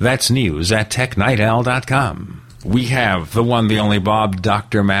again, that's news@technightowl.com. We have the one, the only Bob,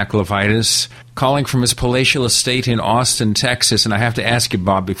 Dr. Mac Levitas, calling from his palatial estate in Austin, Texas. And I have to ask you,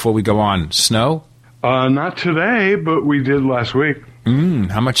 Bob, before we go on, snow? Not today, but we did last week.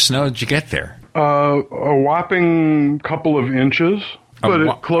 How much snow did you get there? A whopping couple of inches, but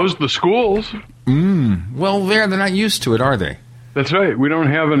it closed the schools. Well, they're not used to it, are they? That's right. We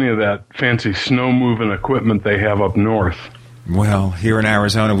don't have any of that fancy snow-moving equipment they have up north. Well, here in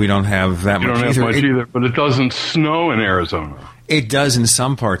Arizona, we don't have that much either. You don't have much either, but it doesn't snow in Arizona. It does in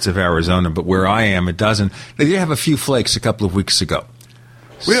some parts of Arizona, but where I am, it doesn't. They did have a few flakes a couple of weeks ago.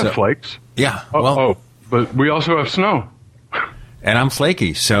 We have flakes. Yeah. But we also have snow. And I'm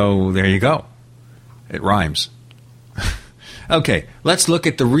flaky, so there you go. It rhymes. Okay, let's look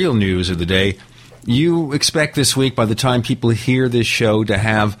at the real news of the day. You expect this week, by the time people hear this show, to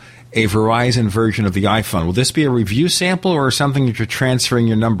have a Verizon version of the iPhone. Will this be a review sample or something that you're transferring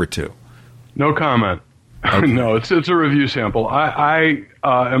your number to? No comment. Okay. No, it's a review sample. I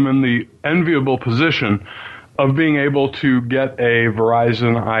am in the enviable position of being able to get a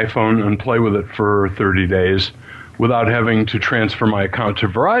Verizon iPhone and play with it for 30 days without having to transfer my account to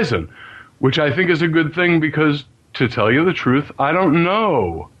Verizon, which I think is a good thing because, to tell you the truth, I don't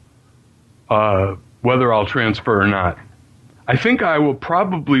know whether I'll transfer or not. I think I will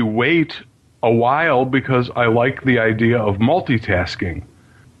probably wait a while because I like the idea of multitasking.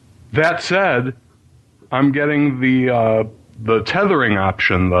 That said, I'm getting the tethering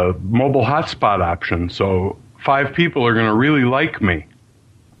option, the mobile hotspot option, so 5 people are going to really like me.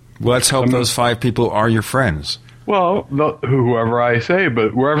 Well, let's hope those 5 people are your friends. Well, whoever I say,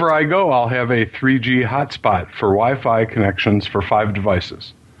 but wherever I go, I'll have a 3G hotspot for Wi-Fi connections for 5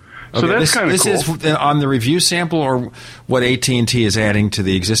 devices. So that's kind of cool. This is on the review sample, or what AT&T is adding to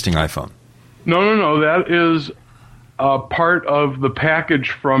the existing iPhone? No. That is part of the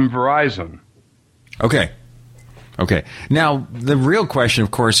package from Verizon. Okay. Now, the real question,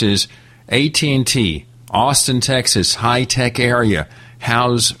 of course, is AT&T, Austin, Texas, high-tech area.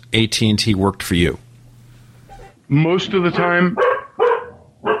 How's AT&T worked for you? Most of the time,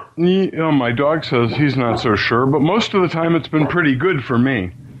 my dog says he's not so sure, but most of the time it's been pretty good for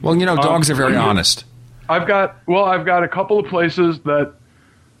me. Well, dogs are very honest. I've got a couple of places that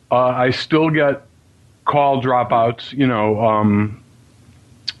I still get call dropouts.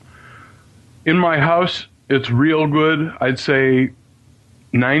 In my house, it's real good. I'd say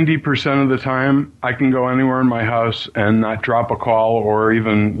 90% of the time I can go anywhere in my house and not drop a call or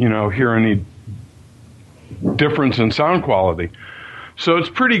even, hear any difference in sound quality. So it's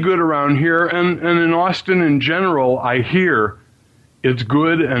pretty good around here. And in Austin in general, I hear it's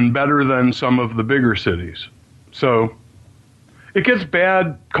good and better than some of the bigger cities. So it gets bad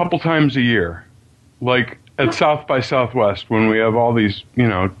a couple times a year, like at South by Southwest when we have all these,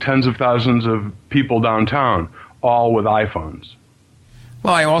 tens of thousands of people downtown, all with iPhones.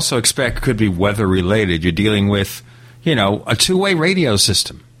 Well, I also expect it could be weather-related. You're dealing with, a two-way radio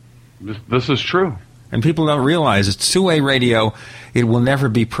system. This is true. And people don't realize it's two-way radio. It will never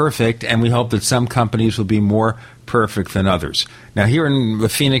be perfect, and we hope that some companies will be more perfect than others. Now, here in the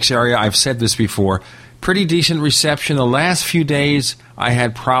Phoenix area, I've said this before, pretty decent reception. The last few days, I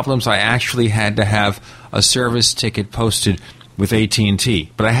had problems. I actually had to have a service ticket posted with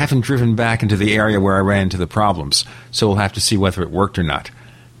AT&T, but I haven't driven back into the area where I ran into the problems, so we'll have to see whether it worked or not.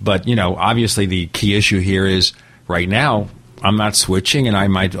 But, obviously the key issue here is right now I'm not switching, and I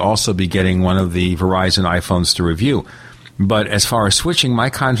might also be getting one of the Verizon iPhones to review. But as far as switching, my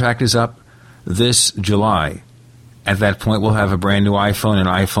contract is up this July. At that point, we'll have a brand new iPhone, an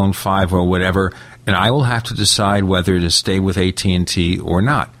iPhone 5 or whatever, and I will have to decide whether to stay with AT&T or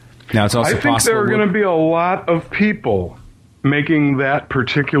not. Now, it's also possible. I think there are going to be a lot of people making that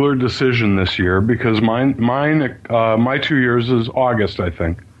particular decision this year because my 2 years is August, I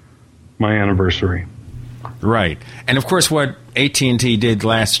think, my anniversary. Right. And, of course, what AT&T did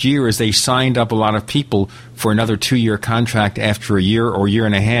last year is they signed up a lot of people for another 2-year contract after a year or year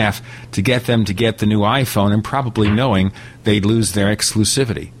and a half to get them to get the new iPhone and probably knowing they'd lose their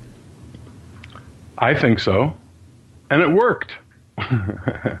exclusivity. I think so. And it worked.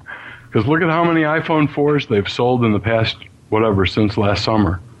 Because look at how many iPhone 4s they've sold in the past, since last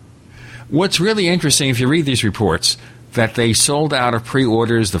summer. What's really interesting, if you read these reports, that they sold out of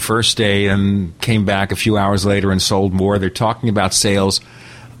pre-orders the first day and came back a few hours later and sold more. They're talking about sales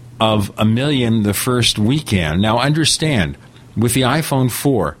of 1 million the first weekend. Now, understand, with the iPhone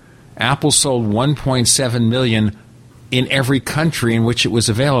 4, Apple sold 1.7 million in every country in which it was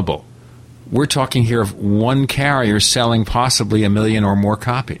available. We're talking here of one carrier selling possibly 1 million or more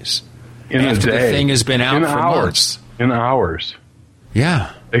copies. After the thing has been out for months. In hours.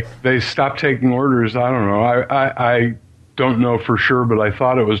 Yeah. They stopped taking orders, I don't know. I don't know for sure, but I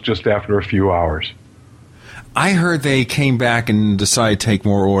thought it was just after a few hours. I heard they came back and decided to take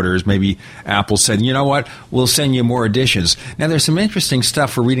more orders. Maybe Apple said, you know what, we'll send you more editions. Now, there's some interesting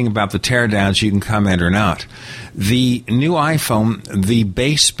stuff we're reading about the teardowns. You can comment or not. The new iPhone, the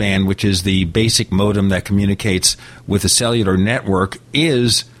baseband, which is the basic modem that communicates with the cellular network,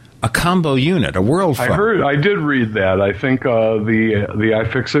 is a combo unit, a world phone. I did read that. I think the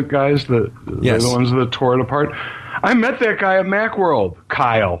iFixit guys, they're the ones that tore it apart. I met that guy at Macworld,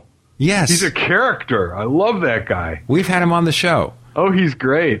 Kyle. Yes. He's a character. I love that guy. We've had him on the show. Oh, he's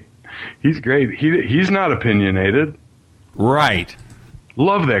great. He's great. He's not opinionated. Right.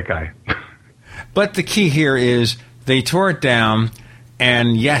 Love that guy. But the key here is they tore it down,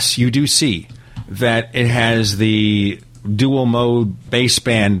 and yes, you do see that it has the dual mode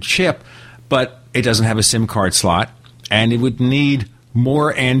baseband chip, but it doesn't have a SIM card slot, and it would need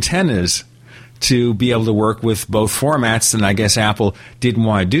more antennas to be able to work with both formats, and I guess Apple didn't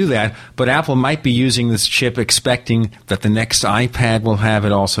want to do that, but Apple might be using this chip expecting that the next iPad will have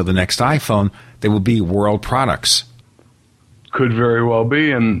it, also the next iPhone. They will be world products. Could very well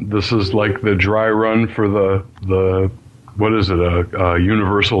be, and this is like the dry run for the what is it, a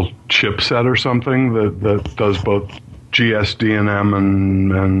universal chipset or something that does both GSD&M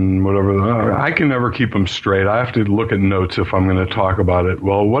and whatever. I can never keep them straight. I have to look at notes if I'm going to talk about it.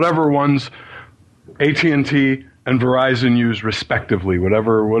 Well, whatever ones AT&T and Verizon use respectively, what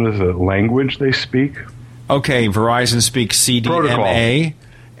is it, language they speak? Okay, Verizon speaks CDMA, protocol.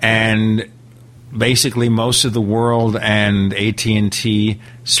 And basically most of the world, and AT&T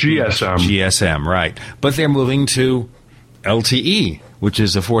speaks GSM. GSM, right. But they're moving to LTE, which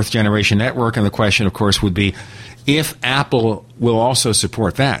is a fourth-generation network. And the question, of course, would be if Apple will also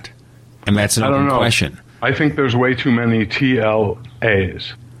support that. And that's an open question. I think there's way too many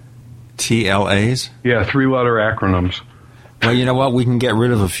TLAs. TLAs? Yeah, three-letter acronyms. Well, you know what? We can get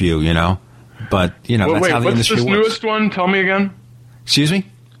rid of a few, But, that's how the industry works. What's this newest one? Tell me again. Excuse me?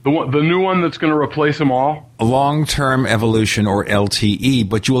 The new one that's going to replace them all? Long-term evolution, or LTE,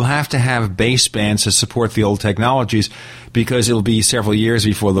 but you will have to have basebands to support the old technologies because it will be several years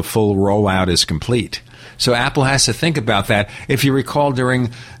before the full rollout is complete. So Apple has to think about that. If you recall,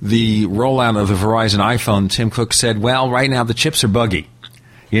 during the rollout of the Verizon iPhone, Tim Cook said, well, right now the chips are buggy.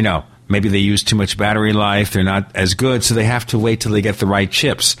 Maybe they use too much battery life, they're not as good, so they have to wait till they get the right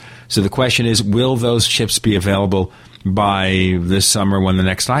chips. So the question is, will those chips be available by this summer when the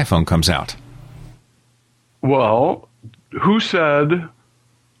next iPhone comes out? Well, who said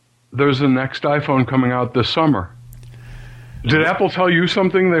there's a next iPhone coming out this summer? Did Apple tell you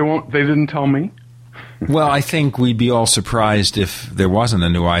something they didn't tell me? Well, I think we'd be all surprised if there wasn't a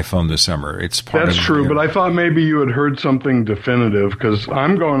new iPhone this summer. That's true, but I thought maybe you had heard something definitive, because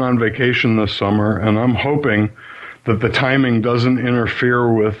I'm going on vacation this summer, and I'm hoping that the timing doesn't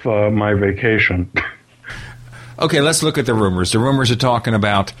interfere with my vacation. Okay, let's look at the rumors. The rumors are talking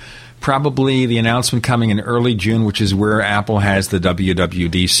about probably the announcement coming in early June, which is where Apple has the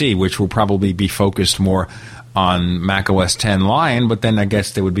WWDC, which will probably be focused more on macOS 10 Lion, but then I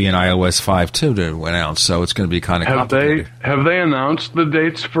guess there would be an iOS 5.2 to announce, so it's going to be kind of complicated. Have they announced the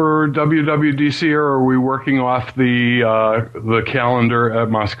dates for WWDC, or are we working off the calendar at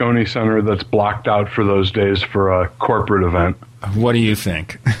Moscone Center that's blocked out for those days for a corporate event? What do you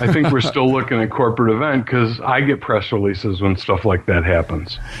think? I think we're still looking at corporate event because I get press releases when stuff like that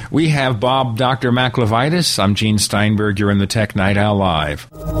happens. We have Bob Dr. McLevitis. I'm Gene Steinberg. You're in the Tech Night Owl Live.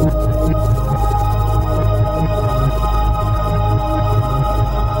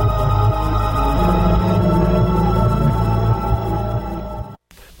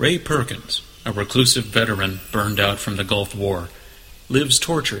 Ray Perkins, a reclusive veteran burned out from the Gulf War, lives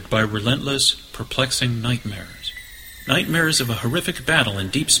tortured by relentless, perplexing nightmares. Nightmares of a horrific battle in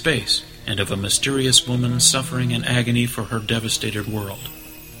deep space and of a mysterious woman suffering in agony for her devastated world.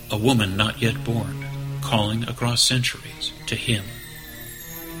 A woman not yet born, calling across centuries to him.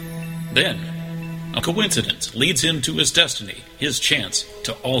 Then, a coincidence leads him to his destiny, his chance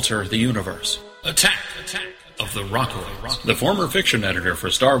to alter the universe. Attack of the Rockoids. The former fiction editor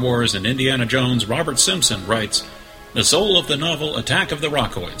for Star Wars and Indiana Jones, Robert Simpson, writes, "The soul of the novel Attack of the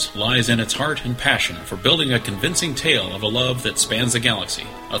Rockoids lies in its heart and passion for building a convincing tale of a love that spans the galaxy.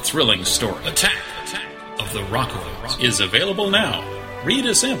 A thrilling story. Attack of the Rockoids is available now. Read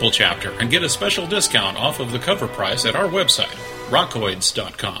a sample chapter and get a special discount off of the cover price at our website,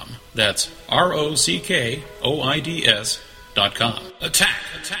 rockoids.com. That's ROCKOIDS.com. Attack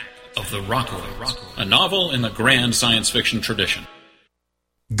of the Rockoids, a novel in the grand science fiction tradition."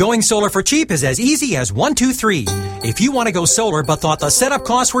 Going solar for cheap is as easy as 1, 2, 3. If you want to go solar but thought the setup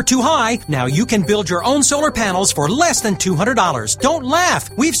costs were too high, now you can build your own solar panels for less than $200. Don't laugh!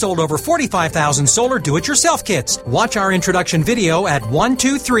 We've sold over 45,000 solar do-it-yourself kits. Watch our introduction video at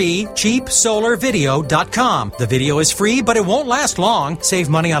 123cheapsolarvideo.com. The video is free, but it won't last long. Save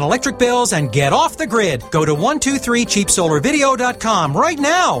money on electric bills and get off the grid. Go to 123cheapsolarvideo.com right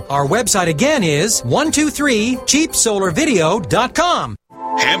now. Our website again is 123cheapsolarvideo.com.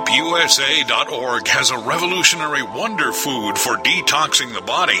 HempUSA.org has a revolutionary wonder food for detoxing the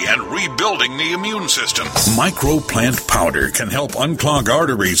body and rebuilding the immune system. Microplant powder can help unclog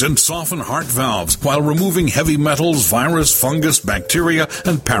arteries and soften heart valves while removing heavy metals, virus, fungus, bacteria,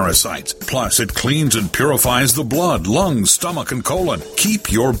 and parasites. Plus, it cleans and purifies the blood, lungs, stomach, and colon.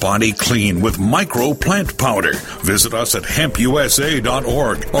 Keep your body clean with Microplant powder. Visit us at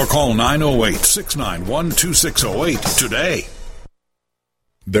HempUSA.org or call 908-691-2608 today.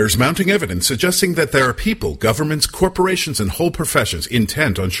 There's mounting evidence suggesting that there are people, governments, corporations, and whole professions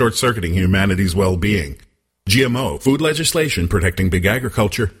intent on short-circuiting humanity's well-being. GMO, food legislation protecting big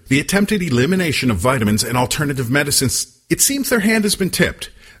agriculture, the attempted elimination of vitamins and alternative medicines, it seems their hand has been tipped.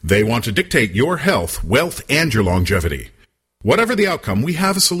 They want to dictate your health, wealth, and your longevity. Whatever the outcome, we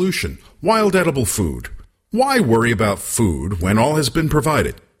have a solution. Wild edible food. Why worry about food when all has been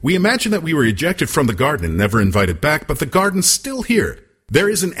provided? We imagine that we were ejected from the garden and never invited back, but the garden's still here. There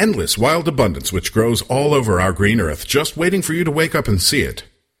is an endless wild abundance which grows all over our green earth, just waiting for you to wake up and see it.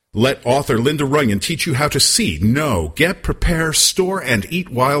 Let author Linda Runyon teach you how to see, know, get, prepare, store, and eat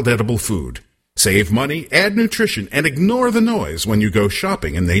wild edible food. Save money, add nutrition, and ignore the noise when you go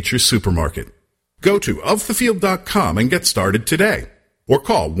shopping in nature's supermarket. Go to ofthefield.com and get started today. Or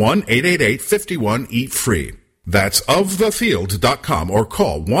call 1-888-51-EAT-FREE. That's ofthefield.com or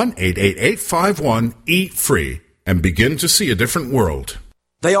call 1-888-51-EAT-FREE and begin to see a different world.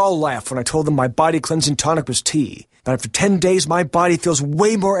 They all laughed when I told them my body cleansing tonic was tea. That after 10 days, my body feels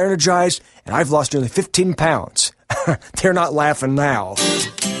way more energized, and I've lost nearly 15 pounds. They're not laughing now.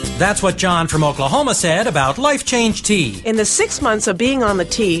 That's what John from Oklahoma said about Life Change Tea. In the 6 months of being on the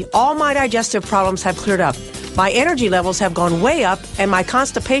tea, all my digestive problems have cleared up. My energy levels have gone way up, and my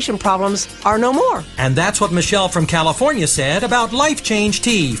constipation problems are no more. And that's what Michelle from California said about Life Change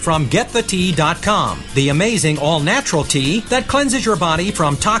Tea from GetTheTea.com. The amazing all-natural tea that cleanses your body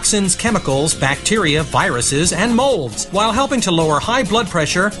from toxins, chemicals, bacteria, viruses, and molds, while helping to lower high blood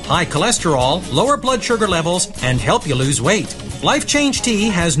pressure, high cholesterol, lower blood sugar levels, and help you lose weight. Life Change Tea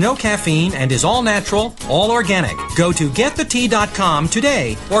has no caffeine and is all natural, all organic. Go to GetTheTea.com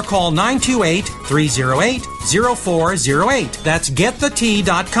today or call 928-308-0408. That's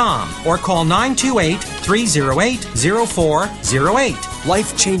GetTheTea.com or call 928-308-0408.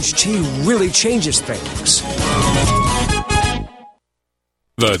 Life Change Tea really changes things.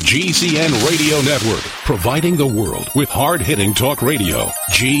 The GCN Radio Network, providing the world with hard-hitting talk radio.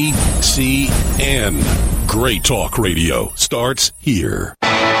 GCN. Great talk radio starts here.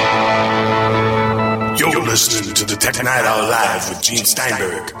 You're listening to the Tech Night Owl Live with Gene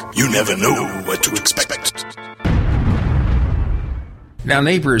Steinberg. You never know what to expect. Now,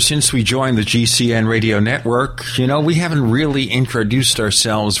 neighbors, since we joined the GCN Radio Network, we haven't really introduced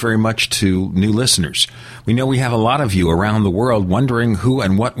ourselves very much to new listeners. We know we have a lot of you around the world wondering who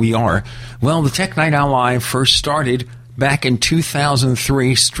and what we are. Well, the Tech Night Owl Live first started back in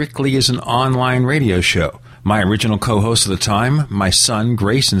 2003 strictly as an online radio show. My original co-host at the time, my son,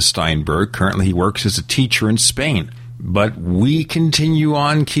 Grayson Steinberg, currently he works as a teacher in Spain. But we continue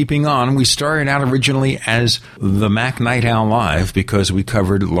on keeping on. We started out originally as the Mac Night Owl Live because we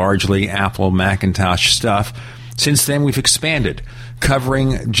covered largely Apple Macintosh stuff. Since then, we've expanded,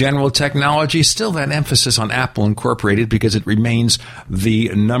 covering general technology, still that emphasis on Apple Incorporated because it remains the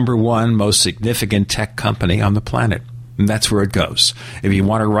number one most significant tech company on the planet. And that's where it goes. If you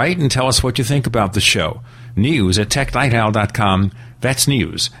want to write and tell us what you think about the show, news at technightowl.com. That's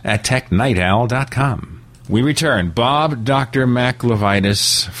news at technightowl.com. We return. Bob Dr. Mac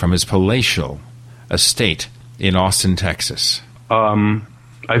Levitas from his palatial estate in Austin, Texas.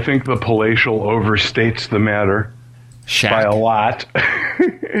 I think the palatial overstates the matter by a lot.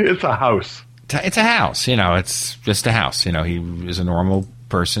 It's a house. It's a house. It's just a house. He is a normal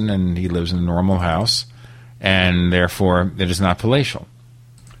person and he lives in a normal house, and therefore it is not palatial.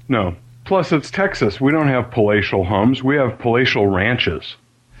 No. Plus, it's Texas. We don't have palatial homes. We have palatial ranches.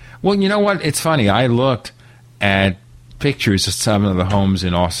 Well, you know what? It's funny. I looked at pictures of some of the homes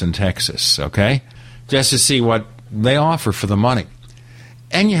in Austin, Texas, okay? Just to see what they offer for the money.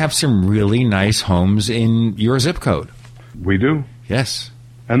 And you have some really nice homes in your zip code. We do. Yes.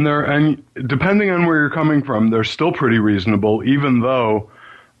 And depending on where you're coming from, they're still pretty reasonable, even though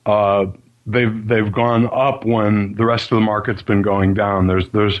they've gone up when the rest of the market's been going down.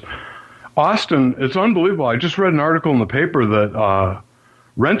 There's Austin, it's unbelievable. I just read an article in the paper that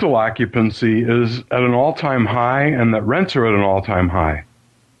rental occupancy is at an all-time high and that rents are at an all-time high.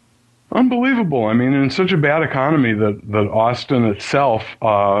 Unbelievable. I mean, in such a bad economy that Austin itself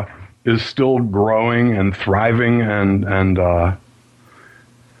is still growing and thriving and the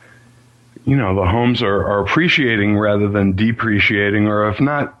homes are appreciating rather than depreciating, or if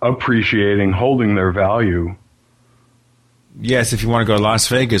not appreciating, holding their value. Yes, if you want to go to Las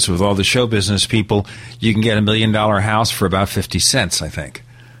Vegas with all the show business people, you can get $1 million house for about 50 cents, I think.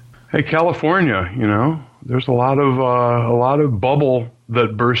 Hey, California, there's a lot of bubble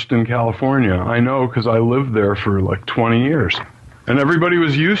that burst in California. I know because I lived there for like 20 years. And everybody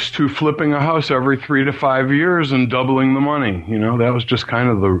was used to flipping a house every 3 to 5 years and doubling the money. That was just kind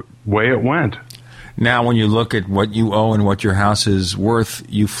of the way it went. Now, when you look at what you owe and what your house is worth,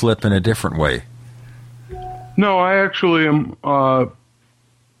 you flip in a different way. No, I actually am.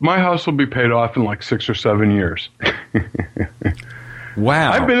 My house will be paid off in like 6 or 7 years.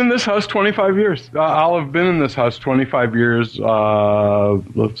 Wow. I've been in this house 25 years. I'll have been in this house 25 years.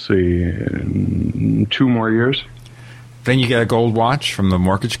 Let's see, 2 more years. Then you get a gold watch from the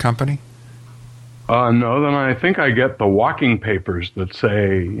mortgage company? No, then I think I get the walking papers that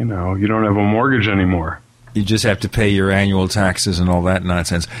say, you don't have a mortgage anymore. You just have to pay your annual taxes and all that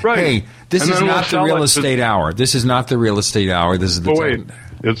nonsense. Right. Hey, this is not the real estate hour. This is not the real estate hour. This is the... wait,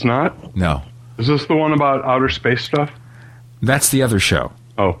 it's not? No. Is this the one about outer space stuff? That's the other show.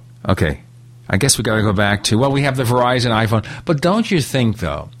 Oh. Okay. I guess we got to go back to, we have the Verizon iPhone. But don't you think,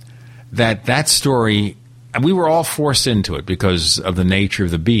 though, that story, and we were all forced into it because of the nature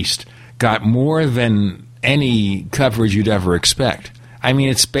of the beast, got more than any coverage you'd ever expect. I mean,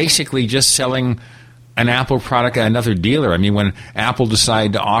 it's basically just selling an Apple product at another dealer. I mean, when Apple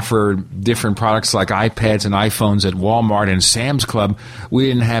decided to offer different products like iPads and iPhones at Walmart and Sam's Club, we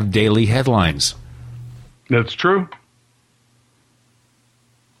didn't have daily headlines. That's true.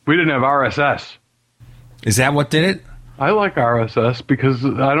 We didn't have RSS. Is that what did it? I like RSS because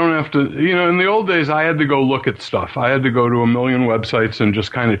I don't have to, in the old days, I had to go look at stuff. I had to go to a million websites and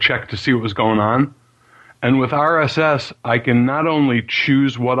just kind of check to see what was going on. And with RSS, I can not only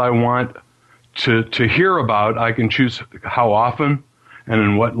choose what I want to hear about, I can choose how often and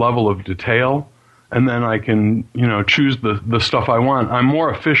in what level of detail. And then I can, choose the stuff I want. I'm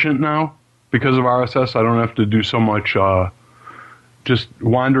more efficient now because of RSS. I don't have to do so much just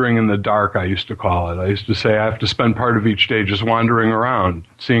wandering in the dark, I used to call it. I used to say I have to spend part of each day just wandering around,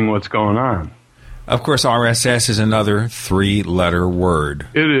 seeing what's going on. Of course, RSS is another 3-letter word.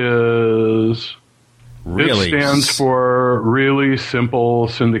 It is. Really? It stands for really simple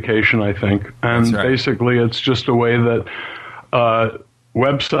syndication, I think. And basically it's just a way that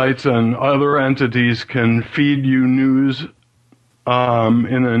websites and other entities can feed you news in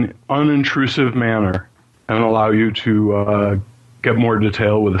an unintrusive manner and allow you to get more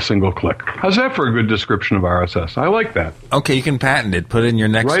detail with a single click. How's that for a good description of RSS? I like that. Okay, you can patent it. Put it in your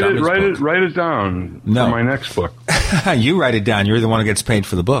next book. Write it down for my next book. You write it down. You're the one who gets paid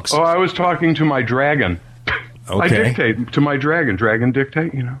for the books. Oh, I was talking to my dragon. Okay. I dictate to my dragon. Dragon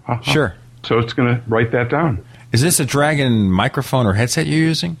dictate, Sure. So it's going to write that down. Is this a Dragon microphone or headset you're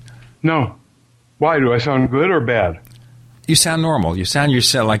using? No. Why? Do I sound good or bad? You sound normal. You sound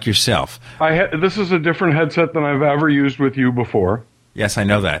like yourself. This is a different headset than I've ever used with you before. Yes, I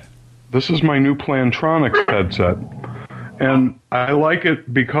know that. This is my new Plantronics headset. And I like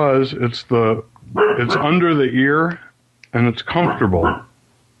it because it's under the ear and it's comfortable.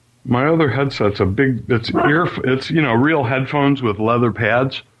 My other headset's it's real headphones with leather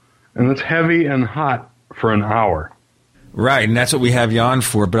pads, and it's heavy and hot for an hour. Right, and that's what we have you on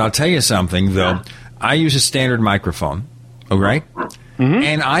for. But I'll tell you something, though. I use a standard microphone, all right? Mm-hmm.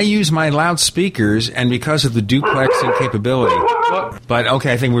 And I use my loudspeakers, and because of the duplexing capability. But,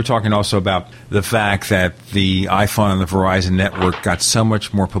 okay, I think we're talking also about the fact that the iPhone and the Verizon network got so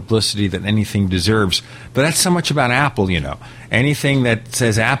much more publicity than anything deserves. But that's so much about Apple, Anything that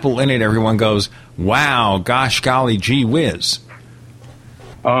says Apple in it, everyone goes, wow, gosh, golly, gee whiz.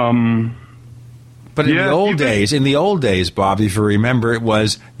 But in the old days, Bob, if you remember, it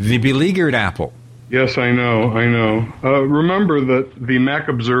was the beleaguered Apple. Yes, I know. Remember that the Mac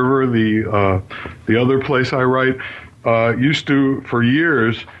Observer, the other place I write, used to, for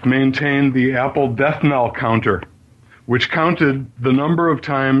years, maintain the Apple death knell counter, which counted the number of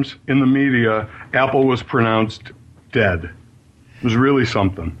times in the media Apple was pronounced dead. It was really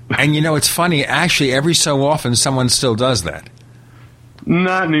something. And it's funny, actually, every so often someone still does that.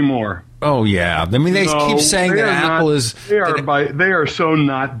 Not anymore. Oh, yeah. I mean, they keep saying that Apple is... They are so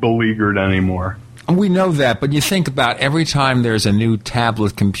not beleaguered anymore. We know that, but you think about every time there's a new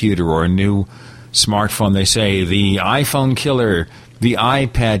tablet computer or a new smartphone, they say the iPhone killer, the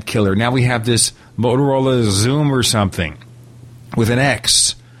iPad killer. Now we have this Motorola Zoom or something with an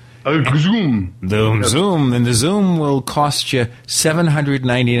X. Zoom. Zoom. And the Zoom will cost you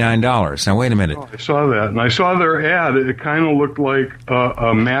 $799. Now, wait a minute. Oh, I saw that. And I saw their ad. It kind of looked like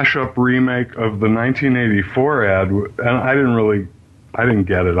a mashup remake of the 1984 ad. And I didn't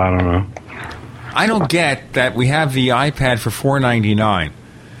get it. I don't know. I don't get that we have the iPad for $499.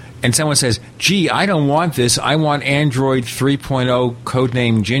 And someone says, gee, I don't want this. I want Android 3.0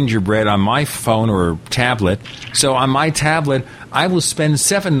 codename Gingerbread on my phone or tablet. So on my tablet, I will spend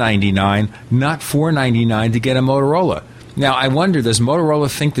 $799, not $499 to get a Motorola. Now, I wonder, does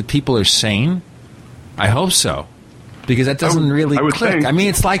Motorola think that people are sane? I hope so. Because that doesn't really click. I mean,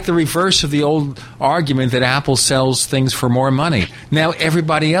 it's like the reverse of the old argument that Apple sells things for more money. Now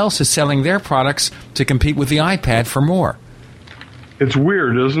everybody else is selling their products to compete with the iPad for more. It's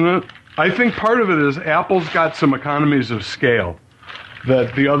weird, isn't it? I think part of it is Apple's got some economies of scale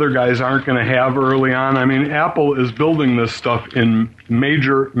that the other guys aren't going to have early on. I mean, Apple is building this stuff in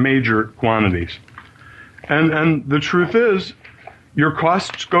major quantities. And the truth is, your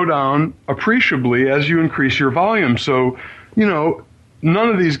costs go down appreciably as you increase your volume. So, none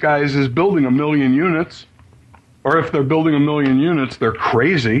of these guys is building 1 million units. Or if they're building 1 million units, they're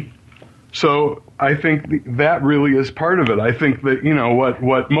crazy. So I think that really is part of it. I think that,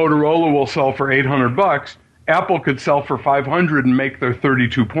 what Motorola will sell for $800, Apple could sell for $500 and make their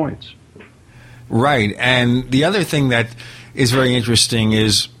 32 points. Right. And the other thing that is very interesting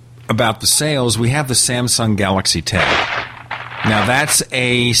is about the sales. We have the Samsung Galaxy Tab. Now, that's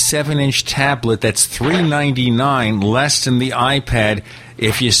a 7-inch tablet that's $399 less than the iPad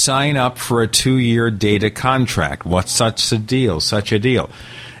if you sign up for a 2-year data contract. What's such a deal?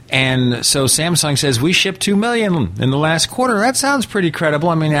 And so Samsung says, we shipped 2 million in the last quarter. That sounds pretty credible.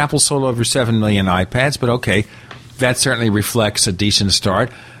 I mean, Apple sold over 7 million iPads, but okay, that certainly reflects a decent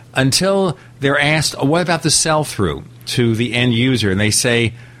start. Until they're asked, what about the sell-through to the end user? And they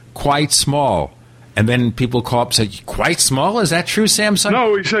say, quite small. And then people call up and say, quite small? Is that true, Samsung?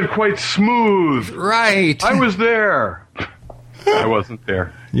 No, he said quite smooth. Right. I was there. I wasn't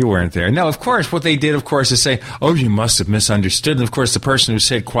there. You weren't there. No, of course, what they did, of course, is say, oh, you must have misunderstood. And, of course, the person who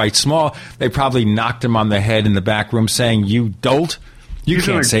said quite small, they probably knocked him on the head in the back room saying, you dolt. You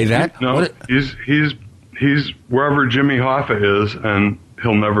can't say that. No, he's wherever Jimmy Hoffa is, and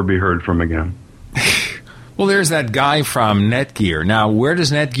he'll never be heard from again. Well, there's that guy from Netgear. Now, where does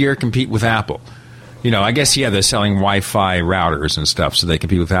Netgear compete with Apple? You know, I guess, they're selling Wi-Fi routers and stuff, so they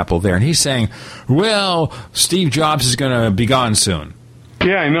compete with Apple there. And he's saying, well, Steve Jobs is going to be gone soon.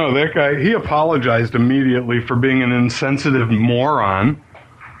 Yeah, I know. That guy, he apologized immediately for being an insensitive moron.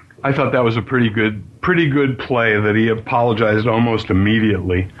 I thought that was a pretty good play that he apologized almost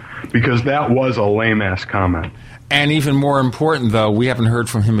immediately, because that was a lame-ass comment. And even more important, though, we haven't heard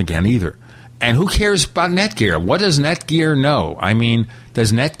from him again either. And who cares about Netgear? What does Netgear know? I mean,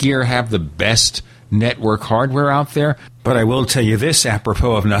 does Netgear have the best network hardware out there? But I will tell you this,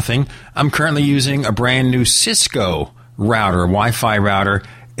 apropos of nothing, I'm currently using a brand new Cisco router, Wi-Fi router,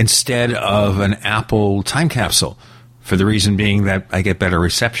 instead of an Apple time capsule, for the reason being that I get better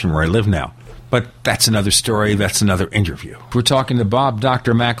reception where I live now. But that's another story, that's another interview. We're talking to Bob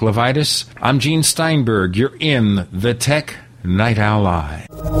Dr. Mac Levitis. I'm Gene Steinberg. You're in the Tech Night Owl Live.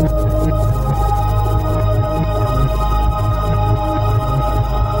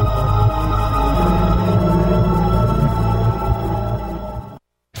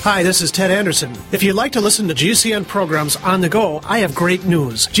 Hi, this is Ted Anderson. If you'd like to listen to GCN programs on the go, I have great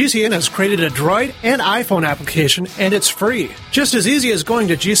news. GCN has created a Droid and iPhone application, and it's free. Just as easy as going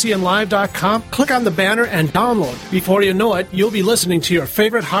to GCNlive.com, click on the banner, and download. Before you know it, you'll be listening to your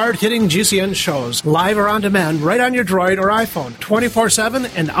favorite hard-hitting GCN shows, live or on demand, right on your Droid or iPhone, 24/7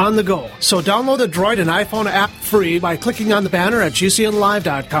 and on the go. So download the Droid and iPhone app free by clicking on the banner at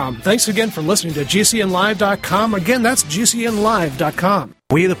GCNlive.com. Thanks again for listening to GCNlive.com. Again, that's GCNlive.com.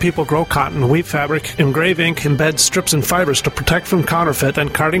 We the people grow cotton, weave fabric, engrave ink, embed strips and fibers to protect from counterfeit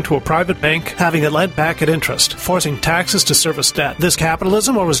and carting to a private bank, having it lent back at interest, forcing taxes to service debt. This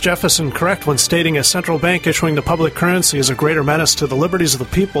capitalism, or was Jefferson correct when stating a central bank issuing the public currency is a greater menace to the liberties of the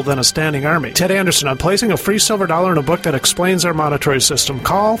people than a standing army? Ted Anderson, I'm placing a free silver dollar in a book that explains our monetary system.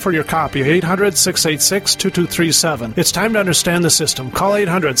 Call for your copy, 800-686-2237. It's time to understand the system. Call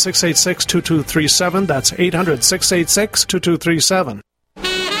 800-686-2237. That's 800-686-2237.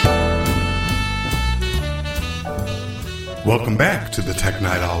 Welcome back to the Tech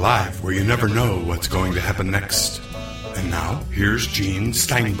Night Owl Live, where you never know what's going to happen next. And now, here's Gene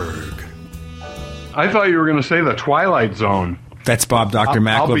Steinberg. I thought you were going to say the Twilight Zone. That's Bob Dr.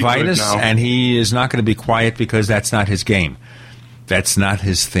 Mac Levitis, and he is not going to be quiet because that's not his game. That's not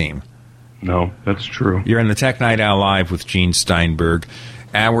his theme. No, that's true. You're in the Tech Night Owl Live with Gene Steinberg,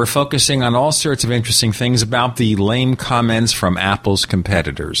 and we're focusing on all sorts of interesting things about the lame comments from Apple's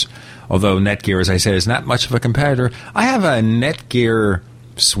competitors. Although Netgear, as I said, is not much of a competitor. I have a Netgear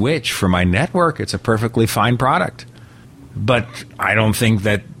switch for my network. It's a perfectly fine product. But I don't think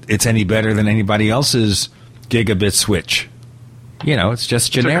that it's any better than anybody else's gigabit switch. You know, it's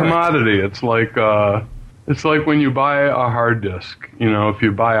just generic. It's a commodity. It's like when you buy a hard disk. You know, if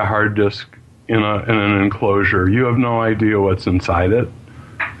you buy a hard disk in an enclosure, you have no idea what's inside it.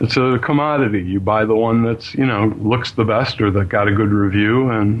 It's a commodity. You buy the one that's, looks the best or that got a good review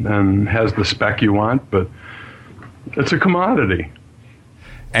and has the spec you want, but it's a commodity.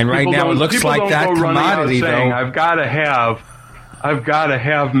 And right now it looks like that commodity, though. Saying, I've got to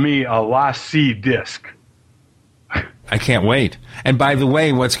have me a LaCie disc. I can't wait. And by the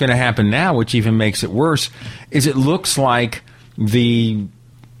way, what's going to happen now, which even makes it worse, is it looks like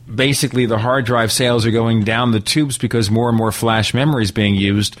basically the hard drive sales are going down the tubes because more and more flash memory is being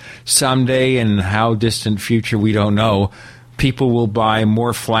used. Someday, in how distant future, we don't know, people will buy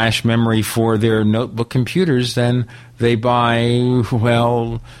more flash memory for their notebook computers than they buy,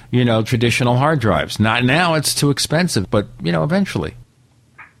 traditional hard drives. Not now, it's too expensive, but, eventually.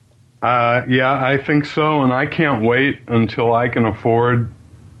 Yeah, I think so, and I can't wait until I can afford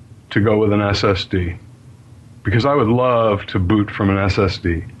to go with an SSD. Because I would love to boot from an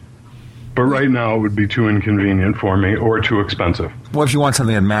SSD. But right now it would be too inconvenient for me or too expensive. Well, if you want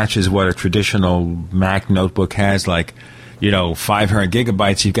something that matches what a traditional Mac notebook has, like 500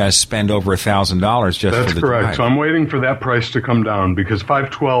 gigabytes, you've got to spend over $1,000 just That's for the correct. drive. So I'm waiting for that price to come down because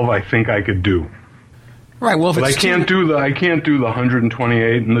 512 I think I could do. Right. Well, but I can't do the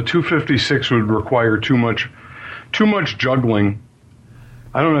 128, and the 256 would require too much juggling.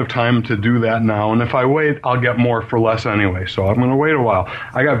 I don't have time to do that now, and if I wait, I'll get more for less anyway. So I'm going to wait a while.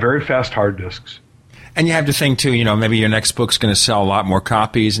 I got very fast hard disks. And you have to think, too, maybe your next book's going to sell a lot more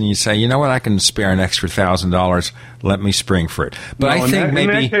copies, and you say, you know what, I can spare an extra $1,000. Let me spring for it. But I think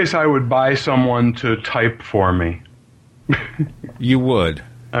maybe... In that case, I would buy someone to type for me. You would?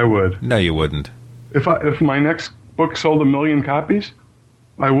 I would. No, you wouldn't. If my next book sold 1 million copies,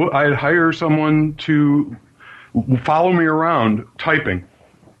 I'd hire someone to follow me around typing.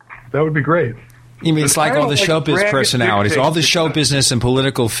 That would be great. You mean it's like all the showbiz personalities, all the show business and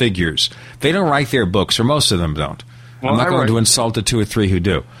political figures. They don't write their books, or most of them don't. Well, I'm not going to insult the 2 or 3 who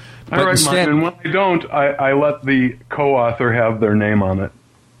do. I write mine, and when I don't, I let the co-author have their name on it.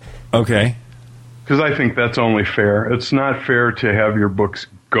 Okay. Because I think that's only fair. It's not fair to have your books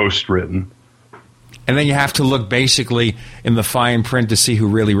ghostwritten. And then you have to look basically in the fine print to see who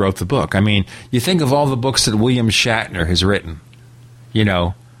really wrote the book. I mean, you think of all the books that William Shatner has written,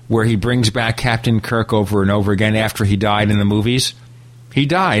 where he brings back Captain Kirk over and over again after he died in the movies. He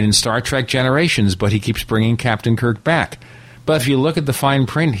died in Star Trek Generations, but he keeps bringing Captain Kirk back. But if you look at the fine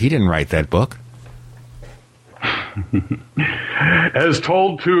print, he didn't write that book. As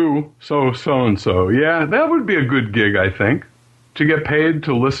told to so-and-so. Yeah, that would be a good gig, I think. To get paid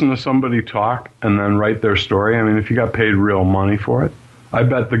to listen to somebody talk and then write their story. I mean, if you got paid real money for it. I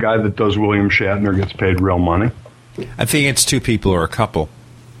bet the guy that does William Shatner gets paid real money. I think it's 2 people or a couple.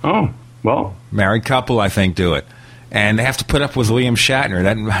 Oh, well. Married couple, I think, do it. And they have to put up with William Shatner.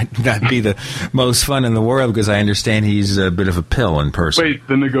 That might not be the most fun in the world because I understand he's a bit of a pill in person. Wait,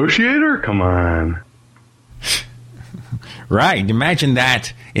 the negotiator? Come on. Right. Imagine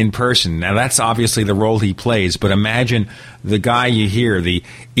that in person. Now, that's obviously the role he plays, but imagine the guy you hear, the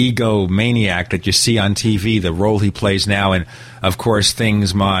egomaniac that you see on TV, the role he plays now, and, of course,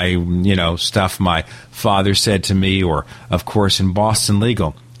 stuff my father said to me, or, of course, in Boston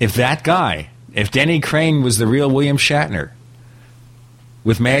Legal. If that guy, if Denny Crane was the real William Shatner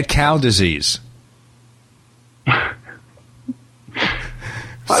with mad cow disease...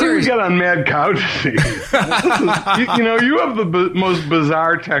 How do we get on mad cow disease? You have the most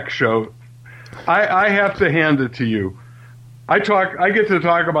bizarre tech show. I have to hand it to you. I get to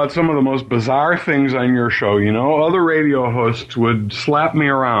talk about some of the most bizarre things on your show. Other radio hosts would slap me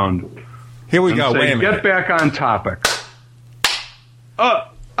around. Here we go. Wait a minute. Get back on topic.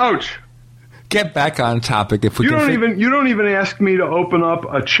 Ouch. Get back on topic. If we you don't even ask me to open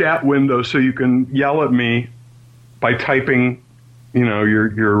up a chat window so you can yell at me by typing.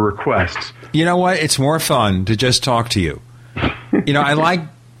 Your requests. You know what? It's more fun to just talk to you. I like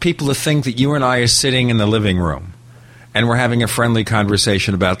people to think that you and I are sitting in the living room and we're having a friendly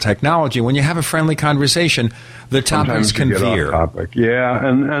conversation about technology. When you have a friendly conversation, the topics can veer. Topic. Yeah,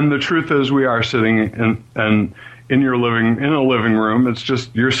 and the truth is we are sitting in a living room. It's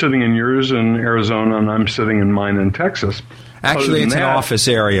just you're sitting in yours in Arizona and I'm sitting in mine in Texas. Actually, it's an office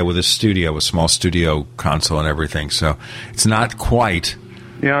area with a studio, a small studio console and everything, so it's not quite.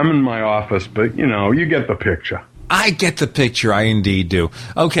 Yeah, I'm in my office, but, you get the picture. I get the picture. I indeed do.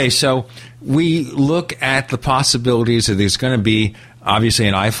 Okay, so we look at the possibilities that there's going to be, obviously,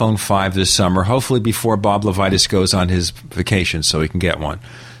 an iPhone 5 this summer, hopefully before Bob Levitas goes on his vacation so he can get one.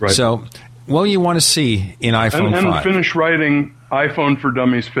 Right. So what do you want to see in iPhone 5? And finish writing iPhone for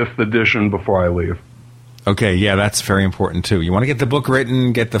Dummies 5th edition before I leave. Okay, yeah, that's very important, too. You want to get the book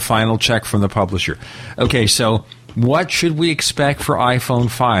written, get the final check from the publisher. Okay, so what should we expect for iPhone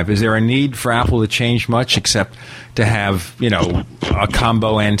 5? Is there a need for Apple to change much except to have, a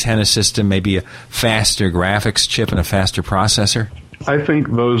combo antenna system, maybe a faster graphics chip and a faster processor? I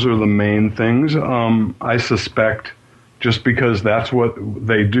think those are the main things. I suspect, just because that's what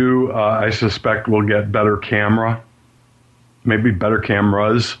they do, I suspect we'll get better camera, maybe better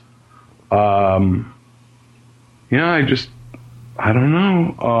cameras. I don't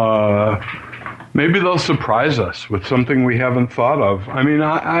know. Maybe they'll surprise us with something we haven't thought of. I mean,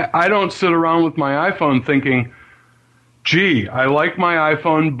 I don't sit around with my iPhone thinking, gee, I like my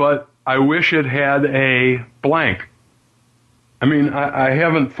iPhone, but I wish it had a blank. I mean, I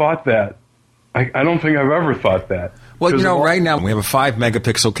haven't thought that. I don't think I've ever thought that. Well, right now we have a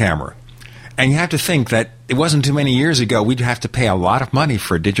 5-megapixel camera. And you have to think that it wasn't too many years ago we'd have to pay a lot of money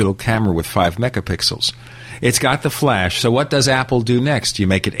for a digital camera with 5 megapixels. It's got the flash. So what does Apple do next? Do you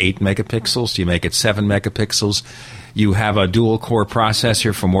make it 8 megapixels? Do you make it 7 megapixels? You have a dual-core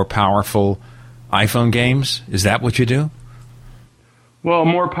processor for more powerful iPhone games? Is that what you do? Well,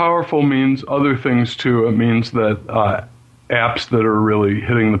 more powerful means other things, too. It means that apps that are really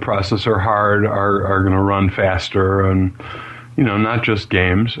hitting the processor hard are going to run faster, and, not just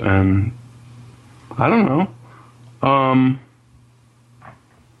games. And I don't know.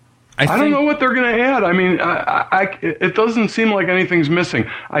 I don't know what they're going to add. I mean, it doesn't seem like anything's missing.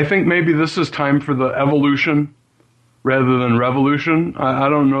 I think maybe this is time for the evolution rather than revolution. I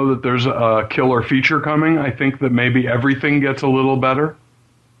don't know that there's a killer feature coming. I think that maybe everything gets a little better.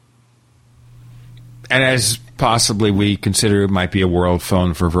 And as possibly we consider it might be a world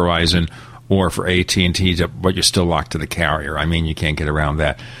phone for Verizon or for AT&T, but you're still locked to the carrier. I mean, you can't get around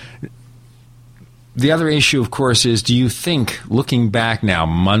that. The other issue, of course, is do you think, looking back now,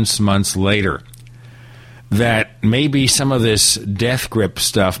 months later, that maybe some of this death grip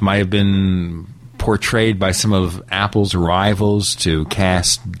stuff might have been portrayed by some of Apple's rivals to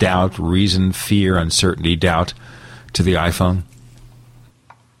cast doubt, reason, fear, uncertainty, doubt to the iPhone?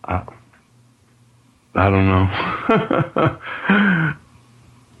 I don't know.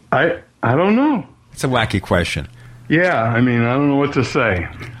 I don't know. It's a wacky question. Yeah, I mean, I don't know what to say.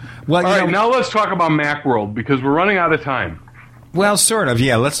 Well, all right, now let's talk about Macworld, because we're running out of time. Well, sort of,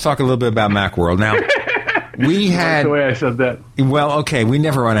 yeah. Let's talk a little bit about Macworld. Now, we had... That's the way I said that. Well, okay, we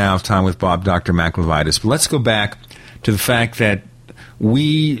never run out of time with Dr. McLevitis, but let's go back to the fact that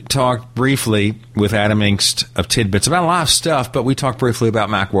we talked briefly with Adam Engst of Tidbits about a lot of stuff, but we talked briefly about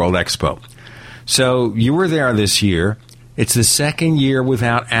Macworld Expo. So you were there this year. It's the second year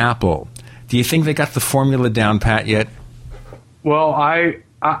without Apple. Do you think they got the formula down pat yet? Well, I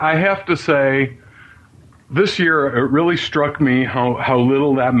have to say, this year it really struck me how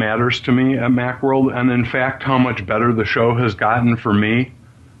little that matters to me at Macworld, and in fact how much better the show has gotten for me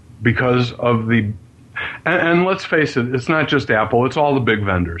because of the... And let's face it, it's not just Apple, it's all the big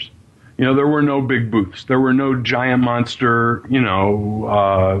vendors. There were no big booths. There were no giant monster,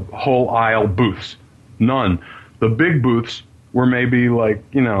 whole aisle booths. None. The big booths were maybe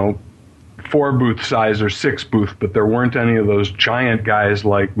 4 booth size or 6 booth, but there weren't any of those giant guys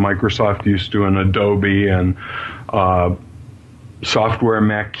like Microsoft used to and Adobe and Software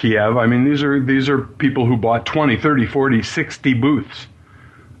Mac Kiev. I mean, these are people who bought 20, 30, 40, 60 booths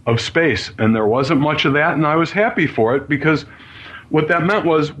of space, and there wasn't much of that, and I was happy for it because what that meant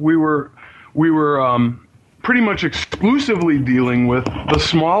was we were pretty much exclusively dealing with the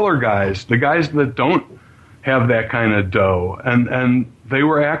smaller guys, the guys that don't have that kind of dough, and they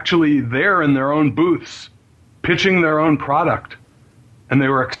were actually there in their own booths, pitching their own product, and they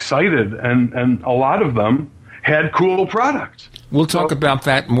were excited, and a lot of them had cool products. We'll talk about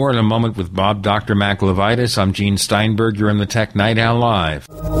that more in a moment with Dr. McLevitis. I'm Gene Steinberg. You're in the Tech Night Owl Live.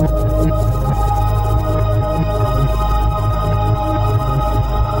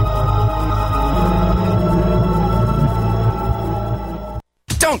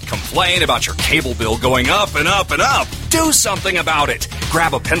 Don't complain about your cable bill going up and up and up. Do something about it.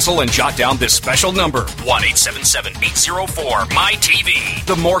 Grab a pencil and jot down this special number, 1-877-804-MY-TV.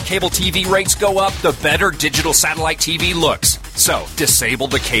 The more cable TV rates go up, the better digital satellite TV looks. So, disable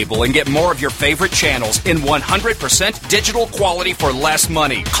the cable and get more of your favorite channels in 100% digital quality for less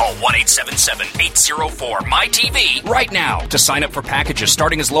money. Call 1-877-804-MY-TV right now to sign up for packages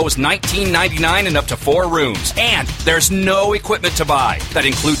starting as low as $19.99 and up to 4 rooms. And there's no equipment to buy. That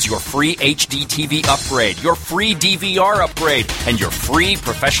includes your free HD TV upgrade, your free DVR upgrade, and your free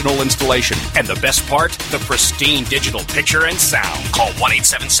professional installation. And the best part, the pristine digital picture and sound. Call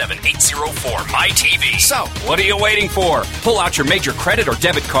 1-877-804-MY-TV. So, what are you waiting for? Pull out your major credit or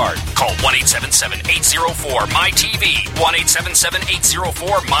debit card. Call 1-877-804-MY-TV.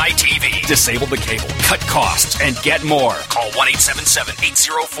 1-877-804-MY-TV. Disable the cable, cut costs, and get more. Call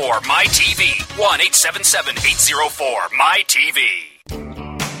 1-877-804-MY-TV.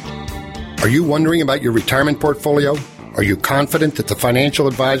 1-877-804-MY-TV. Are you wondering about your retirement portfolio? Are you confident that the financial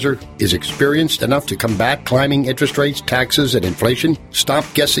advisor is experienced enough to combat climbing interest rates, taxes, and inflation? Stop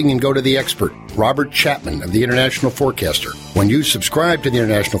guessing and go to the expert, Robert Chapman of the International Forecaster. When you subscribe to the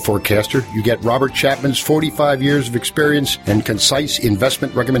International Forecaster, you get Robert Chapman's 45 years of experience and concise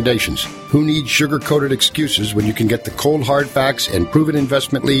investment recommendations. Who needs sugar-coated excuses when you can get the cold hard facts and proven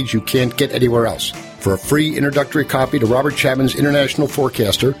investment leads you can't get anywhere else? For a free introductory copy to Robert Chapman's International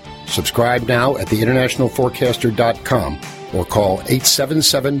Forecaster, subscribe now at theInternationalForecaster.com or call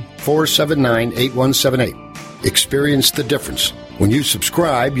 877-479-8178. Experience the difference. When you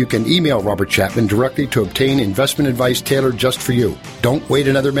subscribe, you can email Robert Chapman directly to obtain investment advice tailored just for you. Don't wait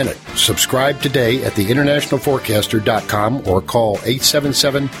another minute. Subscribe today at theInternationalForecaster.com or call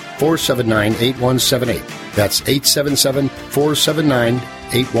 877-479-8178. That's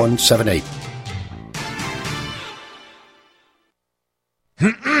 877-479-8178.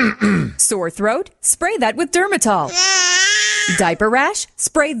 Sore throat? Spray that with Dermatol. Diaper rash?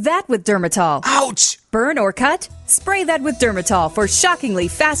 Spray that with Dermatol. Ouch! Burn or cut? Spray that with Dermatol for shockingly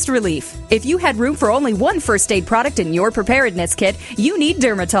fast relief. If you had room for only one first aid product in your preparedness kit, you need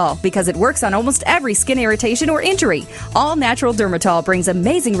Dermatol because it works on almost every skin irritation or injury. All natural Dermatol brings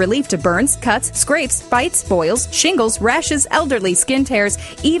amazing relief to burns, cuts, scrapes, bites, boils, shingles, rashes, elderly skin tears,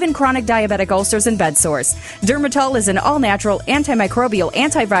 even chronic diabetic ulcers and bed sores. Dermatol is an all-natural, antimicrobial,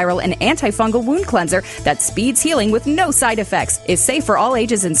 antiviral, and antifungal wound cleanser that speeds healing with no side effects, is safe for all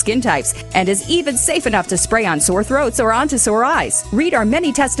ages and skin types, and is even safe enough to spray on sore throats or onto sore eyes. Read our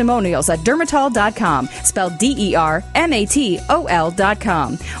many testimonials at dermatol.com, spelled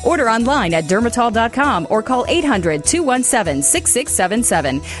DERMATOL.com. Order online at dermatol.com or call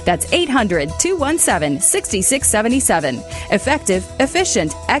 800-217-6677. That's 800-217-6677. Effective,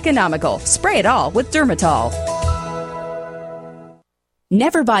 efficient, economical. Spray it all with Dermatol.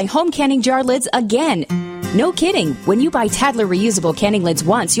 Never buy home canning jar lids again. No kidding. When you buy Tadler reusable canning lids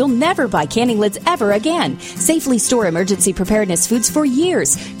once, you'll never buy canning lids ever again. Safely store emergency preparedness foods for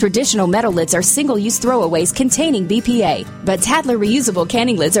years. Traditional metal lids are single-use throwaways containing BPA. But Tadler reusable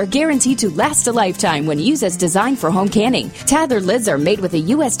canning lids are guaranteed to last a lifetime when used as designed for home canning. Tadler lids are made with a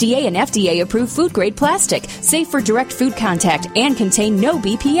USDA and FDA-approved food-grade plastic, safe for direct food contact, and contain no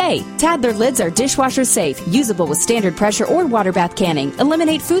BPA. Tadler lids are dishwasher safe, usable with standard pressure or water bath canning,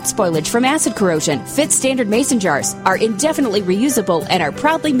 eliminate food spoilage from acid corrosion, fit standard mason jars, are indefinitely reusable, and are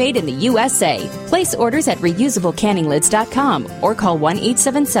proudly made in the USA. Place orders at reusablecanninglids.com or call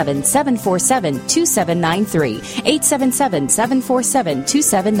 1-877-747-2793.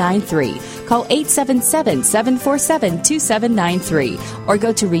 877-747-2793. Call 877-747-2793 or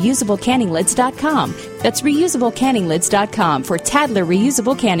go to reusablecanninglids.com. That's reusablecanninglids.com for Tadler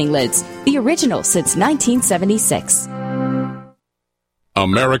reusable canning lids, the original since 1976.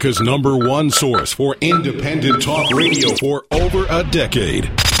 America's #1 source for independent talk radio for over a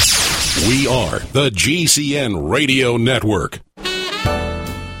decade. We are the GCN Radio Network.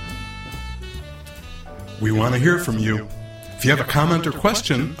 We want to hear from you. If you have a comment or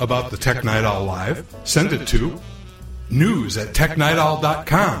question about the Tech Night Owl Live, send it to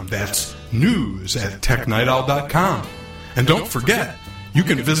news@technightowl.com. That's news@technightowl.com. And don't forget, you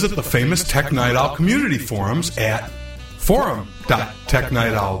can visit the famous Tech Night Owl community forums at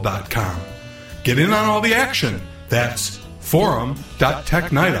forum.technightowl.com. Get in on all the action. That's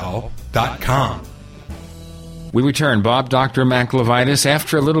forum.technightowl.com. We return. Bob, Dr. Mac Levitis.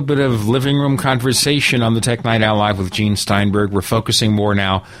 After a little bit of living room conversation on the Tech Night Owl Live with Gene Steinberg, we're focusing more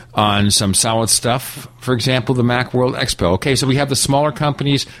now on some solid stuff. For example, the Macworld Expo. Okay, so we have the smaller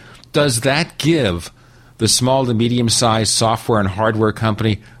companies. Does that give the small to medium-sized software and hardware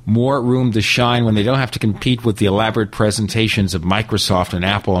company more room to shine when they don't have to compete with the elaborate presentations of Microsoft and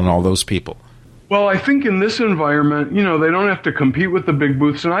Apple and all those people? Well, I think in this environment, they don't have to compete with the big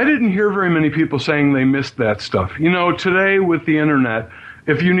booths. And I didn't hear very many people saying they missed that stuff. Today with the internet,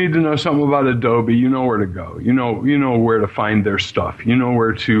 if you need to know something about Adobe, you know where to go. You know where to find their stuff. You know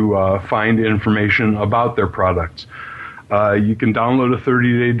where to find information about their products. You can download a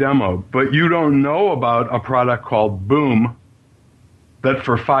 30-day demo, but you don't know about a product called Boom that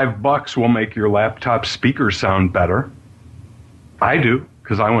for $5 will make your laptop speakers sound better. I do,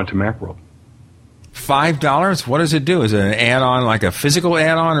 because I went to Macworld. $5? What does it do? Is it an add-on, like a physical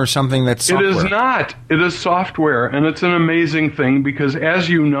add-on or something that's software? It is not. It is software, and it's an amazing thing because, as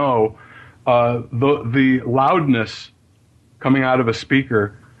you know, the loudness coming out of a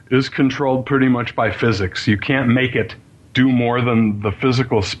speaker is controlled pretty much by physics. You can't make it do more than the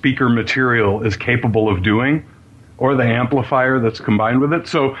physical speaker material is capable of doing, or the amplifier that's combined with it.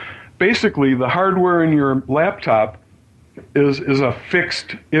 So basically, the hardware in your laptop is a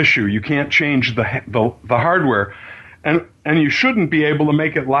fixed issue. You can't change the hardware, and you shouldn't be able to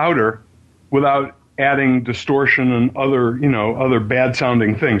make it louder without adding distortion and other bad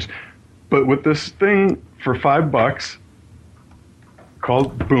sounding things. But with this thing for $5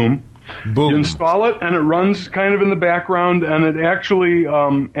 called Boom, you install it and it runs kind of in the background, and it actually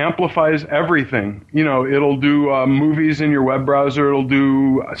amplifies everything. It'll do movies in your web browser, it'll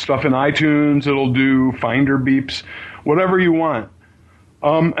do stuff in iTunes, it'll do Finder beeps, whatever you want.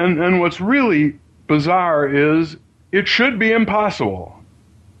 And what's really bizarre is it should be impossible.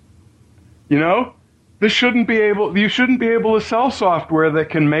 You shouldn't be able to sell software that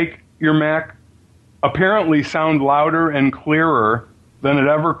can make your Mac apparently sound louder and clearer than it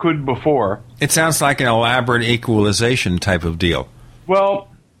ever could before. It sounds like an elaborate equalization type of deal. Well,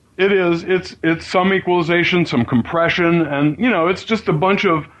 it is. It's some equalization, some compression, and it's just a bunch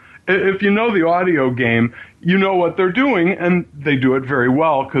of. If you know the audio game, you know what they're doing, and they do it very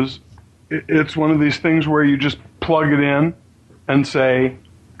well because it's one of these things where you just plug it in and say,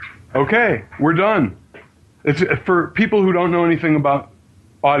 okay, we're done. It's for people who don't know anything about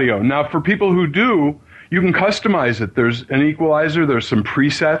audio. Now, for people who do, you can customize it. There's an equalizer. There's some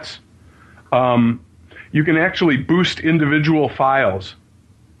presets. You can actually boost individual files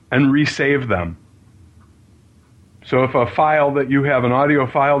and resave them. So if a file that you have, an audio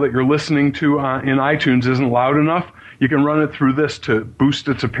file that you're listening to in iTunes isn't loud enough, you can run it through this to boost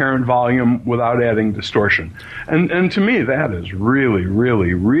its apparent volume without adding distortion. And to me, that is really,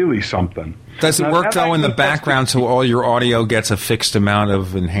 really, really something. Does it work, though, in the background so all your audio gets a fixed amount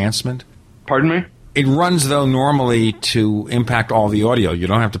of enhancement? Pardon me? It runs, though, normally to impact all the audio. You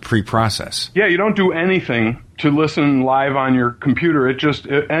don't have to pre-process. Yeah, you don't do anything to listen live on your computer.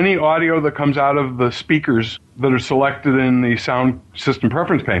 Any audio that comes out of the speakers that are selected in the sound system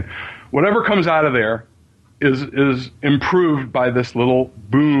preference pane, whatever comes out of there is improved by this little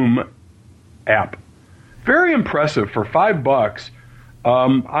Boom app. Very impressive for $5.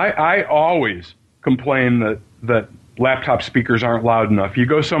 I always complain that laptop speakers aren't loud enough. You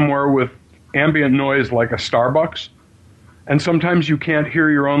go somewhere with ambient noise like a Starbucks, and sometimes you can't hear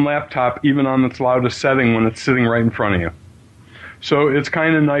your own laptop even on its loudest setting when it's sitting right in front of you. So it's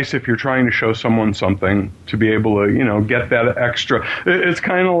kind of nice if you're trying to show someone something to be able to, get that extra. It's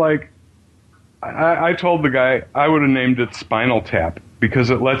kind of like, I told the guy I would have named it Spinal Tap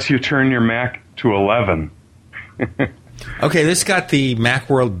because it lets you turn your Mac to 11. Okay, this got the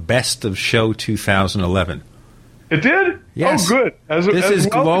Macworld Best of Show 2011. It did? Yes. Oh, good. This is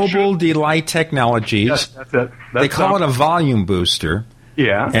Global Delight Technologies. Yes, that's it. They call it a volume booster.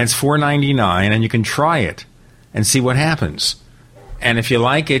 Yeah. And it's $4.99, and you can try it and see what happens. And if you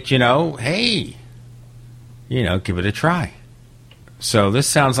like it, hey, give it a try. So this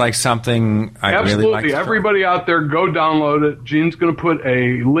sounds like something I really like. Absolutely. Everybody out there, go download it. Gene's going to put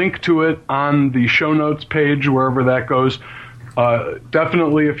a link to it on the show notes page, wherever that goes.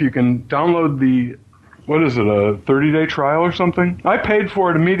 Definitely, if you can download the, what is it, a 30-day trial or something? I paid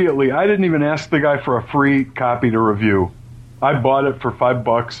for it immediately. I didn't even ask the guy for a free copy to review. I bought it for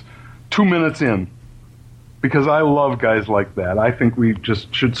 $5 2 minutes in because I love guys like that. I think we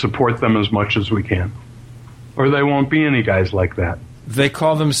just should support them as much as we can, or there won't be any guys like that. They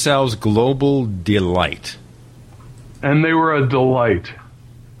call themselves Global Delight. And they were a delight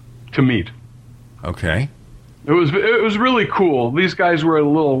to meet. Okay. It was really cool. These guys were a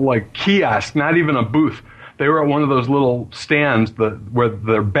little like kiosk, not even a booth. They were at one of those little stands where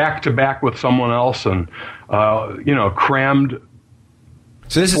they're back to back with someone else and crammed.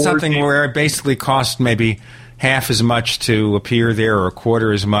 So this is something where it basically cost maybe half as much to appear there or a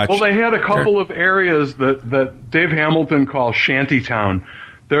quarter as much. Well, they had a couple of areas that Dave Hamilton calls Shantytown.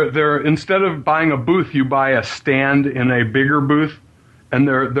 They're instead of buying a booth, you buy a stand in a bigger booth, and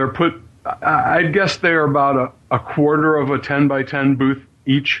they're put. I'd guess they're about a quarter of a 10 by 10 booth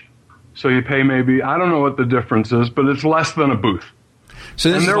each. So you pay maybe, I don't know what the difference is, but it's less than a booth.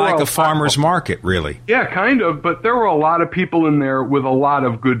 So this is like a farmer's market, really. Yeah, kind of. But there were a lot of people in there with a lot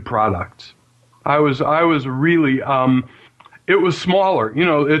of good products. I was really, it was smaller.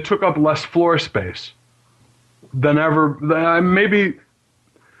 It took up less floor space than ever. Maybe,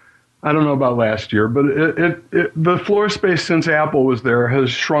 I don't know about last year, but the floor space since Apple was there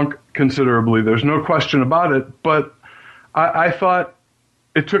has shrunk considerably. There's no question about it. But I thought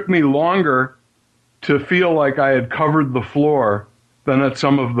it took me longer to feel like I had covered the floor than at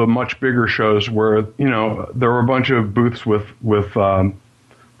some of the much bigger shows where, there were a bunch of booths with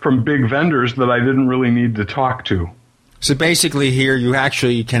from big vendors that I didn't really need to talk to. So basically here you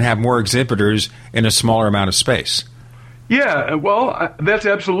actually can have more exhibitors in a smaller amount of space. Yeah, well, that's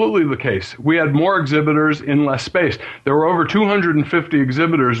absolutely the case. We had more exhibitors in less space. There were over 250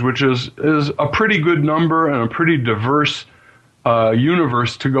 exhibitors, which is a pretty good number and a pretty diverse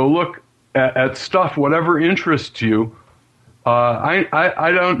universe to go look at stuff, whatever interests you.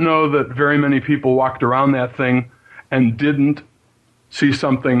 I don't know that very many people walked around that thing and didn't see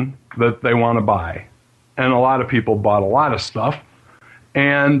something that they want to buy. And a lot of people bought a lot of stuff.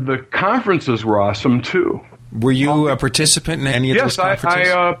 And the conferences were awesome, too. Were you a participant in any of those conferences?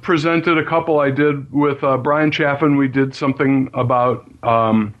 Yes, I presented a couple. I did with Brian Chaffin. We did something about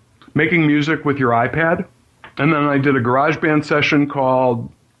making music with your iPad. And then I did a GarageBand session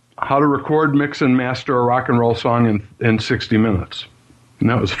called How to Record, Mix, and Master a Rock and Roll Song in 60 Minutes. And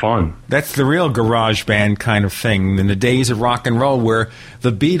that was fun. That's the real GarageBand kind of thing. In the days of rock and roll where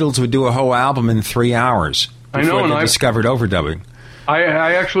the Beatles would do a whole album in 3 hours before they discovered overdubbing.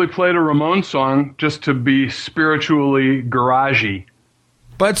 I actually played a Ramones song just to be spiritually garagey.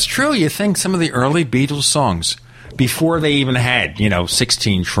 But it's true. You think some of the early Beatles songs, before they even had,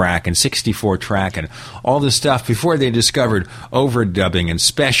 16 track and 64 track and all this stuff, before they discovered overdubbing and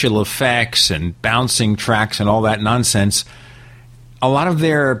special effects and bouncing tracks and all that nonsense, a lot of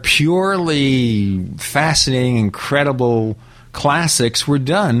their purely fascinating, incredible classics were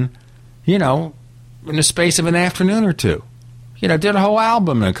done, in the space of an afternoon or two. Did a whole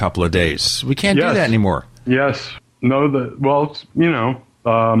album in a couple of days. We can't do that anymore. Yes.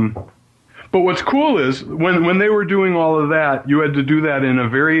 But what's cool is when they were doing all of that, you had to do that in a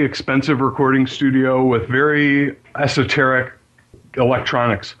very expensive recording studio with very esoteric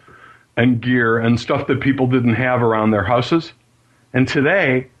electronics and gear and stuff that people didn't have around their houses. And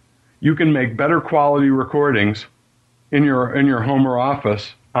today, you can make better quality recordings in your home or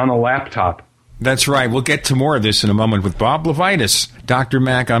office on a laptop. That's right. We'll get to more of this in a moment with Bob Levitas. Dr.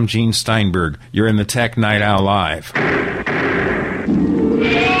 Mac, I'm Gene Steinberg. You're in the Tech Night Owl Live.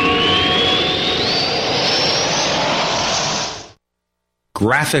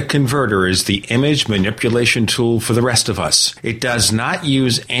 Graphic Converter is the image manipulation tool for the rest of us. It does not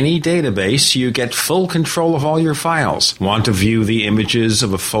use any database. You get full control of all your files. Want to view the images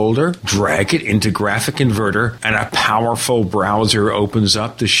of a folder? Drag it into Graphic Converter, and a powerful browser opens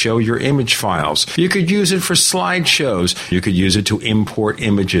up to show your image files. You could use it for slideshows. You could use it to import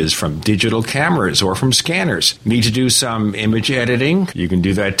images from digital cameras or from scanners. Need to do some image editing? You can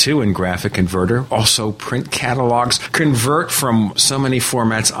do that too in Graphic Converter. Also print catalogs. Convert from so many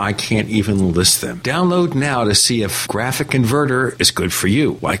formats I can't even list them. Download now to see if Graphic Converter is good for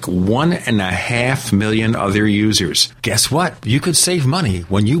you, like 1.5 million other users. Guess what? You could save money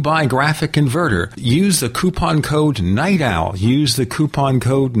when you buy Graphic Converter. Use the coupon code Night Owl. Use the coupon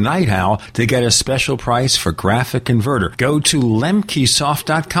code Night Owl to get a special price for Graphic Converter. Go to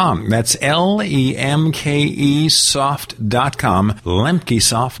lemkesoft.com. That's Lemke soft.com.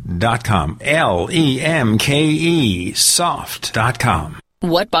 Lemkesoft.com. Lemke soft.com.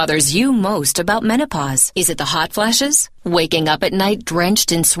 What bothers you most about menopause? Is it the hot flashes? Waking up at night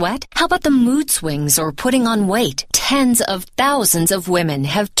drenched in sweat? How about the mood swings or putting on weight? Tens of thousands of women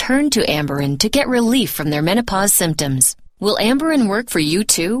have turned to Amberen to get relief from their menopause symptoms. Will Amberen work for you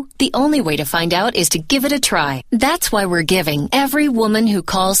too? The only way to find out is to give it a try. That's why we're giving every woman who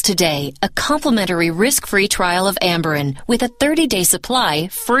calls today a complimentary risk-free trial of Amberen with a 30-day supply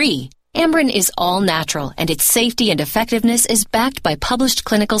free. Amberen is all natural, and its safety and effectiveness is backed by published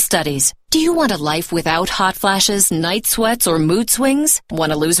clinical studies. Do you want a life without hot flashes, night sweats, or mood swings?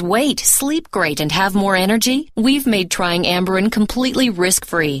 Want to lose weight, sleep great, and have more energy? We've made trying Amberen completely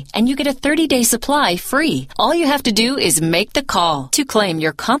risk-free, and you get a 30-day supply free. All you have to do is make the call to claim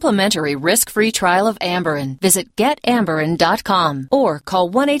your complimentary risk-free trial of Amberen. Visit getamberen.com or call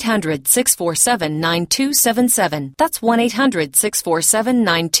 1-800-647-9277. That's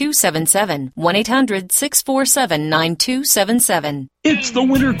 1-800-647-9277. 1-800-647-9277. It's the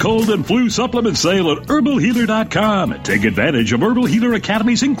winter cold and flu supplement sale at herbalhealer.com. Take advantage of Herbal Healer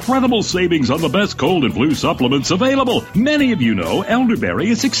Academy's incredible savings on the best cold and flu supplements available. Many of you know elderberry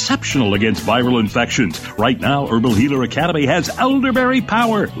is exceptional against viral infections. Right now, Herbal Healer Academy has Elderberry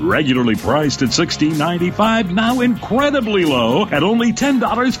Power, regularly priced at $16.95, now incredibly low at only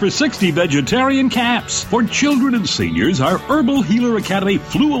 $10 for 60 vegetarian caps. For children and seniors, our Herbal Healer Academy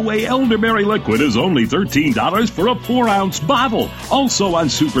Flu Away Elderberry Liquid is only $13 for a 4-ounce bottle. Also on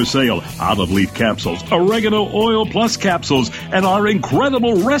super sale, olive leaf capsules, oregano oil plus capsules, and our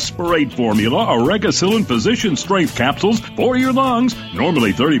incredible Respirate formula, Oregacillin Physician Strength capsules for your lungs.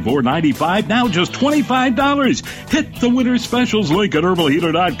 Normally $34.95, now just $25. Hit the winter specials link at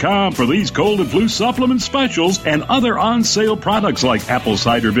herbalhealer.com for these cold and flu supplement specials and other on-sale products like apple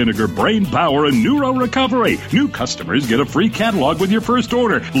cider vinegar, brain power, and neuro recovery. New customers get a free catalog with your first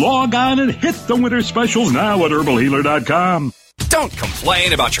order. Log on and hit the winter specials now at herbalhealer.com. Don't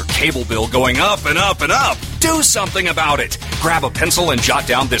complain about your cable bill going up and up and up. Do something about it. Grab a pencil and jot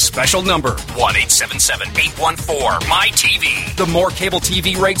down this special number, 1-877-814-MY-TV. The more cable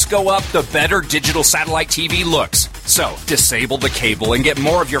TV rates go up, the better digital satellite TV looks. So, disable the cable and get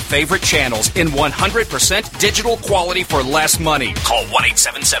more of your favorite channels in 100% digital quality for less money. Call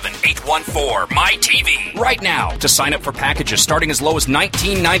 1-877-814-MY-TV right now to sign up for packages starting as low as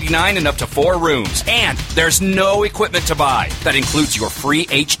 $19.99 and up to 4 rooms. And there's no equipment to buy. That includes your free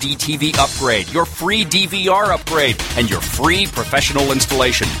HD TV upgrade, your free DVR DVR upgrade, and your free professional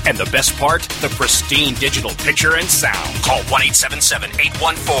installation. And the best part? The pristine digital picture and sound. Call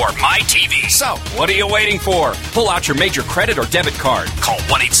 1-877-814-MyTV. So, what are you waiting for? Pull out your major credit or debit card. Call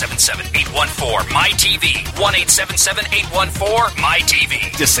 1-877-814-MyTV.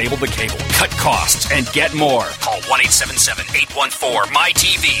 1-877-814-MyTV. Disable the cable, cut costs, and get more. Call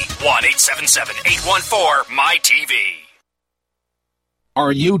 1-877-814-MyTV. 1-877-814-MyTV.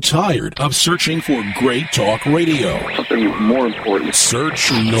 Are you tired of searching for great talk radio? Something more important.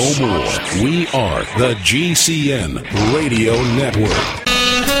 Search no more. We are the GCN Radio Network.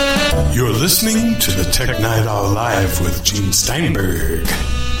 You're listening to the Tech Night Owl Live with Gene Steinberg.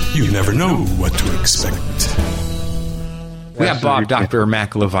 You never know what to expect. We have Bob Dr.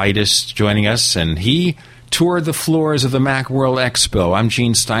 Maclevitis joining us, and he toured the floors of the Macworld Expo. I'm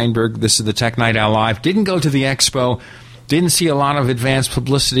Gene Steinberg. This is the Tech Night Owl Live. Didn't go to the Expo. Didn't see a lot of advanced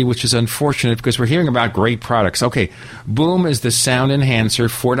publicity, which is unfortunate because we're hearing about great products. Okay, Boom is the sound enhancer,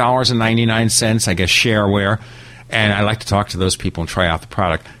 $4.99, I guess, shareware. And I like to talk to those people and try out the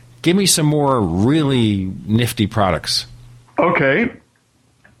product. Give me some more really nifty products. Okay.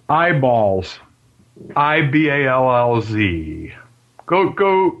 Eyeballs. IBALLZ.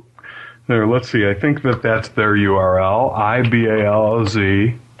 Go. There, let's see. I think that's their URL.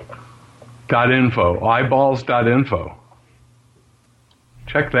 IBALLZ.info. Eyeballs.info.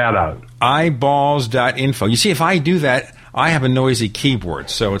 Check that out. Eyeballs.info. You see, if I do that, I have a noisy keyboard.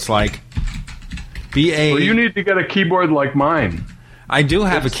 So it's like Well, you need to get a keyboard like mine. I do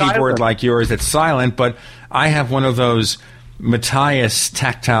have a keyboard like yours that's silent, but I have one of those Matthias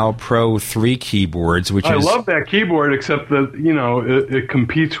Tactile Pro 3 keyboards, which I love that keyboard, except that, it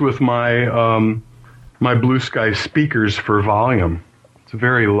competes with my my Blue Sky speakers for volume. It's a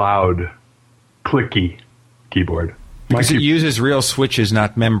very loud, clicky keyboard. Because it uses real switches,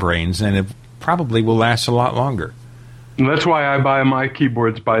 not membranes, and it probably will last a lot longer. And that's why I buy my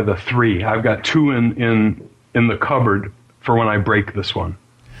keyboards by the 3. I've got 2 in the cupboard for when I break this one.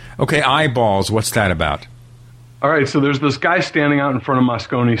 Okay, Eyeballs, what's that about? All right, so there's this guy standing out in front of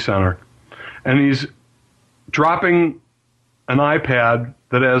Moscone Center, and he's dropping an iPad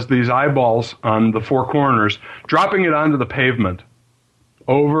that has these eyeballs on the 4 corners, dropping it onto the pavement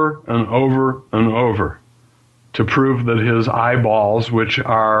over and over and over to prove that his eyeballs, which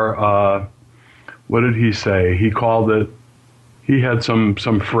are, what did he say? He called it, he had some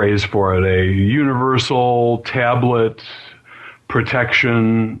phrase for it, a universal tablet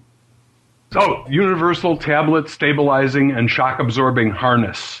protection. Oh, universal tablet stabilizing and shock absorbing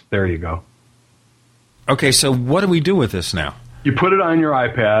harness. There you go. Okay, so what do we do with this now? You put it on your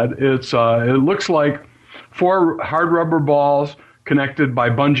iPad. It looks like 4 hard rubber balls connected by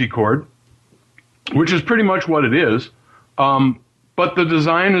bungee cord, which is pretty much what it is. But the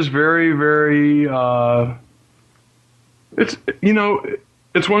design is very, very, it's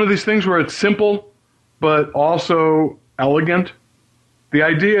one of these things where it's simple, but also elegant. The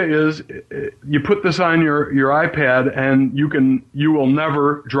idea is you put this on your iPad and you will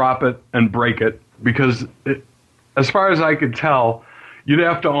never drop it and break it, because as far as I could tell, you'd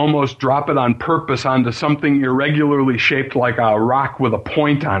have to almost drop it on purpose onto something irregularly shaped like a rock with a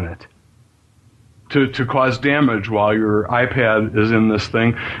point on it to cause damage while your iPad is in this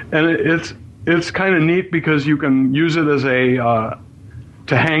thing. And it's kind of neat because you can use it as to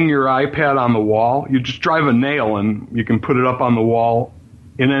hang your iPad on the wall. You just drive a nail and you can put it up on the wall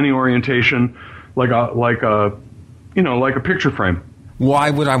in any orientation, like a picture frame. Why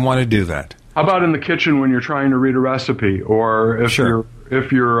would I want to do that? How about in the kitchen when you're trying to read a recipe, or if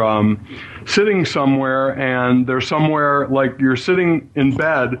you're sitting somewhere and there's somewhere, like you're sitting in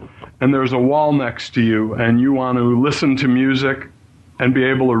bed and there's a wall next to you and you want to listen to music and be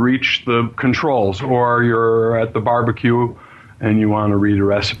able to reach the controls, or you're at the barbecue and you want to read a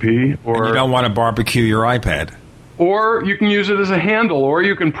recipe, or and you don't want to barbecue your iPad. Or you can use it as a handle, or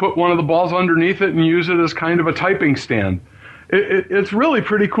you can put one of the balls underneath it and use it as kind of a typing stand. It's really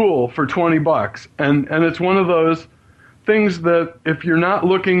pretty cool for $20, and it's one of those things that if you're not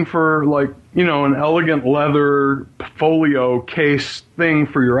looking for an elegant leather folio case thing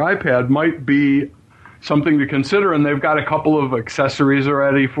for your iPad, might be something to consider. And they've got a couple of accessories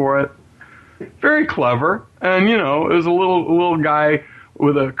already for it. Very clever. And it was a little guy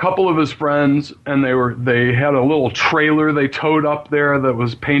with a couple of his friends, and they had a little trailer they towed up there that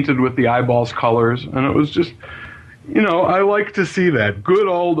was painted with the eyeballs colors, and it was just, I like to see that good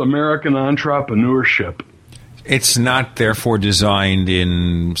old American entrepreneurship. It's not therefore designed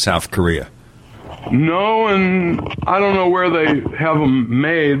in South Korea. No, and I don't know where they have them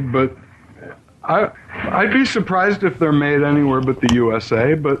made, but I'd be surprised if they're made anywhere but the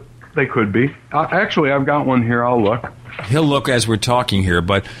USA. But They could be. Actually, I've got one here. I'll look. He'll look as we're talking here,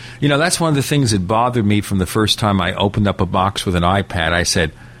 but, that's one of the things that bothered me from the first time I opened up a box with an iPad. I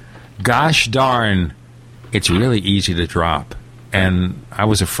said, gosh darn, it's really easy to drop. And I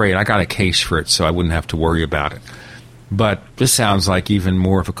was afraid. I got a case for it so I wouldn't have to worry about it. But this sounds like even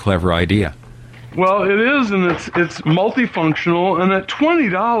more of a clever idea. Well, it is, and it's multifunctional, and at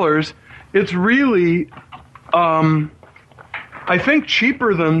 $20, it's really, I think,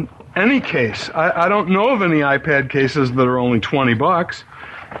 cheaper than any case. I don't know of any iPad cases that are only $20.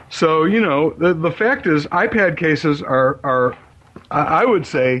 So, the fact is iPad cases are I would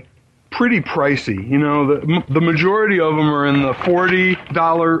say, pretty pricey. The majority of them are in the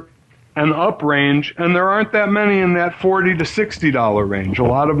 $40 and up range, and there aren't that many in that $40 to $60 range. A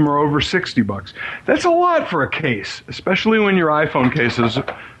lot of them are over $60. That's a lot for a case, especially when your iPhone cases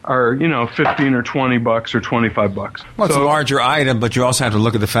are, $15 or $20 or $25. Well, it's a larger item, but you also have to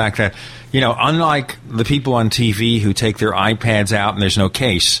look at the fact that, unlike the people on TV who take their iPads out and there's no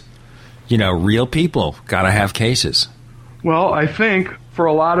case, real people got to have cases. Well, I think for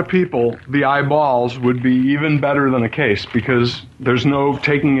a lot of people, the eyeballs would be even better than a case because there's no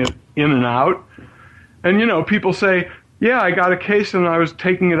taking it in and out. And, people say, yeah, I got a case and I was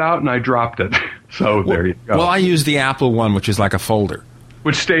taking it out and I dropped it. So there you go. Well, I use the Apple one, which is like a folder.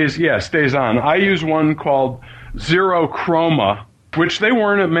 Which stays on. I use one called Zero Chroma, which they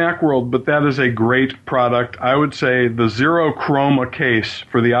weren't at Macworld, but that is a great product. I would say the Zero Chroma case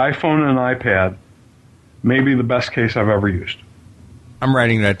for the iPhone and iPad may be the best case I've ever used. I'm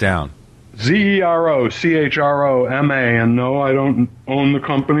writing that down. ZeroChroma, and no, I don't own the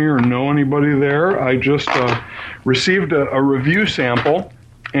company or know anybody there. I just received a review sample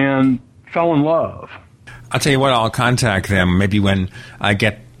and fell in love. I'll tell you what, I'll contact them maybe when I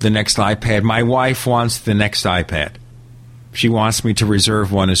get the next iPad. My wife wants the next iPad. She wants me to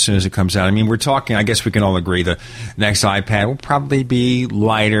reserve one as soon as it comes out. I mean, we're talking, I guess we can all agree, the next iPad will probably be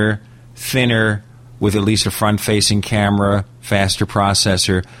lighter, thinner, with at least a front-facing camera, faster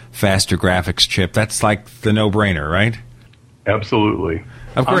processor, faster graphics chip. That's like the no-brainer, right? Absolutely.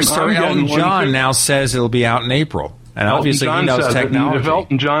 Of course, Elton John now says it'll be out in April. And obviously he knows technology. If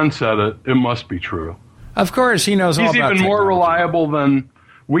Elton John said it, it must be true. Of course, he knows all about technology. He's even more reliable than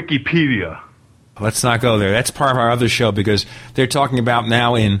Wikipedia. Let's not go there. That's part of our other show because they're talking about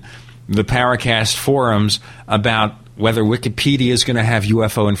now in the Paracast forums about whether Wikipedia is going to have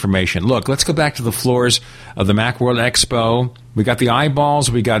UFO information. Look, let's go back to the floors of the Macworld Expo. We got the eyeballs.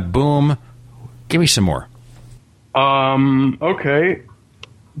 We got Boom. Give me some more. Okay.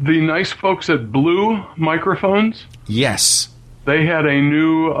 The nice folks at Blue Microphones? Yes. They had a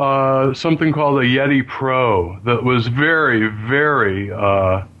new something called a Yeti Pro that was very, very,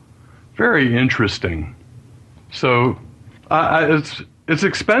 very interesting. So it's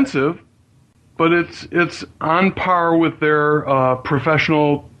expensive, but it's on par with their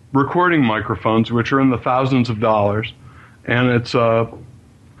professional recording microphones, which are in the thousands of dollars, and it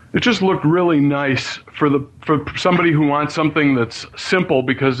just looked really nice for somebody who wants something that's simple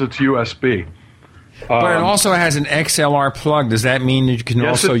because it's USB. But it also has an XLR plug. Does that mean you can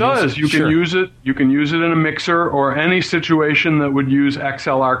also use it? Yes, it does. You can use it. You can use it in a mixer or any situation that would use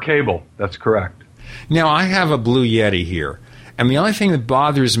XLR cable. That's correct. Now, I have a Blue Yeti here, and the only thing that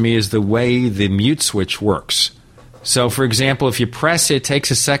bothers me is the way the mute switch works. So, for example, if you press it, it takes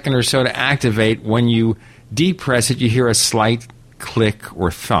a second or so to activate. When you depress it, you hear a slight click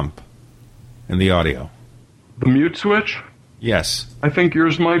or thump in the audio. The mute switch? Yes. I think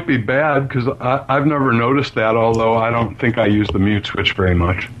yours might be bad because I've never noticed that, although I don't think I use the mute switch very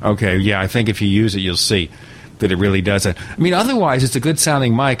much. Okay, yeah, I think if you use it, you'll see that it really does it. I mean, otherwise, it's a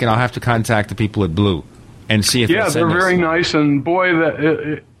good-sounding mic, and I'll have to contact the people at Blue and see if they're very nice, and boy,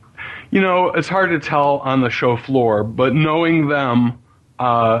 it's hard to tell on the show floor, but knowing them,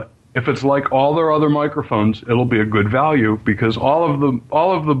 if it's like all their other microphones, it'll be a good value because all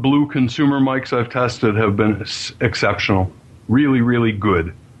of the Blue consumer mics I've tested have been exceptional. Really, really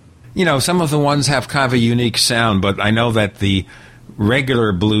good. You know, some of the ones have kind of a unique sound, but I know that the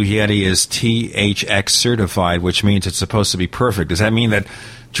regular Blue Yeti is THX certified, which means it's supposed to be perfect. Does that mean that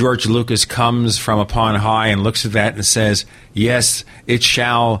George Lucas comes from upon high and looks at that and says, yes, it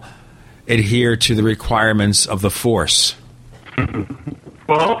shall adhere to the requirements of the Force?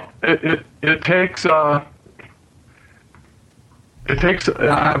 Well, it takes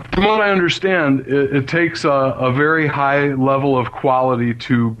from what I understand, it takes a very high level of quality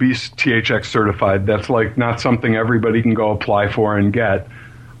to be THX certified. That's like not something everybody can go apply for and get.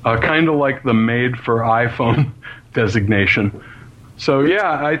 Kind of like the made for iPhone designation. So,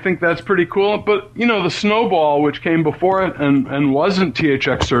 yeah, I think that's pretty cool. But, the Snowball, which came before it and wasn't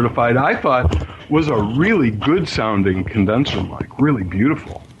THX certified, I thought was a really good-sounding condenser mic, really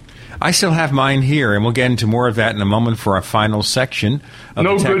beautiful. I still have mine here, and we'll get into more of that in a moment for our final section.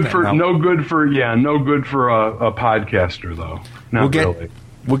 No good for a podcaster, though. Really.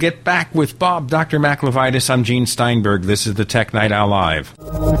 We'll get back with Bob, Dr. McLevitis. I'm Gene Steinberg. This is the Tech Night Owl Live.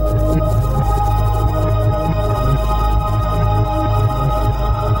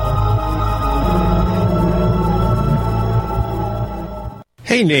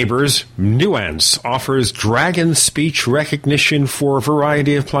 Hey neighbors, Nuance offers Dragon speech recognition for a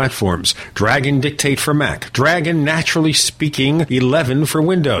variety of platforms. Dragon Dictate for Mac, Dragon Naturally Speaking 11 for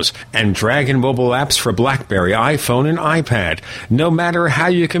Windows, and Dragon mobile apps for BlackBerry, iPhone, and iPad. No matter how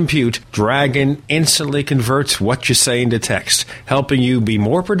you compute, Dragon instantly converts what you say into text, helping you be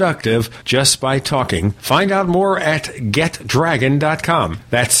more productive just by talking. Find out more at GetDragon.com.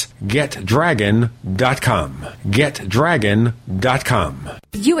 That's GetDragon.com. GetDragon.com.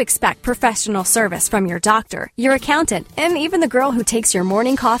 You expect professional service from your doctor, your accountant, and even the girl who takes your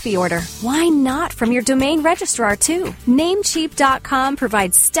morning coffee order. Why not from your domain registrar, too? Namecheap.com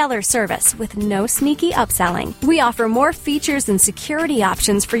provides stellar service with no sneaky upselling. We offer more features and security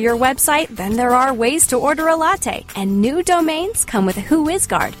options for your website than there are ways to order a latte. And new domains come with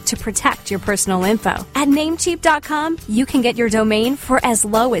WhoisGuard to protect your personal info. At Namecheap.com, you can get your domain for as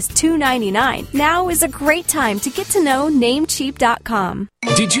low as $2.99. Now is a great time to get to know Namecheap.com.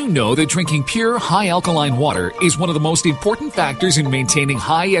 Did you know that drinking pure, high-alkaline water is one of the most important factors in maintaining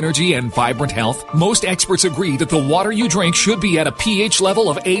high energy and vibrant health? Most experts agree that the water you drink should be at a pH level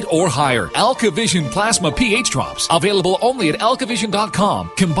of 8 or higher. AlkaVision Plasma pH Drops, available only at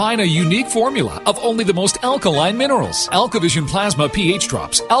alkavision.com, combine a unique formula of only the most alkaline minerals. AlkaVision Plasma pH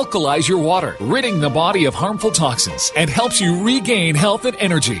Drops alkalize your water, ridding the body of harmful toxins, and helps you regain health and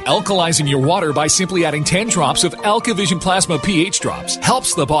energy. Alkalizing your water by simply adding 10 drops of AlkaVision Plasma pH Drops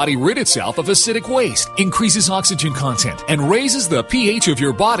helps the body rid itself of acidic waste, increases oxygen content, and raises the pH of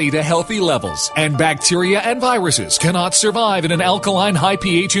your body to healthy levels. And bacteria and viruses cannot survive in an alkaline high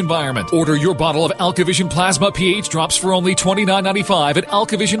pH environment. Order your bottle of AlkaVision Plasma pH Drops for only $29.95 at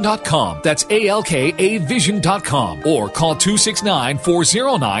alkavision.com. That's ALKAvision.com. Or call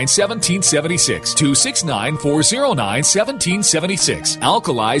 269-409-1776. 269-409-1776.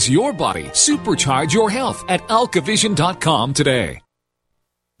 Alkalize your body. Supercharge your health at alkavision.com today.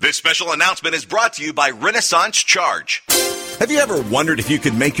 This special announcement is brought to you by Renaissance Charge. Have you ever wondered if you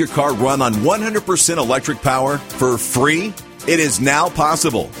could make your car run on 100% electric power for free? It is now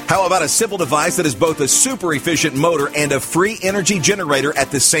possible. How about a simple device that is both a super efficient motor and a free energy generator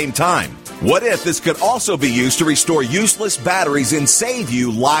at the same time? What if this could also be used to restore useless batteries and save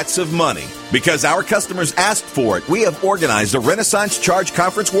you lots of money? Because our customers asked for it, we have organized a Renaissance Charge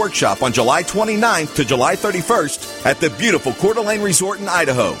Conference Workshop on July 29th to July 31st at the beautiful Coeur d'Alene Resort in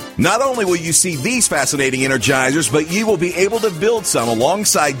Idaho. Not only will you see these fascinating energizers, but you will be able to build some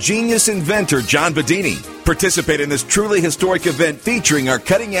alongside genius inventor John Bedini. Participate in this truly historic event featuring our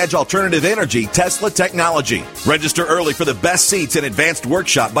cutting-edge alternative energy Tesla technology. Register early for the best seats and advanced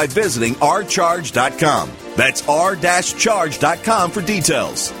workshop by visiting rcharge.com. That's r-charge.com for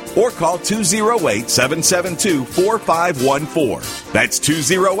details. Or call 208-772-4514. That's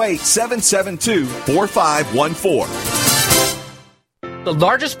 208-772-4514. The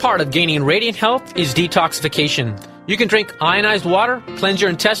largest part of gaining radiant health is detoxification. You can drink ionized water, cleanse your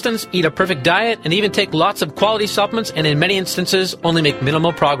intestines, eat a perfect diet, and even take lots of quality supplements and in many instances only make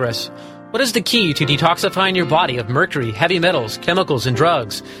minimal progress. What is the key to detoxifying your body of mercury, heavy metals, chemicals, and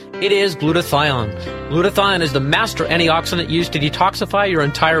drugs? It is glutathione. Glutathione is the master antioxidant used to detoxify your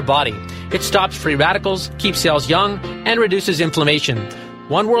entire body. It stops free radicals, keeps cells young, and reduces inflammation.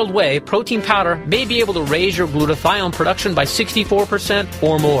 One World Whey protein powder may be able to raise your glutathione production by 64%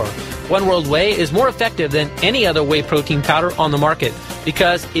 or more. One World Whey is more effective than any other whey protein powder on the market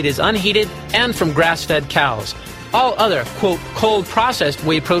because it is unheated and from grass-fed cows. All other, quote, cold processed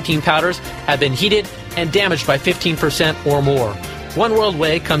whey protein powders have been heated and damaged by 15% or more. One World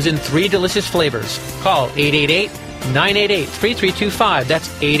Whey comes in 3 delicious flavors. Call 888-988-3325. That's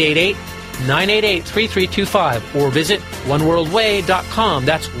 888-988-3325. Or visit oneworldwhey.com.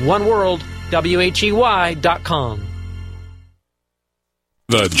 That's oneworld.com.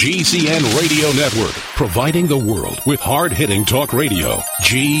 The GCN Radio Network, providing the world with hard-hitting talk radio.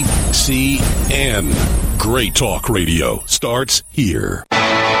 GCN. Great talk radio starts here.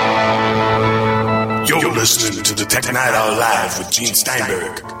 You're listening to the Tech Night Owl Live with Gene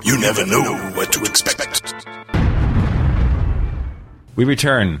Steinberg. You never know what to expect. We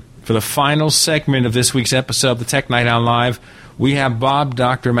return for the final segment of this week's episode of the Tech Night Owl Live We have Bob,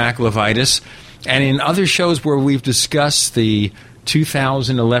 Dr. Maclevitis, and in other shows where we've discussed the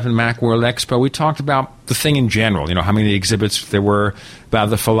 2011 Macworld Expo, we talked about the thing in general, how many exhibits there were, about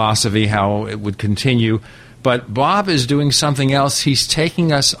the philosophy, how it would continue. But Bob is doing something else. He's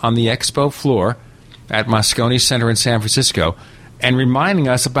taking us on the expo floor at Moscone Center in San Francisco and reminding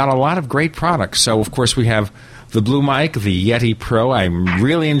us about a lot of great products. So, of course, we have the Blue Mic, the Yeti Pro. I'm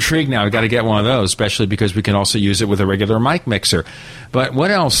really intrigued now. I've got to get one of those, especially because we can also use it with a regular mic mixer. But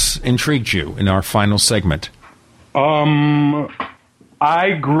what else intrigued you in our final segment? iGrill.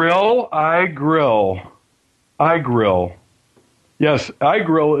 Yes,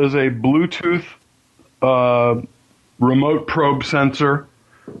 iGrill is a Bluetooth remote probe sensor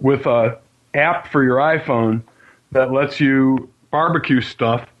with an app for your iPhone that lets you barbecue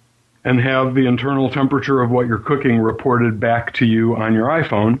stuff and have the internal temperature of what you're cooking reported back to you on your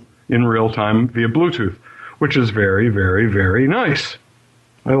iPhone in real time via Bluetooth, which is very, very, very nice.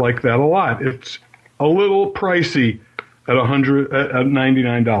 I like that a lot. It's a little pricey at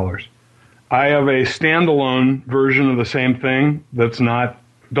 $99. I have a standalone version of the same thing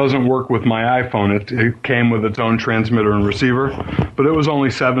doesn't work with my iPhone. It came with its own transmitter and receiver, but it was only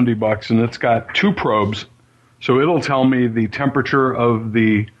 $70, and it's got 2 probes, so it'll tell me the temperature of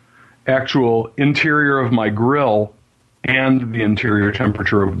the actual interior of my grill and the interior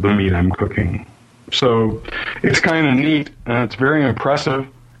temperature of the meat I'm cooking. So it's kind of neat, and it's very impressive,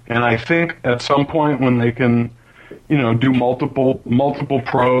 and I think at some point when they can, do multiple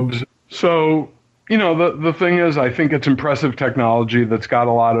probes. So, the thing is, I think it's impressive technology that's got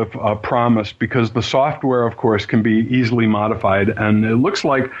a lot of promise, because the software, of course, can be easily modified, and it looks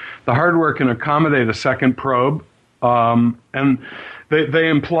like the hardware can accommodate a second probe, and they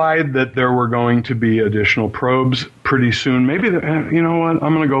implied that there were going to be additional probes pretty soon. Maybe, you know what,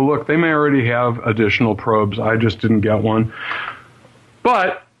 I'm going to go look. They may already have additional probes. I just didn't get one.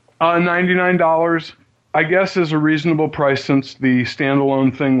 But $99, I guess, is a reasonable price, since the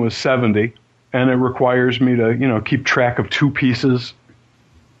standalone thing was $70, and it requires me to, keep track of 2 pieces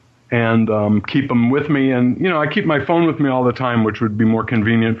and keep them with me. And, I keep my phone with me all the time, which would be more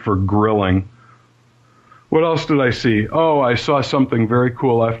convenient for grilling. What else did I see? Oh, I saw something very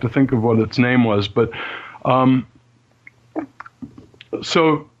cool. I have to think of what its name was. But do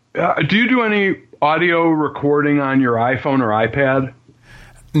you do any audio recording on your iPhone or iPad?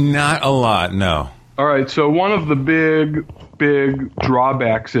 Not a lot, no. All right, so one of the big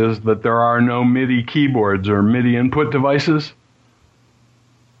drawbacks is that there are no MIDI keyboards or MIDI input devices.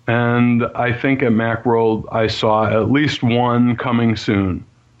 And I think at Macworld I saw at least one coming soon.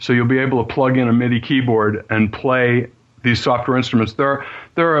 So you'll be able to plug in a MIDI keyboard and play these software instruments. There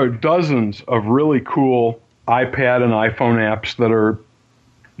are dozens of really cool iPad and iPhone apps that are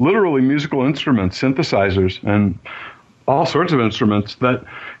literally musical instruments, synthesizers, and all sorts of instruments that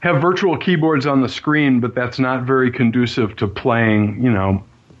have virtual keyboards on the screen, but that's not very conducive to playing,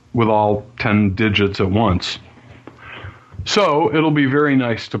 with all 10 digits at once. So it'll be very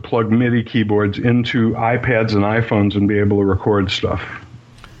nice to plug MIDI keyboards into iPads and iPhones and be able to record stuff.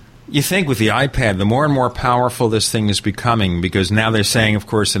 You think with the iPad, the more and more powerful this thing is becoming, because now they're saying, of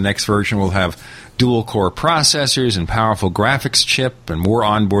course, the next version will have dual-core processors and powerful graphics chip and more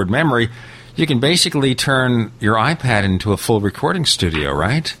onboard memory. You can basically turn your iPad into a full recording studio,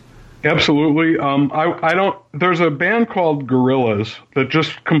 right? Absolutely. There's a band called Gorillaz that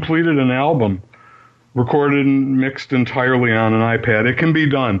just completed an album recorded and mixed entirely on an iPad. It can be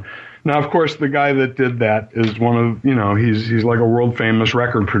done. Now, of course, the guy that did that is one of, he's like a world-famous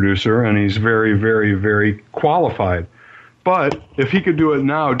record producer, and he's very, very, very qualified. But if he could do it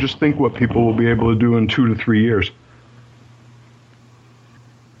now, just think what people will be able to do in 2 to 3 years.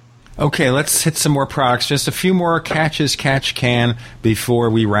 Okay, let's hit some more products. Just a few more catch can before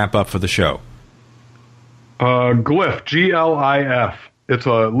we wrap up for the show. Glyph, Glif. It's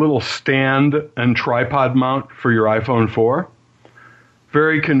a little stand and tripod mount for your iPhone 4.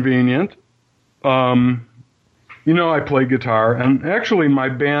 Very convenient. I play guitar, and actually my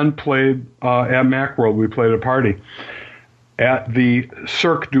band played at Macworld. We played a party at the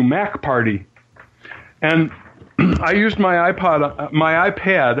Cirque du Mac party. And I used my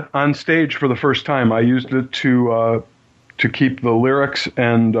iPad on stage for the first time. I used it to keep the lyrics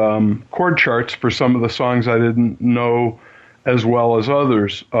and chord charts for some of the songs I didn't know as well as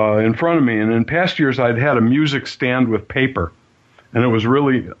others in front of me. And in past years, I'd had a music stand with paper, and it was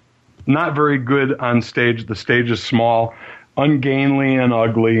really not very good on stage. The stage is small. ungainly and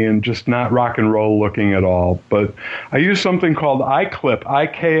ugly and just not rock and roll looking at all. But I use something called iClip,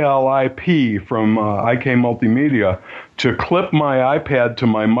 I-K-L-I-P, from IK Multimedia, to clip my iPad to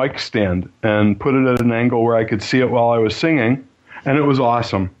my mic stand and put it at an angle where I could see it while I was singing, and it was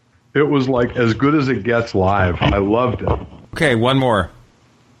awesome. It was like as good as it gets live. I loved it. Okay, one more.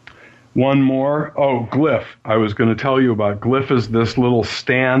 One more. Oh, Glyph. I was going to tell you about Glyph. Is this little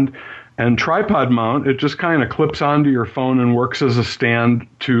stand and tripod mount. It just kind of clips onto your phone and works as a stand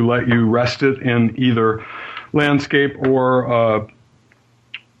to let you rest it in either landscape or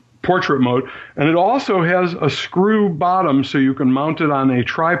portrait mode. And it also has a screw bottom so you can mount it on a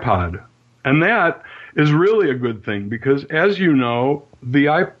tripod. And that is really a good thing because, as you know,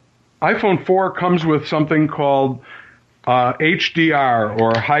 the iPhone 4 comes with something called HDR,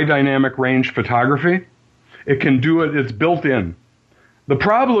 or High Dynamic Range Photography. It can do it. It's built in. The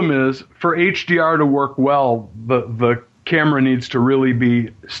problem is, for HDR to work well, the camera needs to really be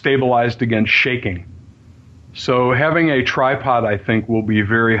stabilized against shaking. So having a tripod, I think, will be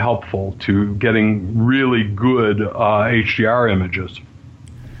very helpful to getting really good HDR images.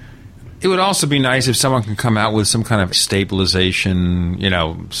 It would also be nice if someone can come out with some kind of stabilization,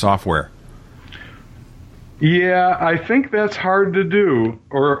 software. Yeah, I think that's hard to do,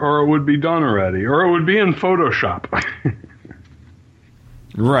 or it would be done already, or it would be in Photoshop.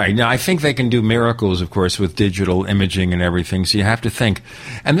 Right. Now, I think they can do miracles, of course, with digital imaging and everything, so you have to think.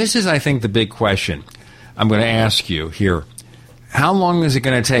 And this is, I think, the big question I'm going to ask you here. How long is it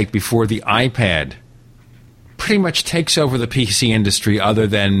going to take before the iPad pretty much takes over the PC industry other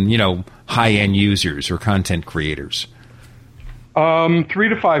than, high-end users or content creators? 3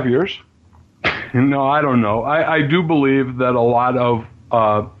 to 5 years. No, I don't know. I do believe that a lot of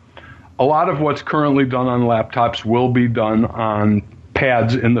what's currently done on laptops will be done on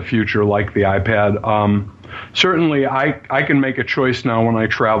pads in the future, like the iPad. Certainly, I can make a choice now when I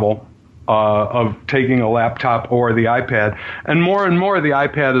travel of taking a laptop or the iPad. And more the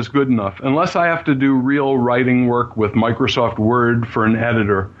iPad is good enough. Unless I have to do real writing work with Microsoft Word for an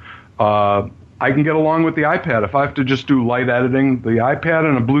editor, I can get along with the iPad. If I have to just do light editing, the iPad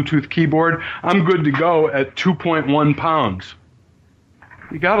and a Bluetooth keyboard, I'm good to go at 2.1 pounds.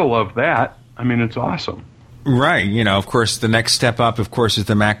 You got to love that. I mean, it's awesome. Right. Of course, the next step up, of course, is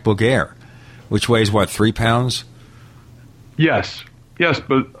the MacBook Air, which weighs, 3 pounds? Yes,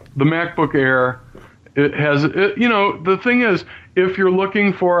 but the MacBook Air, it has, the thing is, if you're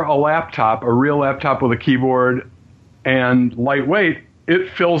looking for a laptop, a real laptop with a keyboard and lightweight,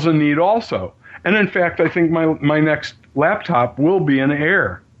 it fills a need also. And in fact, I think my next laptop will be an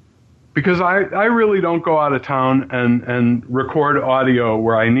Air, because I really don't go out of town and record audio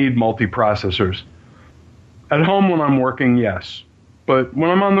where I need multi-processors. At home when I'm working, yes. But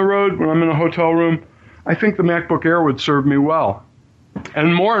when I'm on the road, when I'm in a hotel room, I think the MacBook Air would serve me well.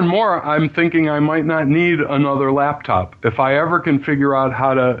 And more, I'm thinking I might not need another laptop. If I ever can figure out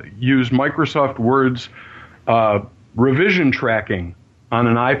how to use Microsoft Word's revision tracking on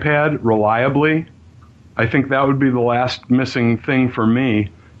an iPad reliably, I think that would be the last missing thing for me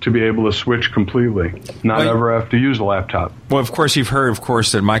to be able to switch completely, not ever have to use a laptop. Well, of course, you've heard, of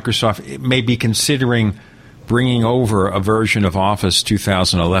course, that Microsoft may be considering bringing over a version of Office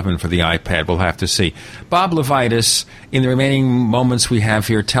 2011 for the iPad. We'll have to see. Bob LeVitus, in the remaining moments we have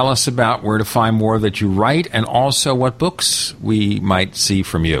here, tell us about where to find more that you write and also what books we might see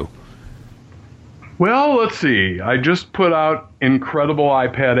from you. Well, let's see. I just put out Incredible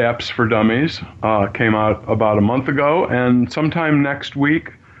iPad Apps for Dummies. Came out about a month ago, and sometime next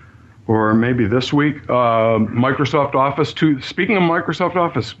week, or maybe this week, Microsoft Office. Speaking of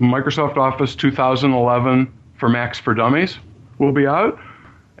Microsoft Office 2011 for Macs for Dummies will be out.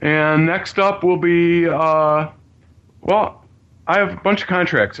 And next up will be, I have a bunch of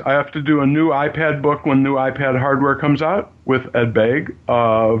contracts. I have to do a new iPad book when new iPad hardware comes out with Ed Begg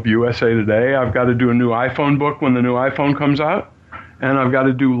of USA Today. I've got to do a new iPhone book when the new iPhone comes out. And I've got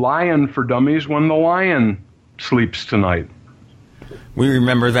to do Lion for Dummies when the lion sleeps tonight. We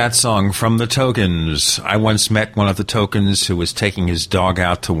remember that song from the Tokens. I once met one of the Tokens who was taking his dog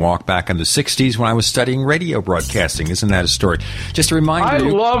out to walk back in the 60s when I was studying radio broadcasting. Isn't that a story? Just a reminder. I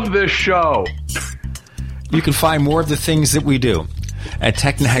love this show. You can find more of the things that we do at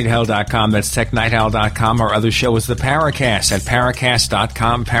TechNightOwl.com. That's TechNightOwl.com. Our other show is the Paracast at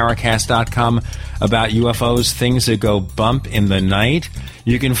Paracast.com, Paracast.com, about UFOs, things that go bump in the night.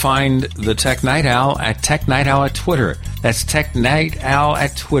 You can find the Tech Night Owl at Tech Night Owl at Twitter. That's Tech Night Owl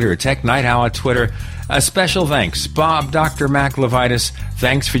at Twitter, Tech Night Owl at Twitter. A special thanks, Bob, Dr. Mac LeVitus.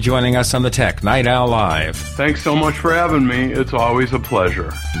 Thanks for joining us on the Tech Night Owl Live. Thanks so much for having me. It's always a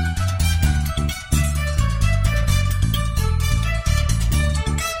pleasure.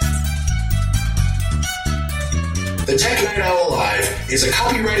 The Tech Night Owl Live is a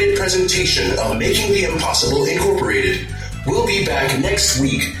copyrighted presentation of Making the Impossible Incorporated. We'll be back next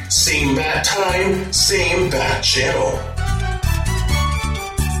week. Same bat time, same bat channel.